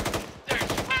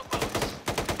 There's rowboats.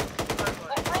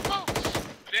 Oh, rowboats!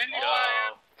 Then you Yo.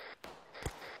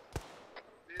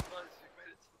 Be advised, you've made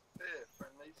it to the fair,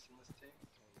 friendlies in this team.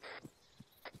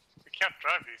 We can't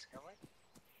drive these, can we?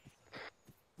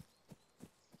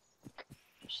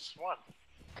 There's just one.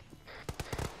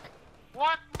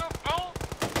 What the hell?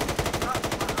 That's not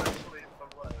actually the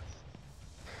worst.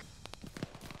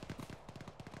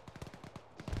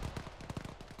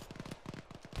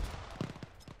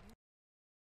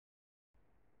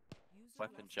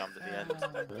 Weapon jammed at the end.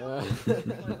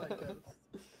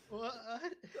 What? I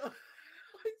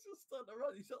just started to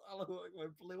run. You shot Alan when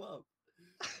it blew up.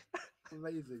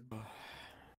 Amazing.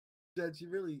 Jed, you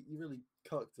really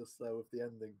cocked us there with the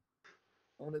ending.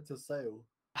 I wanted to sail.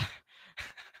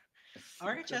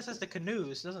 RHS has the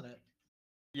canoes, doesn't it?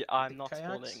 Yeah, I'm The not kayaks?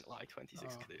 spawning like 26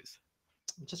 Oh. canoes.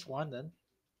 Just one then.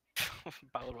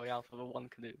 Battle Royale for the one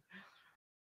canoe.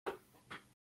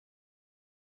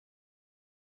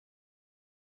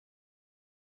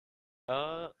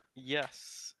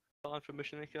 Yes. Time for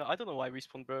Mission Maker. I don't know why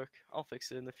Respawn broke. I'll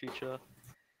fix it in the future.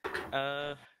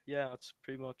 Yeah, that's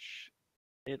pretty much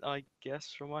it, I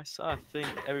guess, from my side. I think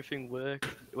everything worked.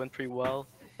 It went pretty well.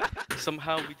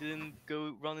 Somehow we didn't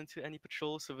go run into any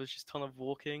patrols, so there's just a ton of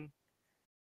walking.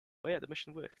 But yeah, the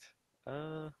mission worked.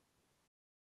 Alright,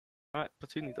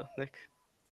 platoon leader, Nick.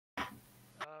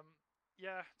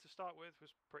 Yeah, to start with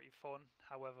was pretty fun.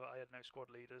 However, I had no squad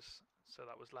leaders, so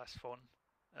that was less fun.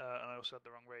 And I also had the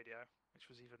wrong radio, which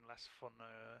was even less fun.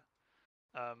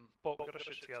 But we got our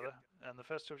shit together, and the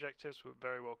first two objectives were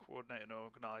very well coordinated and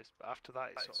organised. But after that,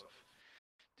 it sort of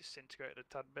disintegrated a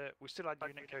tad bit. We still had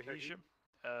unit cohesion,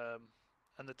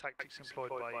 and the tactics employed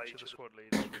by each of the squad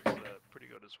leaders was pretty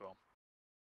good as well.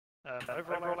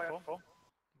 Overall, I had fun,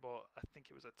 but I think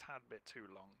it was a tad bit too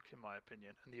long, in my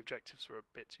opinion, and the objectives were a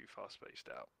bit too far spaced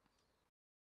out.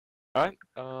 Alright,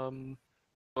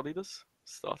 squad leaders,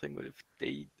 starting with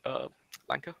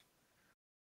Lanka.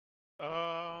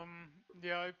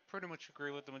 Yeah, I pretty much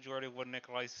agree with the majority of what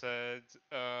Nikolai said.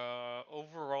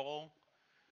 Overall,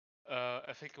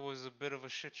 I think it was a bit of a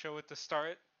shit show at the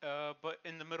start, but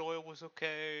in the middle it was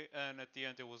okay, and at the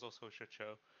end it was also a shit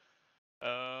show.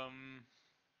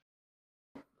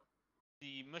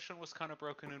 The mission was kind of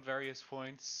broken in various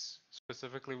points,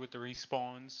 specifically with the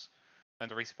respawns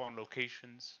and the respawn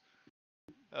locations.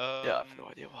 Yeah, I have no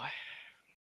idea why.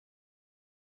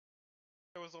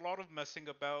 There was a lot of messing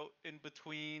about in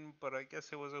between, but I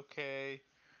guess it was okay.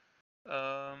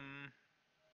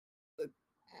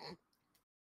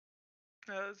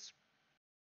 That's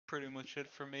pretty much it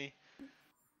for me.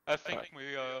 I think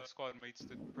we squad mates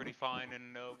did pretty fine,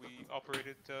 and we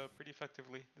operated pretty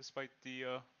effectively despite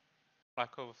the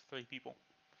lack of 3 people.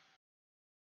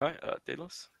 Alright,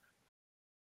 Delos.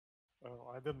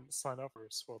 Well, I didn't sign up for a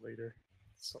squad leader,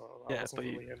 so I Yeah, wasn't but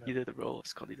really in you it. did the role of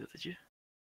squad leader, did you?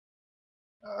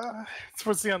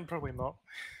 Towards the end, probably not.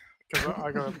 Because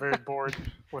I got very bored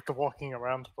with the walking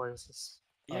around places.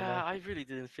 Yeah, I really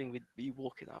didn't think we'd be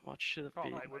walking that much. Should have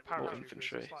been We're more paratroopers.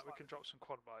 infantry. It's like we can drop some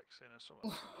quad bikes in or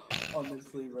something.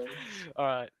 Honestly, right?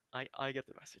 Alright, I get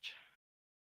the message.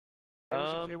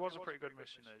 It was a pretty good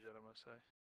mission, there, Jed, I must say.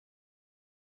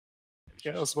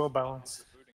 Yeah, it was well balanced.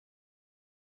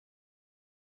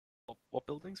 What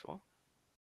buildings? What?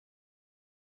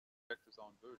 Objectives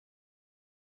on boot.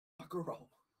 Fuck a roll.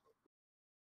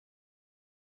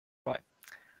 Right.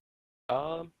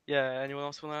 Yeah, anyone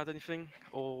else want to add anything?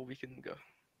 Or we can go.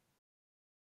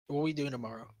 What are we doing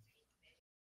tomorrow?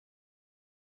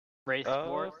 Race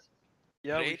wars?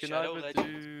 Yeah, we Raid can Shadow either Legends.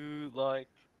 do like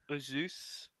a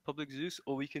Zeus, public Zeus,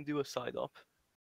 or we can do a side up.